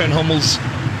tried to turn Hummels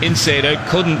inside out,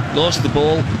 couldn't, lost the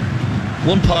ball.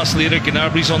 One pass later,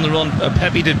 Gnabry's on the run.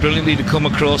 Pepe did brilliantly to come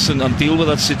across and deal with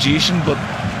that situation, but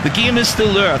the game is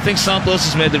still there. I think Santos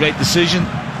has made the right decision,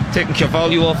 taking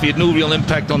Carvalho off. He had no real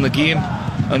impact on the game,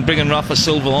 and bringing Rafa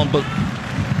Silva on, but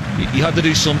he had to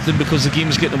do something because the game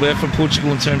was getting away from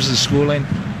Portugal in terms of the scoreline.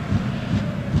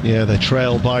 Yeah, they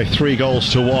trail by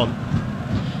 3-1.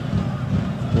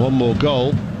 One more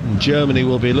goal, and Germany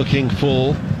will be looking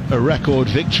for a record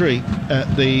victory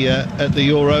at the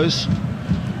Euros,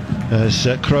 as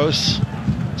Kroos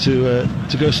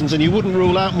to Gosens. And you wouldn't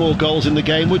rule out more goals in the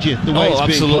game, would you? The way it's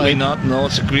absolutely being not. No,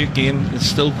 it's a great game. It's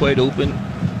still quite open,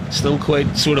 still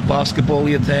quite sort of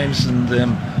basketball-y at times, and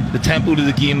the tempo of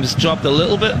the game has dropped a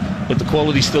little bit, but the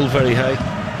quality's still very high.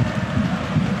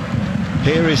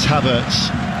 Here is Havertz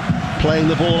playing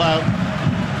the ball out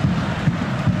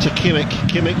to Kimmich.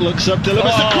 Kimmich looks up,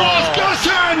 delivers the cross.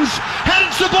 Gosens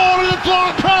heads the ball in the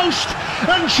far post,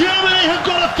 and Germany have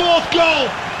got a fourth goal.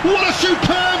 What a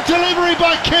superb delivery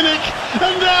by Kimmich,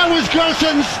 and there was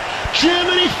Gosens.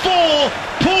 Germany 4,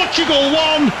 Portugal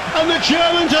 1, and the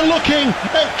Germans are looking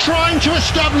at trying to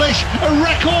establish a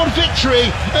record victory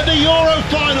at the Euro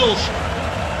finals.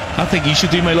 I think you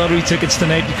should do my lottery tickets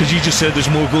tonight, because you just said there's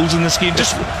more goals in this game.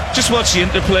 Just watch the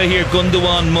interplay here.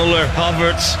 Gundogan, Muller,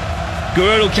 Havertz.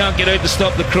 Guerrero can't get out to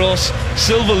stop the cross.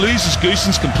 Silva loses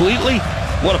Gosens completely.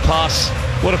 What a pass.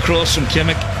 What a cross from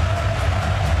Kimmich.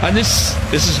 And this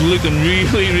is looking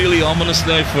really, really ominous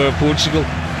now for Portugal.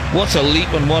 What's a leap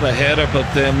and what a header, but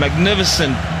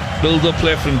magnificent build-up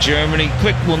play from Germany.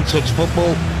 Quick one-touch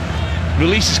football.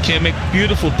 Releases Kimmich.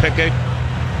 Beautiful pick-out.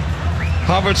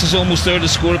 Havertz is almost there to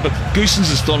score it, but Gosens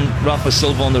has done Rafa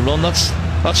Silva on the run. That's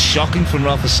shocking from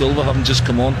Rafa Silva, having just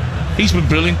come on. He's been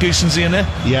brilliant, Gosens, in there.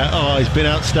 Yeah, he's been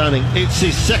outstanding. It's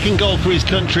his second goal for his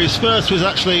country. His first was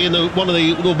actually in one of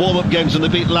the warm-up games when they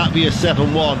beat Latvia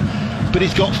 7-1. But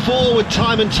he's got forward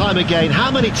time and time again. How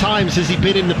many times has he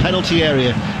been in the penalty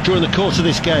area during the course of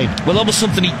this game? Well, that was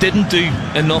something he didn't do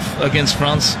enough against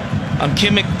France. And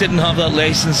Kimmich didn't have that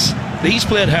licence. He's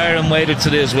played higher and wider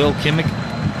today as well, Kimmich.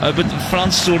 But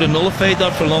France sort of nullified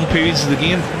that for long periods of the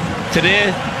game.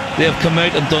 Today, they have come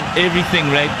out and done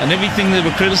everything right, and everything they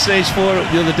were criticised for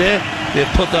the other day, they've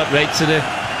put that right today.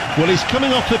 Well, he's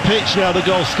coming off the pitch now, the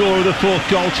goal scorer of the fourth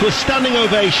goal, to a standing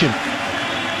ovation.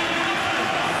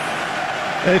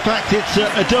 In fact, it's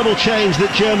a double change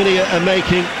that Germany are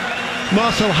making.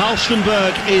 Marcel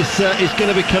Halstenberg is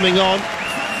going to be coming on,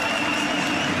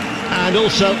 and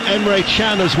also Emre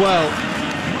Can as well.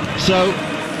 So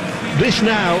this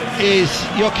now is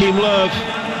Joachim Löw,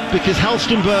 because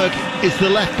Halstenberg is the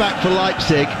left back for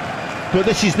Leipzig, but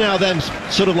this is now them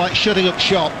sort of like shutting up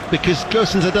shop, because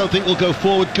Gosens I don't think will go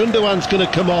forward. Gundogan's going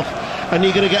to come off, and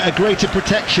you're going to get a greater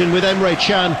protection with Emre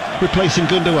Can replacing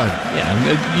Gundogan.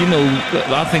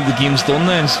 Yeah, I think the game's done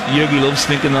then. Jurgen Löw's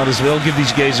thinking that as well. Give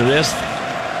these guys a rest.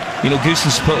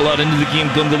 Gosens put a lot into the game.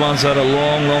 Gundogan's had a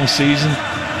long season.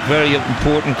 Very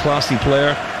important, classy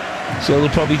player. So they'll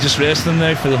probably just rest him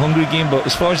now for the Hungary game. But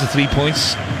as far as the 3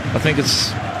 points, I think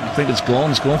it's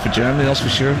gone. It's gone for Germany, that's for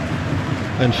sure.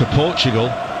 And for Portugal,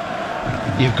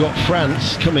 you've got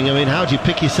France coming. I mean, how do you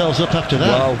pick yourselves up after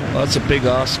that? Wow, that's a big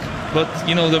ask. But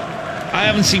I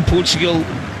haven't seen Portugal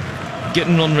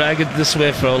getting run ragged this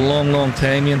way for a long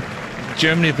time.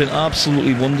 Germany have been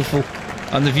absolutely wonderful,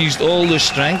 and they've used all their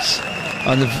strengths,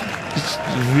 and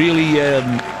they've really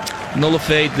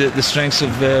nullified the strengths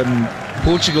of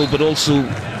Portugal, but also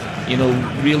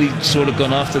really sort of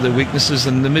gone after their weaknesses.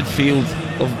 And the midfield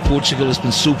of Portugal has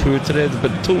been so poor today. They've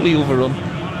been totally overrun.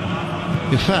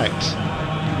 In fact,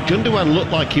 Gundogan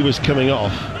looked like he was coming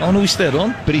off. Oh no, he stayed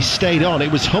on. But he stayed on. It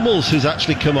was Hummels who's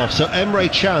actually come off. So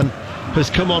Emre Can has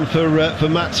come on for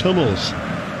Mats Hummels.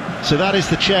 So that is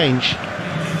the change.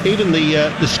 Even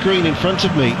the screen in front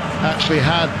of me actually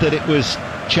had that it was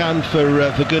Can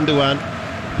for Gundogan,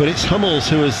 but it's Hummels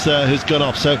who's gone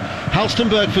off. So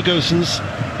Halstenberg for Gosens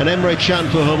and Emre Can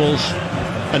for Hummels.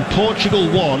 And Portugal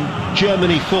 1,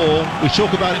 Germany 4. We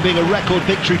talk about it being a record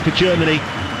victory for Germany.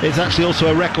 it's actually also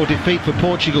a record defeat for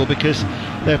Portugal, because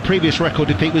their previous record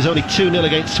defeat was only 2-0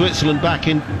 against Switzerland back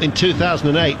in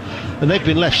 2008, and they've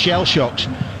been left shell-shocked.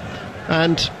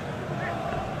 And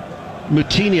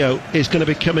Moutinho is going to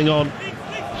be coming on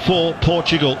for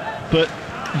Portugal, but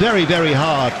very, very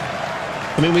hard.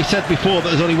 I mean, we said before that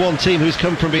there's only one team who's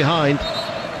come from behind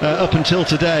up until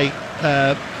today,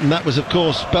 and that was, of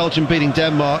course, Belgium beating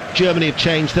Denmark. Germany have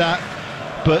changed that,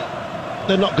 but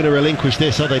they're not going to relinquish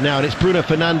this, are they, now? And it's Bruno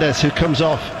Fernandes who comes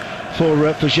off for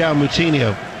João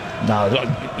Moutinho. No,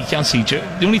 you can't see.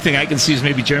 The only thing I can see is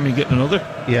maybe Germany getting another.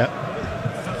 Yeah.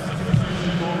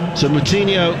 So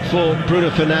Moutinho for Bruno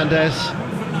Fernandes.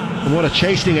 And what a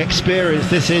chastening experience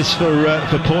this is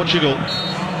for Portugal.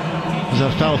 There's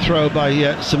a foul throw by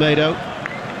Semedo.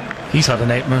 He's had a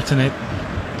nightmare tonight.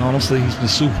 Honestly, he's been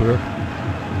super.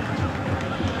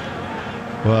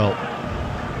 Well,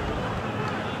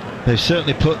 they've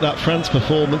certainly put that France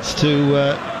performance to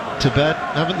bed,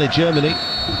 haven't they, Germany?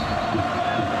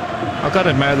 I've got to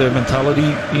admire their mentality,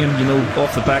 Ian, you know,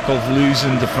 off the back of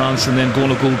losing to France and then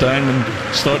going to go down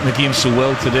and starting the game so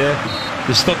well today.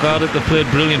 They stuck at it, they played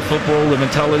brilliant football, their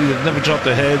mentality, they've never dropped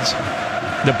their heads.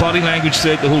 Their body language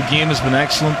throughout the whole game has been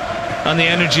excellent, and the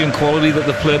energy and quality that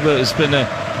they've played with has been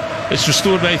it's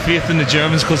restored my faith in the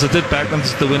Germans, because I did back them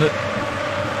to win it.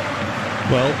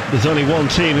 Well, there's only one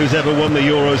team who's ever won the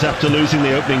Euros after losing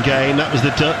the opening game. That was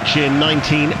the Dutch in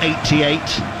 1988.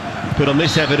 But on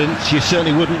this evidence, you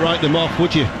certainly wouldn't write them off,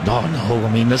 would you? No.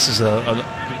 I mean, this is an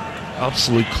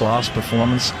absolute class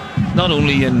performance. Not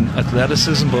only in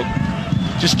athleticism, but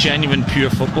just genuine, pure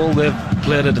football. They've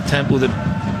played at a tempo that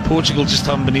Portugal just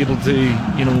haven't been able to,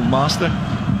 master.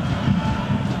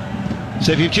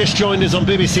 So if you've just joined us on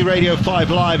BBC Radio 5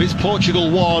 Live, it's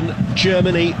Portugal 1,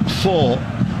 Germany 4.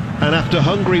 And after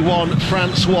Hungary won,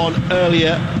 France won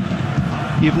earlier,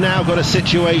 you've now got a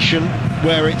situation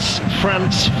where it's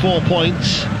France 4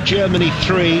 points, Germany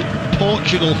 3,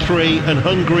 Portugal 3 and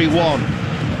Hungary 1.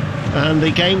 And the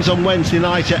games on Wednesday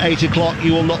night at 8 o'clock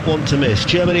you will not want to miss.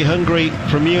 Germany-Hungary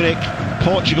from Munich,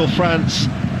 Portugal-France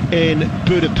in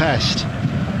Budapest.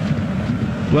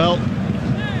 Well,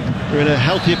 they're in a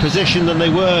healthier position than they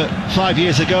were 5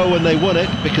 years ago when they won it,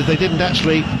 because they didn't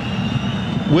actually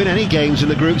win any games in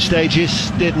the group stages,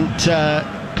 didn't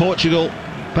Portugal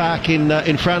back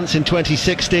in France in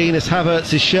 2016, as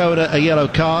Havertz is shown a yellow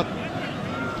card.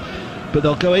 But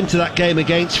they'll go into that game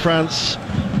against France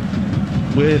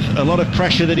with a lot of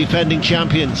pressure, the defending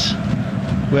champions,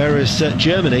 whereas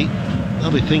Germany, they'll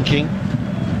be thinking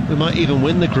we might even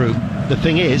win the group. The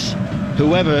thing is,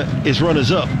 whoever is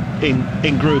runners-up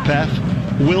in Group F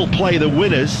will play the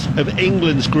winners of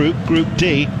England's group, Group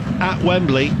D, at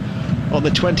Wembley on the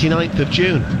 29th of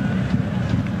June.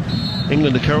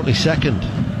 England are currently second.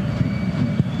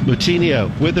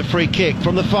 Moutinho with the free kick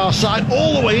from the far side,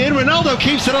 all the way in. Ronaldo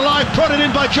keeps it alive, prodded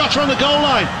in by Jota on the goal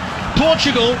line.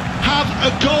 Portugal have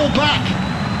a goal back.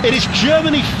 It is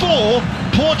Germany 4,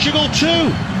 Portugal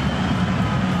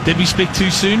 2. Did we speak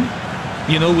too soon?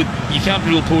 You can't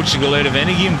rule Portugal out of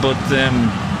any game, but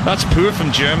that's poor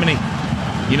from Germany.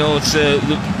 It's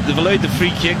they've allowed the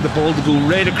free kick, the ball to go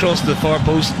right across the far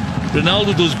post.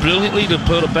 Ronaldo does brilliantly to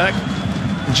put it back.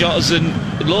 Jota's in,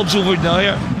 it lobs over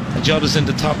Neuer, and Jota's in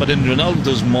to top it in. Ronaldo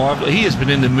does marvel. He has been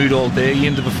in the mood all day.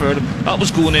 Ian, to be fair to him, that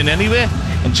was going in anyway,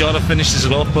 and Jota finishes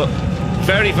it off. But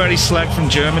very, very slack from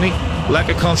Germany. Lack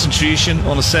of concentration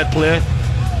on a set play.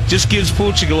 Just gives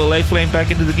Portugal a lifeline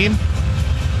back into the game.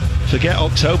 Forget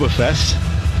Oktoberfest.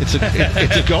 It's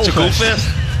a goal fest.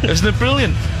 Isn't it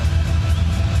brilliant?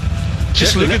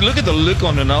 Just look at the look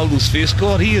on Ronaldo's face.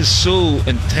 God, he is so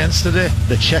intense today.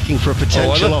 They're checking for a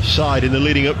potential offside in the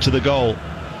leading up to the goal.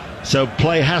 So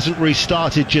play hasn't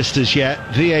restarted just as yet.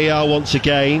 VAR once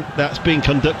again. That's being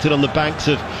conducted on the banks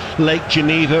of Lake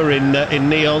Geneva in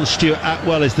Nyon. Stuart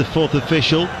Atwell is the fourth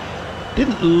official.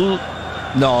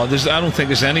 No, I don't think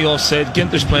there's any offside.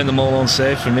 Ginter's playing them all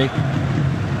onside for me.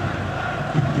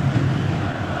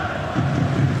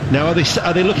 Now,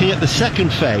 are they looking at the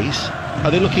second phase? Are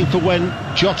they looking for when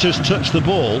Jota's touched the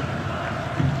ball?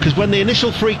 Because when the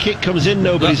initial free kick comes in,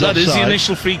 nobody's offside. That is the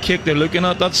initial free kick they're looking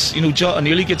at. That's, Jota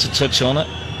nearly gets a touch on it,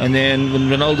 and then when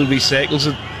Ronaldo recycles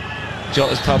it,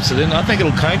 Jota taps it in. I think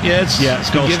it'll count. It's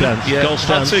goal stance. Yeah, goal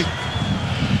stance.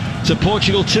 So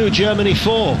Portugal 2, Germany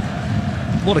 4.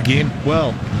 What a game.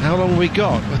 Well, how long have we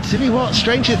got? But tell you what,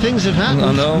 stranger things have happened.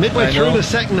 I know. Midway through the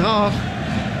second half,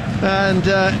 and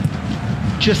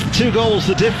just 2 goals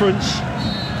the difference.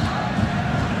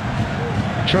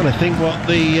 Trying to think what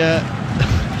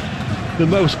the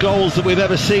most goals that we've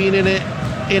ever seen in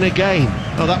a game.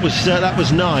 Oh, that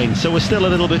was 9, so we're still a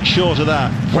little bit short of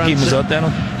that. What game was that,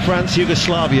 Daniel? France,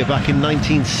 Yugoslavia back in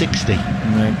 1960.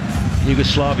 Right.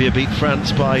 Yugoslavia beat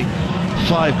France by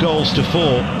 5 goals to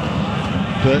 4.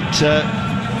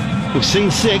 But we've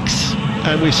seen 6,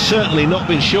 and we've certainly not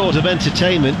been short of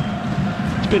entertainment.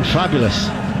 It's been fabulous.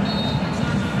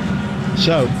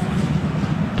 So,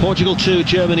 Portugal 2,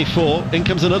 Germany 4. In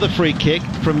comes another free kick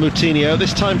from Moutinho,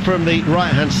 this time from the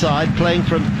right-hand side, playing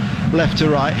from left to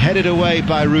right, headed away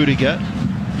by Rudiger.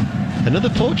 Another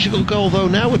Portugal goal, though,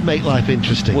 now would make life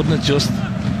interesting. Wouldn't it just?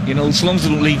 You know, as long as they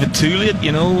don't leave it too late,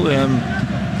 you know,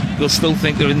 they'll still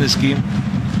think they're in this game.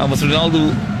 And with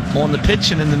Ronaldo on the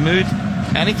pitch and in the mood,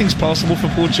 anything's possible for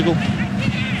Portugal.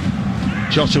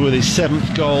 Jota with his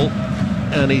 7th goal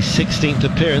and his 16th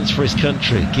appearance for his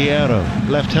country. Guerreiro,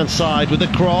 left-hand side with a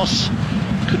cross.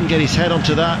 Couldn't get his head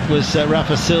onto that, was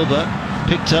Rafa Silva.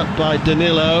 Picked up by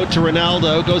Danilo to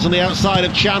Ronaldo, goes on the outside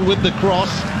of Can with the cross,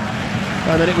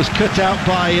 and then it was cut out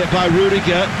by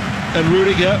Rudiger, and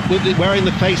Rudiger, wearing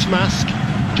the face mask,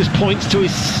 just points to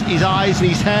his eyes and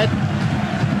his head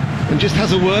and just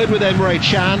has a word with Emre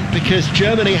Can, because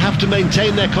Germany have to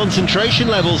maintain their concentration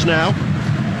levels now.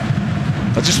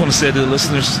 I just want to say to the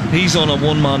listeners, he's on a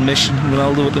one-man mission,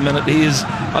 Ronaldo, at the minute.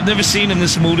 I've never seen him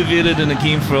this motivated in a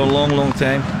game for a long, long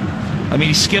time. I mean,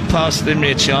 he skipped past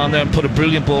Emre Can there and put a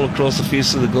brilliant ball across the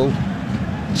face of the goal.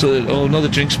 So, another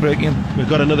drinks break in. We've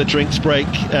got another drinks break.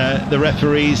 The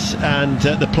referees and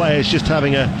the players just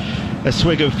having a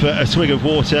swig of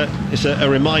water. It's a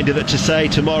reminder that to say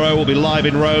tomorrow we'll be live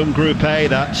in Rome, Group A.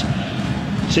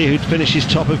 See who finishes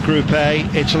top of Group A.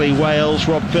 Italy, Wales,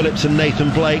 Rob Phillips and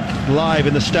Nathan Blake live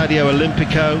in the Stadio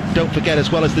Olimpico. Don't forget,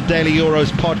 as well as the Daily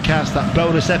Euros podcast, that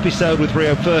bonus episode with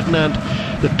Rio Ferdinand,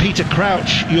 the Peter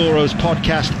Crouch Euros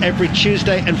podcast every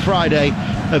Tuesday and Friday,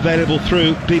 available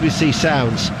through BBC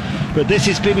Sounds. But this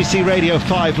is BBC Radio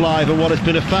 5 Live, and what has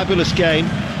been a fabulous game.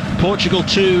 Portugal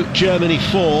 2, Germany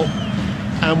 4,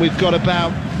 and we've got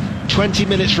about 20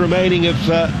 minutes remaining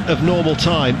of normal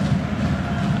time.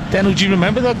 Daniel, do you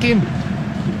remember that game?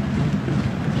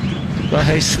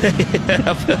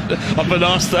 I've been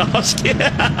asked to ask you.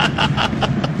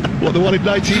 What, the one in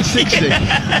 1960?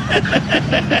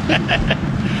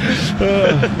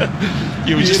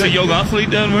 You were just a young athlete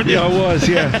then, weren't you? Yeah, I was,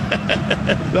 yeah.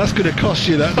 That's going to cost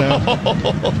you that now.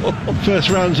 First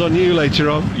round's on you later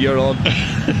on. You're on.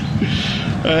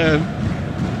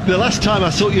 The last time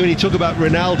I saw you and you talk about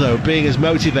Ronaldo being as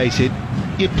motivated,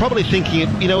 you're probably thinking,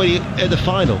 you know, at the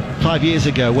final 5 years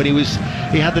ago when he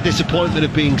had the disappointment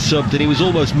of being subbed and he was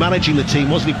almost managing the team,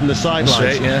 wasn't he, from the sidelines?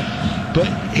 That's right, yeah. But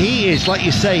he is, like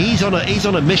you say, he's on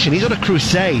a mission, he's on a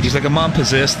crusade. He's like a man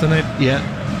possessed tonight. Yeah.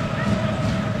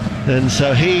 And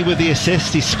so he, with the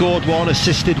assist, he scored 1,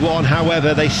 assisted 1.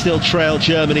 However, they still trail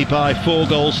Germany by 4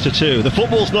 goals to 2. The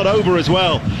football's not over as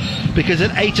well, because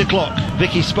at 8 o'clock,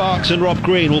 Vicky Sparks and Rob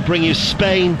Green will bring you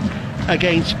Spain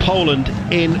against Poland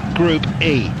in Group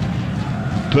E.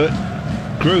 But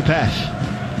Group F,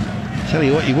 tell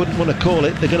you what, you wouldn't want to call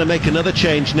it. They're going to make another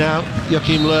change now.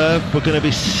 Joachim Löw, we're going to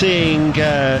be seeing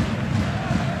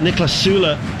Niklas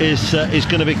Süle is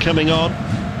going to be coming on.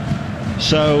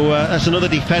 So that's another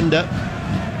defender.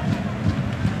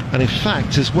 And in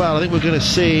fact, as well, I think we're going to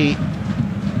see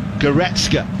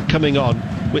Goretzka coming on,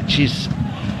 which is,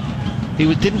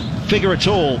 he didn't figure at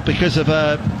all because of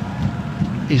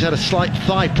he's had a slight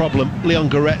thigh problem, Leon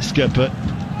Goretzka, but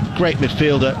great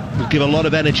midfielder, will give a lot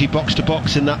of energy box to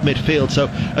box in that midfield. So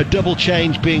a double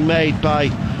change being made by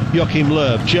Joachim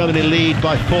Löw. Germany lead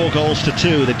by 4 goals to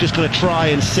 2. They're just going to try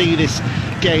and see this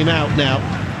game out now.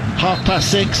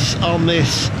 6:30 on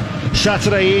this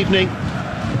Saturday evening,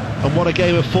 and what a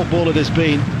game of football it has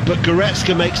been. But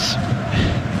Goretzka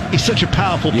he's such a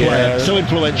powerful player, so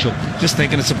influential. Just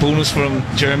thinking it's a bonus from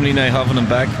Germany now having him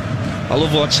back. I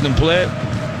love watching him play.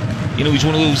 You know, he's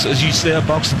one of those, as you say, a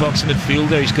box-to-box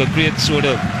midfielder. He's got great sort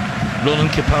of running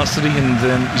capacity,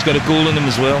 and he's got a goal in him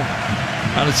as well.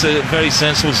 And it's a very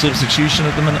sensible substitution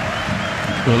at the minute.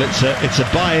 Well, it's a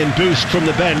buy-in boost from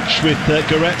the bench with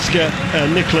Goretzka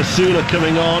and Niklas Süle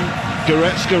coming on.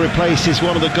 Goretzka replaces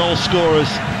one of the goal scorers,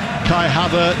 Kai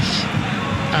Havertz,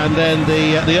 and then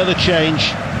the other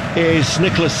change is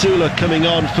Niklas Süle coming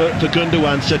on for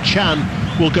Gundogan. So Can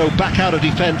will go back out of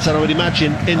defence, and I would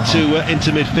imagine into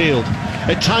midfield.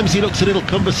 At times he looks a little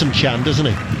cumbersome, Can, doesn't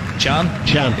he? Can?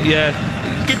 Yeah,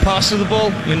 good pass to the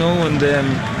ball, you know, and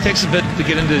takes a bit to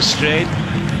get into his stride.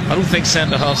 I don't think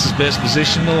centre-half's his best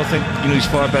position, though. I think, you know, he's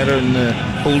far better in the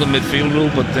holding midfield role,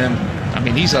 but I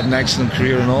mean, he's had an excellent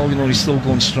career and all, you know, he's still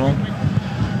going strong.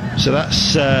 So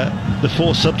that's the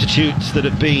 4 substitutes that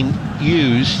have been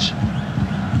used.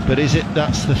 But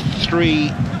that's the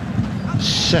 3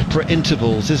 separate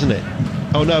intervals, isn't it?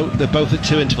 Oh no, they're both at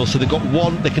 2 intervals, so they've got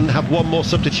one. They can have one more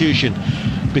substitution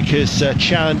because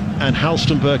Chan and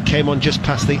Halstenberg came on just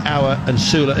past the hour, and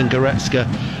Sula and Goretzka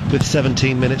with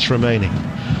 17 minutes remaining.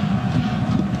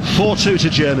 4-2 to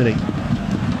Germany.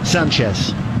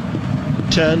 Sanchez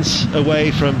turns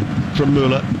away from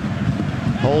Müller,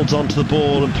 holds onto the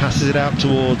ball and passes it out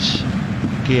towards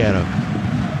Guerreiro.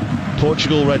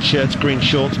 Portugal, red shirts, green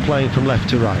shorts, playing from left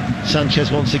to right.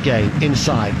 Sanchez once again,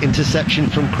 inside, interception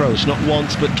from Kroos, not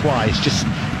once but twice, just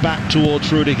back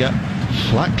towards Rudiger.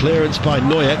 Flat clearance by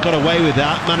Neuer, got away with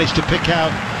that, managed to pick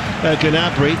out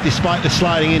Gnabry, despite the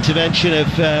sliding intervention of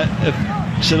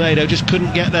Semedo, just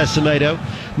couldn't get there, Semedo.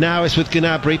 Now it's with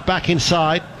Gnabry, back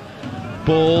inside.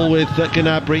 Ball with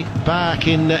Gnabry, back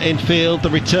in field,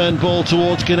 the return ball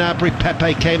towards Gnabry.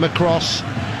 Pepe came across,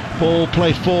 ball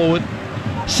played forward.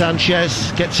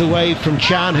 Sanchez gets away from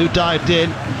Chan, who dived in.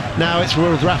 Now it's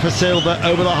with Rafa Silva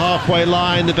over the halfway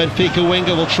line. The Benfica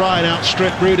winger will try and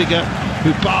outstrip Rudiger,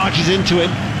 who barges into him.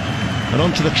 And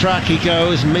onto the track he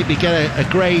goes, and maybe get a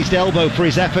grazed elbow for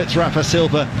his efforts, Rafa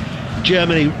Silva.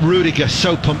 Germany, Rudiger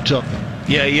so pumped up.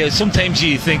 Yeah, sometimes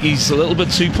you think he's a little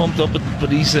bit too pumped up, but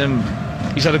he's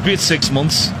had a great 6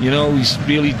 months. He's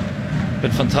really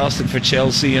been fantastic for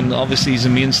Chelsea, and obviously he's a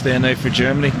mainstay now for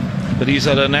Germany. But he's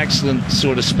had an excellent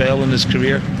sort of spell in his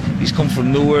career. He's come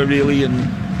from nowhere really, and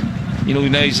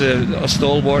now he's a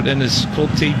stalwart in his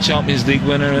club team, Champions League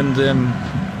winner, and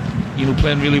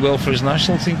playing really well for his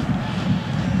national team.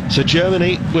 So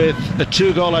Germany with a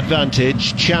 2-goal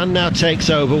advantage. Chan now takes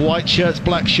over. White shirts,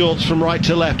 black shorts from right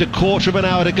to left. A quarter of an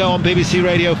hour to go on BBC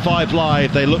Radio 5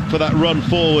 Live. They look for that run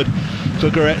forward for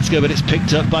Goretzka, but it's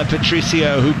picked up by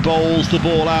Patricio, who bowls the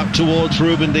ball out towards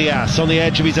Ruben Dias on the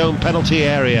edge of his own penalty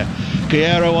area.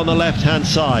 Guerreiro on the left-hand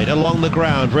side, along the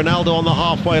ground. Ronaldo on the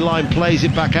halfway line plays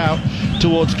it back out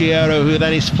towards Guerreiro, who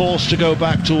then is forced to go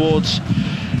back towards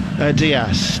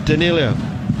Dias. Danilo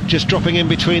just dropping in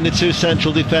between the 2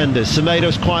 central defenders.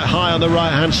 Semedo's quite high on the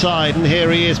right-hand side, and here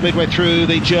he is midway through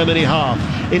the Germany half.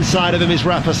 Inside of him is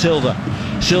Rafa Silva.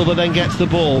 Silva then gets the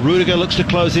ball. Rudiger looks to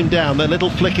close him down. The little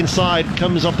flick inside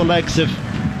comes off the legs of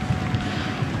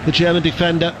the German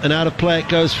defender, and out of play it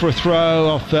goes for a throw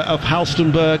of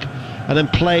Halstenberg, and then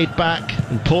played back.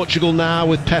 And Portugal now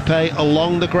with Pepe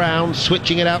along the ground,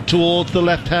 switching it out towards the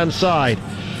left-hand side.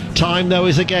 Time though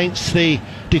is against the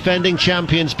defending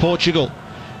champions Portugal.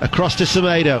 Across to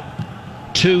Semedo.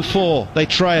 2-4, they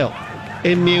trail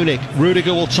in Munich.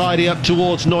 Rudiger will tidy up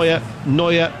towards Neuer.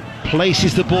 Neuer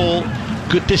places the ball.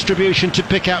 Good distribution to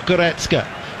pick out Goretzka.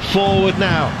 Forward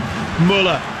now.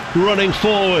 Müller running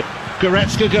forward.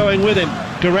 Goretzka going with him.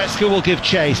 Goretzka will give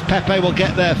chase. Pepe will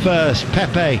get there first.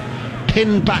 Pepe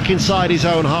pinned back inside his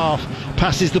own half.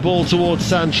 Passes the ball towards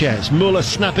Sanchez. Müller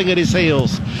snapping at his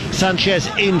heels. Sanchez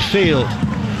infield.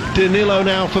 Danilo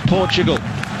now for Portugal.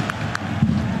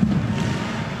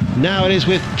 Now it is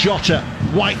with Jota.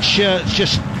 White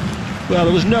shirts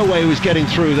there was no way he was getting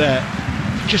through there.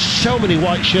 Just so many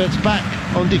white shirts back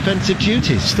on defensive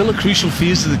duties. Still a crucial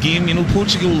phase of the game.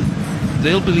 Portugal,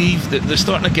 they'll believe that they're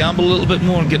starting to gamble a little bit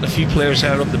more and getting a few players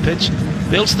higher up the pitch.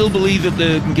 They'll still believe that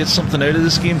they can get something out of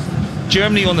this game.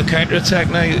 Germany on the counter-attack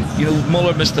now.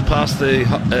 Müller missed the pass to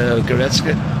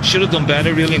Goretzka. Should have done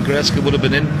better really, and Goretzka would have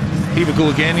been in. Here we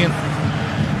go again, Ian.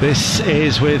 This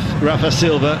is with Rafa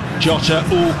Silva. Jota,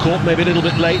 caught maybe a little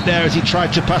bit late there as he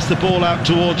tried to pass the ball out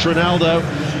towards Ronaldo,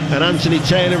 and Anthony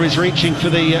Taylor is reaching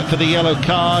for the yellow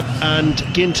card, and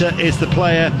Ginter is the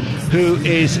player who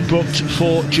is booked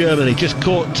for Germany. Just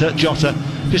caught Jota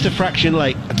just a fraction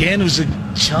late. Again, it was a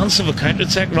chance of a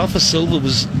counter-attack. Rafa Silva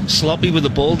was sloppy with the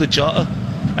ball to Jota,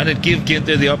 and it gave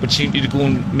Ginter the opportunity to go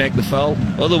and make the foul.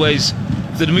 Otherwise,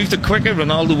 if they'd moved it quicker,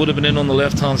 Ronaldo would have been in on the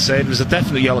left-hand side. It was a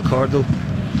definite yellow card though.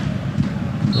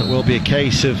 That will be a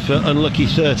case of unlucky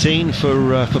 13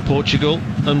 for Portugal.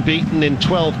 Unbeaten in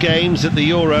 12 games at the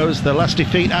Euros. Their last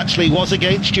defeat actually was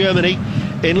against Germany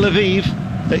in Lviv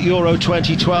at Euro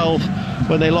 2012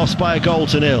 when they lost by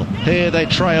 1-0. Here they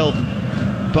trail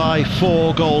by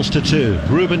 4-2.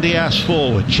 Ruben Dias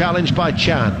forward, challenged by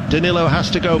Chan. Danilo has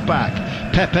to go back.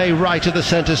 Pepe right of the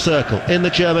centre circle in the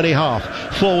Germany half.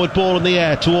 Forward ball in the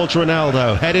air towards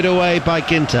Ronaldo, headed away by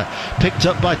Ginter, picked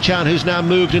up by Chan, who's now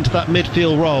moved into that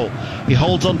midfield role. He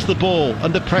holds onto the ball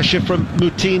under pressure from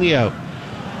Moutinho,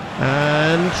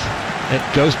 and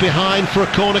it goes behind for a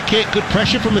corner kick. Good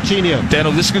pressure from Moutinho.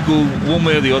 Deno, this could go one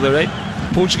way or the other, right?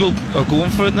 Portugal are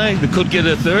going for it now. They could get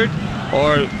a third,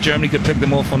 or Germany could pick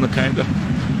them off on the counter.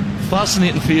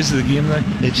 fascinating phase of the game now.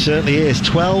 It certainly is.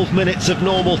 12 minutes of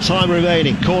normal time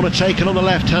remaining. Corner taken on the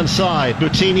left-hand side.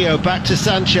 Moutinho back to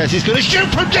Sanchez. He's going to shoot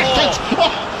from distance.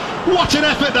 Oh, what an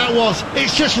effort that was.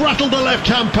 It's just rattled the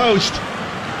left-hand post.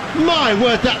 My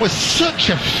word, that was such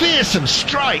a fearsome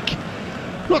strike.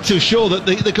 Not too sure that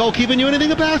the goalkeeper knew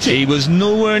anything about it. He was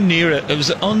nowhere near it. It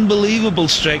was an unbelievable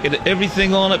strike. It had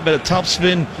everything on it, but a top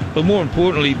spin, but more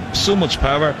importantly, so much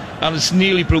power, and it's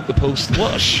nearly broke the post.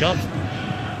 What a shot.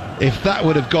 If that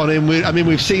would have gone in,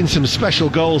 we've seen some special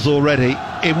goals already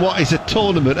in what is a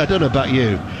tournament. I don't know about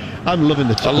you. I'm loving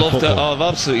the I loved football. it. Oh, I've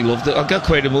absolutely loved it. I got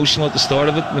quite emotional at the start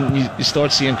of it when you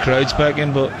start seeing crowds back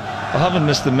in, but I haven't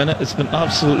missed a minute. It's been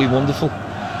absolutely wonderful.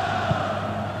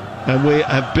 And we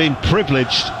have been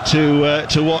privileged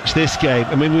to watch this game.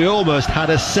 I mean, we almost had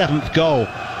a 7th goal.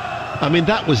 I mean,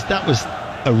 that was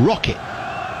a rocket.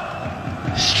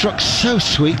 Struck so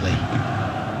sweetly.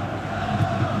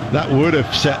 That would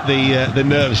have set the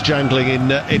nerves jangling in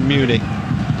Munich.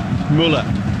 Müller,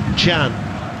 Can,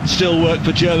 still work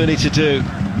for Germany to do.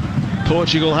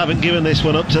 Portugal haven't given this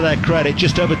one up to their credit.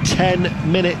 Just over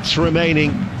 10 minutes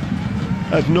remaining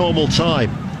of normal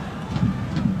time.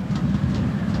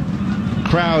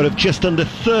 Crowd of just under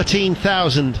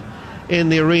 13,000 in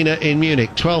the arena in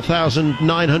Munich.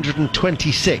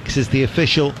 12,926 is the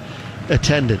official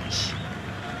attendance.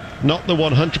 Not the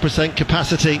 100%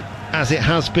 capacity as it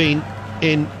has been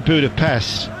in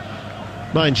Budapest.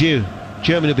 Mind you,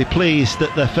 Germany will be pleased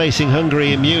that they're facing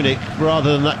Hungary in Munich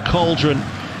rather than that cauldron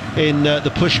in the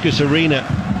Puskás Arena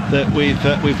that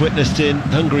we've witnessed in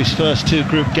Hungary's first 2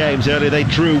 group games. Earlier they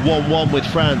drew 1-1 with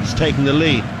France, taking the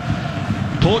lead.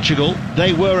 Portugal,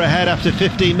 they were ahead after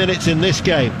 15 minutes in this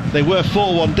game. They were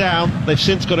 4-1 down. They've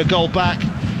since got a goal back,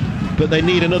 but they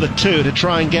need another 2 to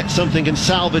try and get something and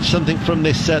salvage something from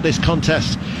this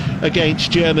contest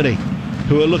against Germany,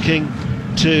 who are looking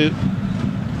to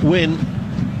win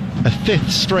a 5th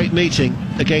straight meeting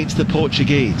against the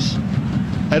Portuguese.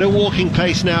 At a walking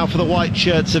pace now for the white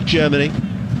shirts of Germany.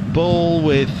 Ball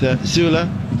with Zula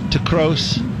to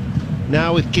Kroos.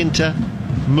 Now with Ginter,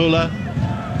 Müller.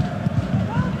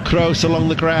 Kroos along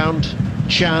the ground,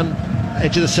 Can,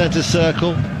 edge of the centre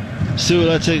circle,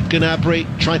 Sula to Gnabry,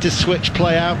 trying to switch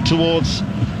play out towards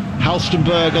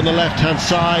Halstenberg on the left-hand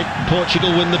side.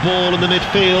 Portugal win the ball in the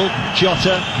midfield,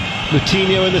 Jota,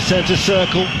 Moutinho in the centre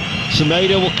circle,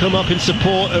 Semedo will come up in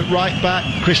support at right back.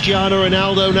 Cristiano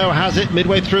Ronaldo now has it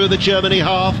midway through the Germany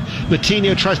half.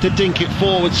 Moutinho tries to dink it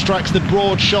forward, strikes the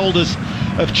broad shoulders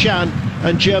of Can,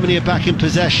 and Germany are back in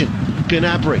possession.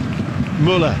 Gnabry,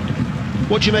 Müller.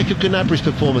 What do you make of Gnabry's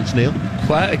performance, Neil?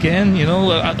 Quiet again, you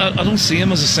know. I don't see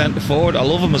him as a centre forward. I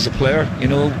love him as a player, you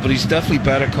know, but he's definitely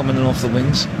better coming in off the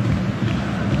wings.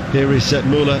 Here is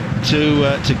Müller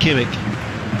to Kimmich.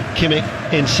 Kimmich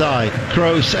inside.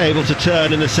 Kroos able to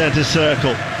turn in the centre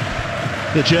circle.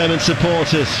 The German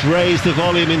supporters raise the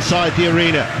volume inside the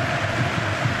arena.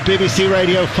 BBC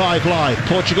Radio 5 Live.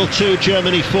 Portugal 2,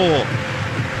 Germany 4.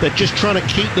 They're just trying to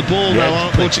keep the ball now,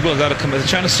 aren't they? Portugal have got to come. They're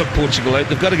trying to suck Portugal out.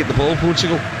 They've got to get the ball,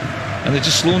 Portugal. And they're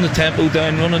just slowing the tempo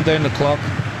down, running down the clock.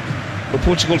 But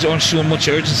Portugal aren't showing much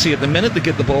urgency at the minute to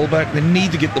get the ball back. They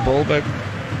need to get the ball back.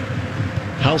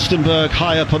 Halstenberg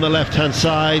high up on the left-hand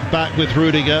side, back with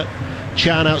Rudiger.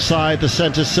 Can outside the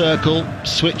centre circle,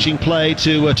 switching play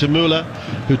to Müller,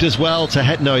 who does well to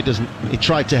head. No, he doesn't. He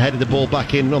tried to head the ball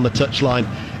back in on the touchline.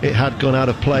 It had gone out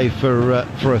of play for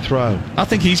a throw. I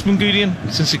think he's been good, Ian,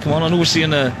 since he came on. I know we're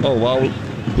seeing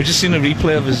we're just seeing a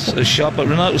replay of his shot, but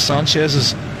Renato Sanchez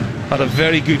has had a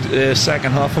very good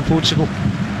second half for Portugal.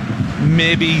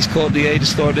 Maybe he's caught the eye to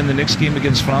start in the next game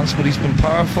against France, but he's been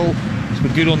powerful. He's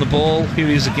been good on the ball. Here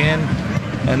he is again.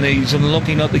 And he's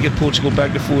unlucky not to get Portugal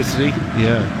back to 4-3.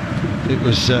 Yeah, it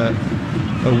was a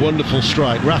wonderful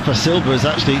strike. Rafa Silva has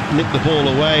actually nicked the ball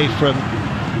away from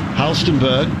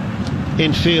Halstenberg.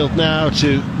 Infield now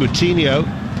to Moutinho.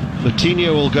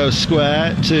 Moutinho will go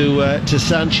square to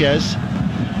Sanchez.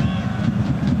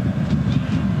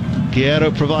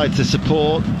 Guerrero provides the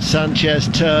support. Sanchez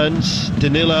turns.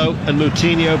 Danilo and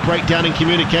Moutinho break down in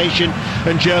communication,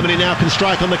 and Germany now can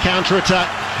strike on the counter-attack.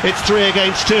 It's 3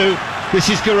 against 2. This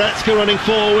is Goretzka running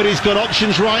forward. He's got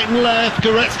options right and left.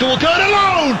 Goretzka will go it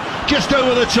alone! Just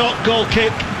over the top, goal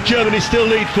kick. Germany still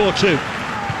lead 4-2.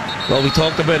 Well, we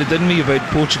talked about it, didn't we? About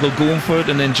Portugal going for it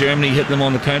and then Germany hit them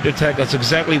on the counter-attack. That's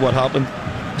exactly what happened.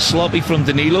 Sloppy from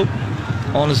Danilo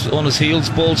on his heels.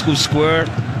 Balls go square.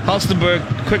 Halstenberg,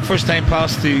 quick first time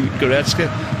pass to Goretzka.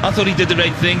 I thought he did the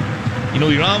right thing. You know,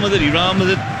 he ran with it.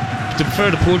 To be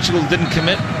fair to Portugal, didn't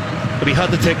commit. But he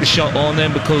had to take the shot on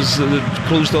them because they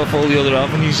closed off all the other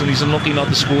avenues, and he's unlucky not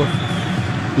to score.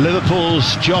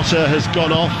 Liverpool's Jota has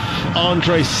gone off.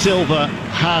 Andre Silva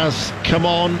has come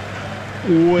on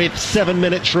with 7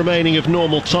 minutes remaining of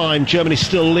normal time. Germany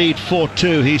still lead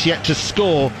 4-2. He's yet to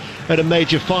score at a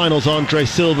major finals, Andre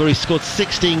Silva. He scored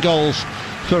 16 goals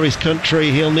for his country.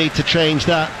 He'll need to change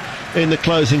that in the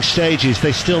closing stages.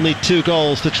 They still need 2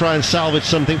 goals to try and salvage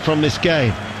something from this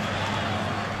game.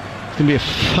 It's going to be a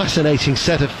fascinating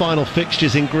set of final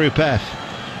fixtures in Group F.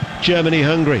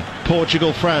 Germany-Hungary,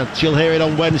 Portugal-France. You'll hear it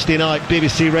on Wednesday night,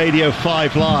 BBC Radio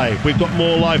 5 Live. We've got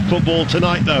more live football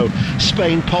tonight though.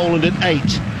 Spain-Poland at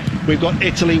 8. We've got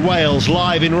Italy-Wales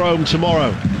live in Rome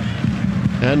tomorrow.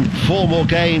 And 4 more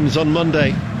games on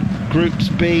Monday, Groups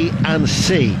B and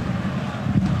C.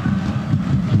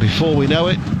 And before we know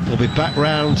it, we'll be back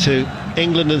round to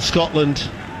England and Scotland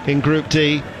in Group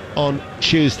D on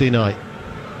Tuesday night.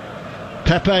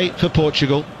 Pepe for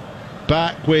Portugal.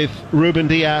 Back with Ruben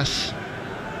Dias.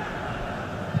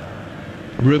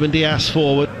 Ruben Dias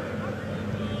forward.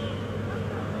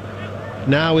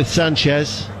 Now with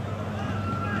Sanchez.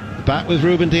 Back with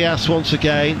Ruben Dias once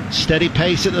again. Steady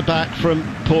pace at the back from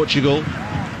Portugal.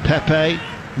 Pepe.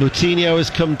 Moutinho has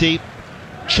come deep.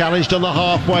 Challenged on the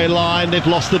halfway line. They've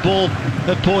lost the ball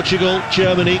at Portugal.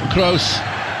 Germany. Kroos.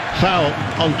 Foul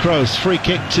on Kroos. Free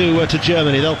kick to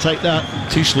Germany. They'll take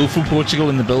that. Too slow for Portugal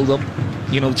in the build-up.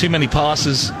 Too many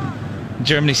passes.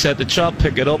 Germany set the trap,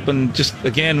 pick it up, and just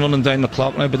again running down the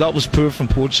clock now. But that was poor from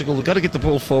Portugal. They've got to get the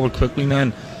ball forward quickly now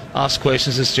and ask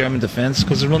questions of this German defence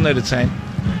because they're running out of time.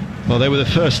 Well, they were the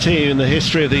first team in the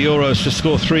history of the Euros to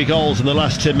score 3 goals in the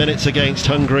last 10 minutes against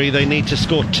Hungary. They need to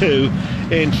score 2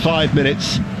 in 5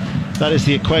 minutes. That is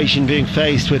the equation being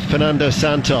faced with Fernando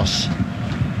Santos,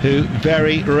 who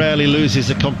very rarely loses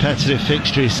a competitive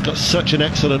fixture. He's got such an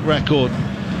excellent record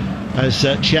as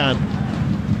Chan.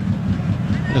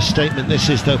 A statement this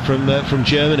is though from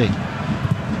Germany.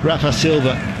 Rafa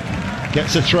Silva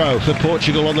gets a throw for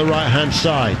Portugal on the right hand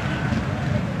side.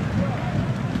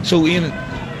 So Ian,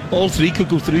 all 3 could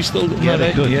go through still. Yeah,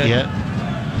 they could. Yeah.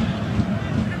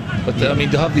 But I mean,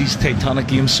 to have these titanic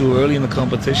games so early in the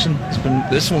competition,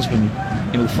 this one's been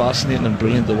fascinating and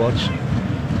brilliant to watch.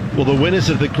 Well, the winners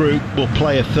of the group will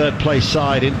play a third place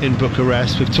side in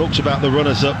Bucharest. We've talked about the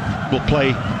runners up will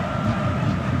play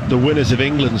the winners of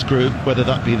England's group, whether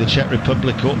that be the Czech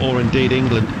Republic or indeed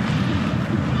England.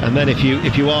 And then if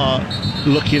you are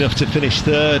lucky enough to finish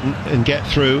third and get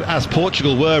through, as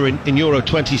Portugal were in Euro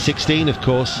 2016 of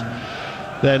course,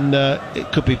 then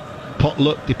it could be pot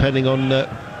luck depending on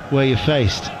where you're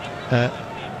faced.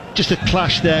 Just a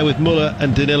clash there with Muller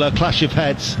and Danilo, clash of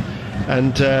heads,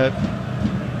 and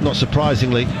not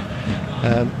surprisingly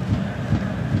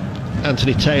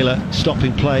Anthony Taylor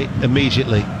stopping play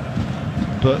immediately.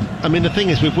 But I mean, the thing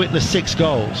is, we've witnessed 6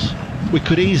 goals. We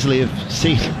could easily have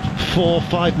seen 4 or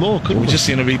 5 more, couldn't we? We've just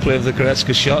seen a replay of the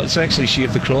Goretzka shot. It's actually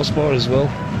shaved the crossbar as well.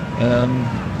 I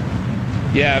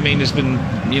mean, there's been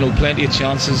plenty of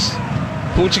chances.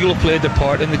 Portugal have played their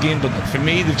part in the game, but for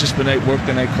me, they've just been outworked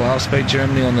and outclassed by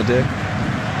Germany on the day.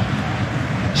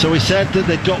 So we said that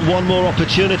they've got one more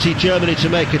opportunity, Germany, to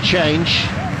make a change,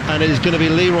 and it is going to be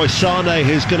Leroy Sané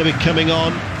who's going to be coming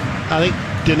on. I think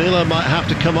Danilo might have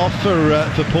to come off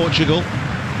for Portugal.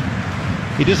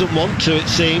 He doesn't want to, it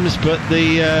seems, but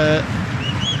the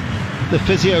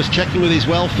physio's checking with his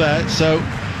welfare, so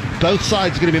both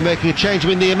sides are going to be making a change. I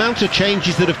mean, the amount of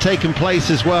changes that have taken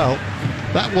place as well,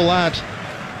 that will add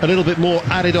a little bit more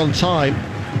added on time,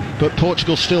 but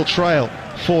Portugal still trail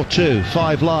 4-2,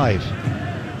 5 Live.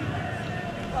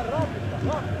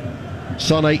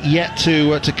 Sané yet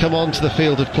to come onto the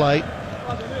field of play.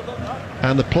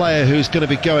 And the player who's going to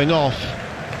be going off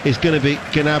is going to be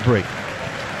Gnabry.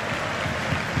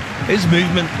 His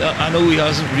movement, I know he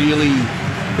hasn't really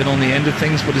been on the end of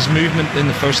things, but his movement in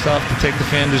the first half to take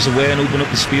defenders away and open up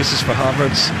the spaces for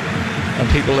Havertz and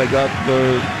people like that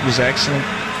was excellent.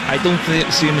 I don't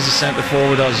see him as a centre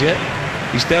forward as yet.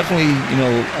 He's definitely,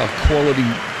 a quality,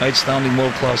 outstanding,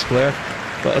 world-class player.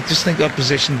 But I just think that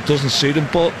position doesn't suit him.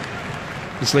 But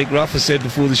it's like Rafa said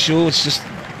before the show, it's just,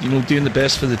 doing the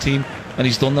best for the team. And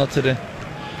he's done that today.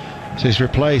 So he's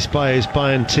replaced by his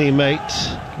Bayern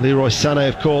teammate Leroy Sané,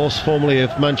 of course, formerly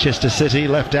of Manchester City,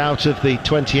 left out of the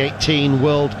 2018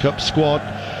 World Cup squad,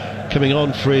 coming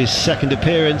on for his second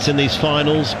appearance in these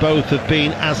finals. Both have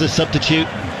been as a substitute,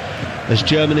 as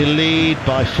Germany lead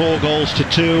by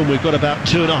 4-2, and we've got about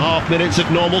 2.5 minutes of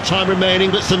normal time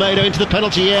remaining. But Semedo into the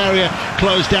penalty area,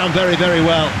 closed down very, very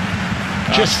well.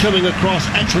 Just coming across,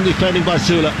 excellent defending by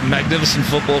Sula. Magnificent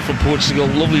football from Portugal.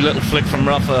 Lovely little flick from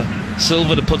Rafa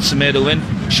Silva to put Semedo in.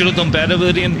 Should have done better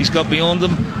with him. He's got beyond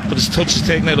him, but his touch is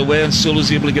taken out away, and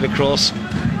Sula's able to get across.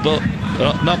 But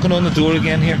knocking on the door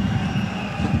again here.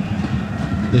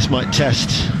 This might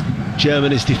test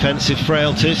Germany's defensive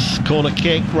frailties. Corner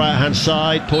kick, right hand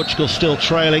side. Portugal still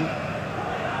trailing.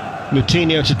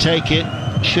 Moutinho to take it.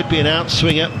 Should be an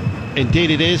outswinger.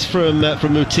 Indeed it is from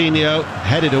Moutinho.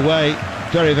 Headed away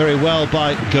very, very well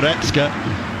by Goretzka.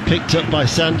 Picked up by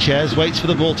Sanchez. Waits for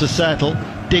the ball to settle.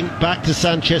 Dinked back to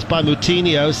Sanchez by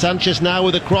Moutinho. Sanchez now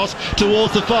with a cross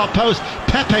towards the far post.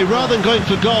 Pepe, rather than going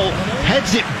for goal,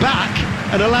 heads it back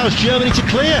and allows Germany to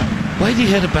clear. Why did he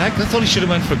head it back? I thought he should have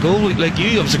went for goal like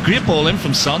you. It was a great ball in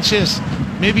from Sanchez.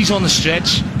 Maybe he's on the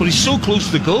stretch, but he's so close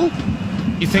to the goal.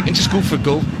 You're thinking just go for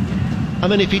goal. I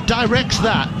mean, if he directs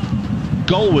that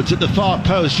goalwards at the far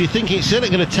post, you think it's certainly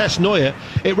going to test Neuer.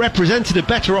 It represented a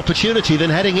better opportunity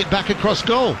than heading it back across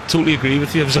goal. Totally agree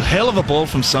with you. It was a hell of a ball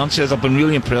from Sanchez. I've been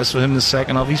really impressed with him in the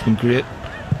second half. He's been great.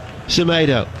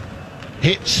 Semedo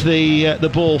hits the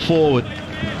ball forward.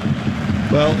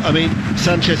 Well, I mean,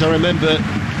 Sanchez, I remember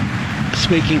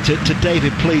speaking to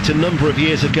David Pleat a number of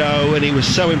years ago, and he was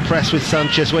so impressed with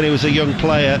Sanchez when he was a young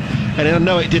player, and I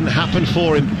know it didn't happen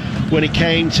for him when he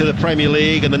came to the Premier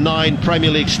League and the 9 Premier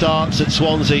League starts at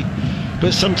Swansea,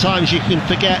 but sometimes you can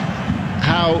forget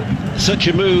how such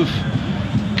a move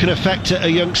can affect a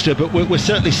youngster. But we're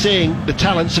certainly seeing the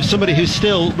talents of somebody who's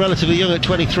still relatively young at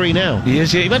 23 now. He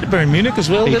is, yeah. He went to Bayern Munich as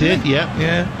well, didn't he?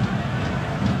 Yeah.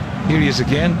 Here he is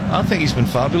again. I think he's been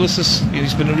fabulous.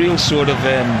 He's been a real sort of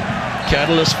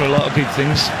catalyst for a lot of good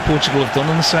things Portugal have done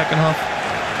in the second half.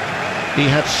 He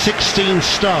had 16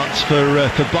 starts for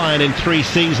Bayern in 3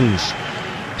 seasons.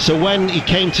 So when he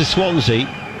came to Swansea,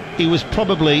 he was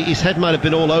probably, his head might have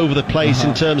been all over the place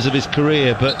in terms of his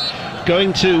career, but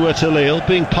going to Lille,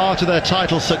 being part of their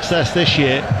title success this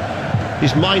year,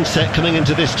 his mindset coming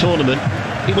into this tournament,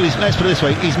 let's put it this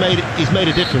way, he's made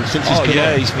a difference since he's come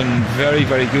on. He's been very,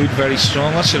 very good, very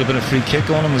strong. That should have been a free kick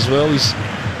on him as well.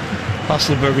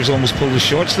 Hasselberger's almost pulled his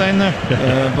shorts down there,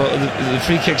 but the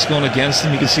free kick's going against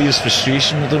him. You can see his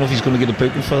frustration. I don't know if he's going to get a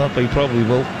booking for that, but he probably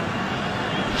will.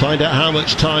 Find out how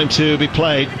much time to be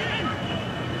played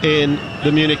in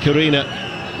the Munich Arena,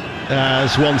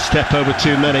 as one step over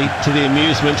too many, to the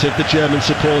amusement of the German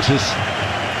supporters.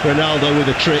 Ronaldo with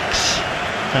the tricks,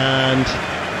 and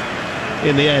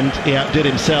in the end he outdid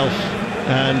himself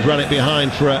and ran it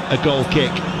behind for a goal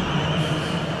kick.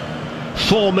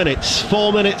 4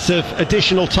 minutes of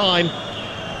additional time.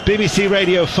 BBC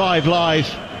Radio 5 Live.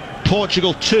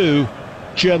 Portugal 2,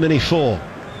 Germany 4.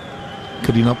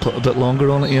 Could he not put a bit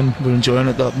longer on it, Ian? We're enjoying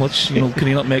it that much. Can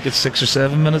he not make it 6 or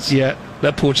 7 minutes? Yeah.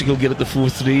 Let Portugal get it to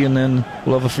 4-3 and then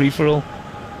we'll have a free-for-all.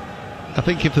 I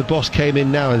think if the boss came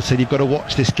in now and said you've got to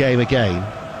watch this game again,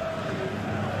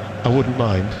 I wouldn't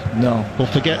mind. No. We'll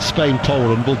forget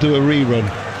Spain-Poland. We'll do a rerun.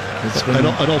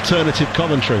 An alternative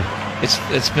commentary.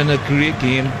 It's been a great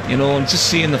game, and just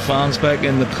seeing the fans back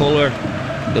in, the colour,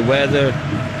 the weather,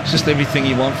 just everything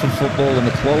you want from football, and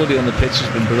the quality on the pitch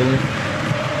has been brilliant.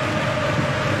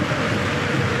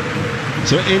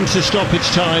 So into stoppage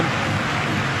time.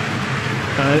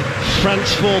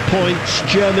 France 4 points,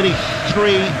 Germany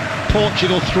 3,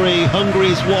 Portugal 3,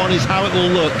 Hungary's 1 is how it will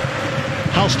look.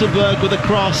 Halstenberg with a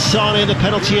cross, Sane in the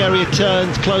penalty area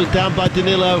turns, closed down by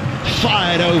Danilo,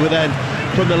 fired over then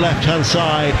from the left hand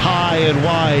side, high and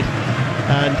wide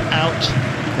and out,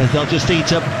 as they'll just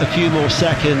eat up a few more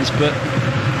seconds. But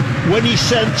when you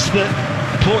sense that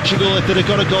Portugal, if they'd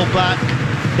have got a goal back,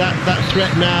 that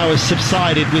threat now has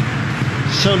subsided with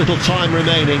so little time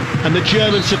remaining, and the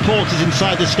German supporters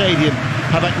inside the stadium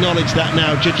have acknowledged that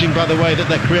now, judging by the way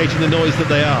that they're creating the noise that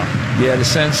they are. Yeah, the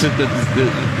sense that they're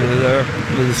there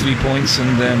with the 3 points,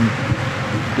 and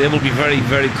they will be very,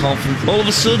 very confident. All of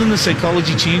a sudden the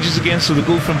psychology changes again, so they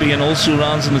go from being also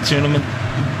rans in the tournament.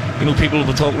 People have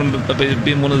been talking about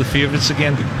being one of the favourites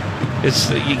again.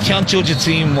 You can't judge a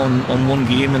team on one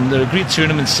game, and they're a great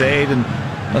tournament side, and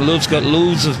Love's got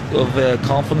loads of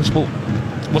confidence. But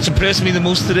what's impressed me the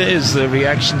most today is the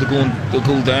reaction to go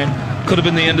down. Could have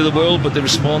been the end of the world, but they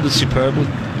responded superbly.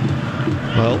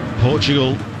 Well,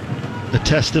 Portugal, a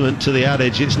testament to the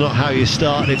adage, it's not how you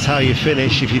start, it's how you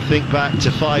finish. If you think back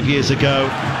to 5 years ago,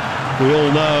 we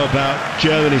all know about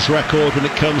Germany's record when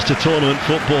it comes to tournament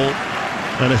football,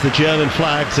 and as the German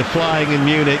flags are flying in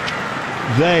Munich,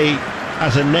 they,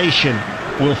 as a nation,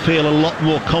 will feel a lot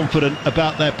more confident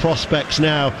about their prospects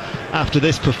now after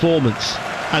this performance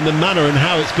and the manner and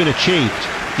how it's been achieved.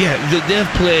 Yeah, they've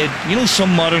played, some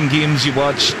modern games you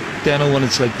watch, Deno, when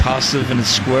it's like passive and it's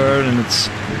square and it's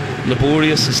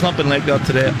laborious. It's not been like that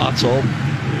today at all.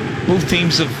 Both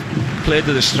teams have played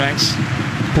to their strengths.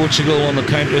 Portugal on the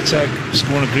counter-attack,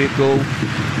 scoring a great goal.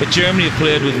 But Germany have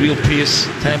played with real pace,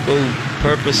 tempo,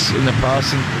 purpose in their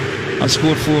passing. and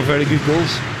scored 4 very good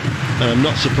goals. I'm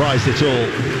not surprised at all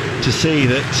to see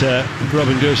that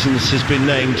Robin Gosens has been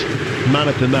named man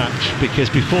of the match, because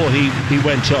before he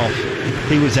went off,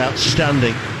 he was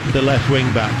outstanding, the left wing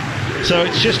back. So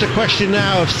it's just a question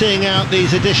now of seeing out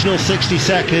these additional 60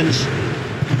 seconds.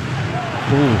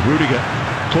 Rudiger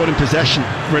caught in possession.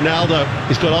 Ronaldo,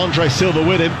 he's got Andre Silva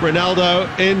with him. Ronaldo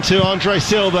into Andre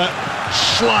Silva.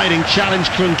 Sliding challenge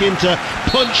from Ginter,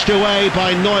 punched away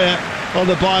by Neuer on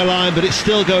the byline, but it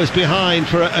still goes behind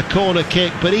for a corner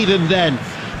kick. But even then,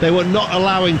 they were not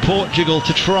allowing Portugal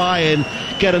to try and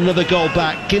get another goal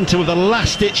back. Ginter with a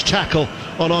last-ditch tackle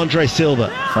on Andre Silva.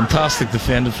 Fantastic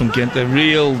defender from Ginter,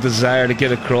 real desire to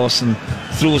get across and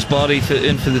throw his body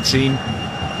in for the team.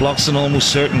 Blocks an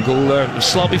almost certain goal there.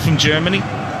 Sloppy from Germany,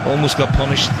 almost got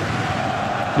punished.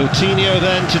 Moutinho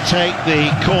then to take the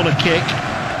corner kick.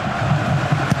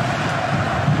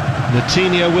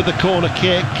 Moutinho with the corner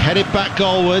kick, headed back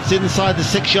goalwards. Inside the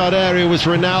 6-yard area was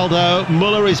Ronaldo.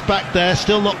 Muller is back there,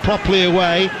 still not properly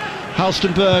away.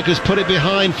 Halstenberg has put it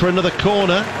behind for another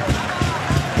corner.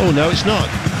 Oh no, it's not.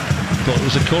 Thought it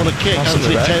was a corner kick.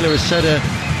 Anthony Taylor has said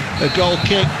a goal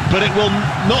kick, but it will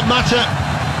not matter,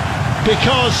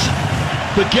 because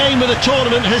the game of the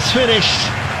tournament has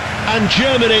finished and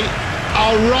Germany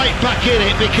are right back in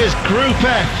it, because Group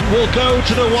F will go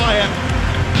to the wire.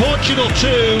 Portugal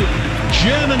 2,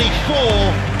 Germany 4,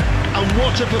 and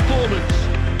what a performance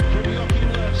from Joachim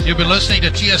Löw. You've been listening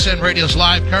to TSN Radio's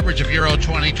live coverage of Euro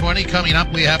 2020. Coming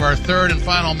up, we have our third and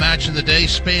final match of the day,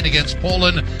 Spain against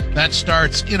Poland. That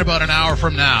starts in about an hour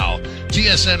from now.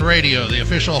 TSN Radio, the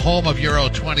official home of Euro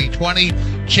 2020.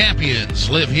 Champions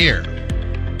live here.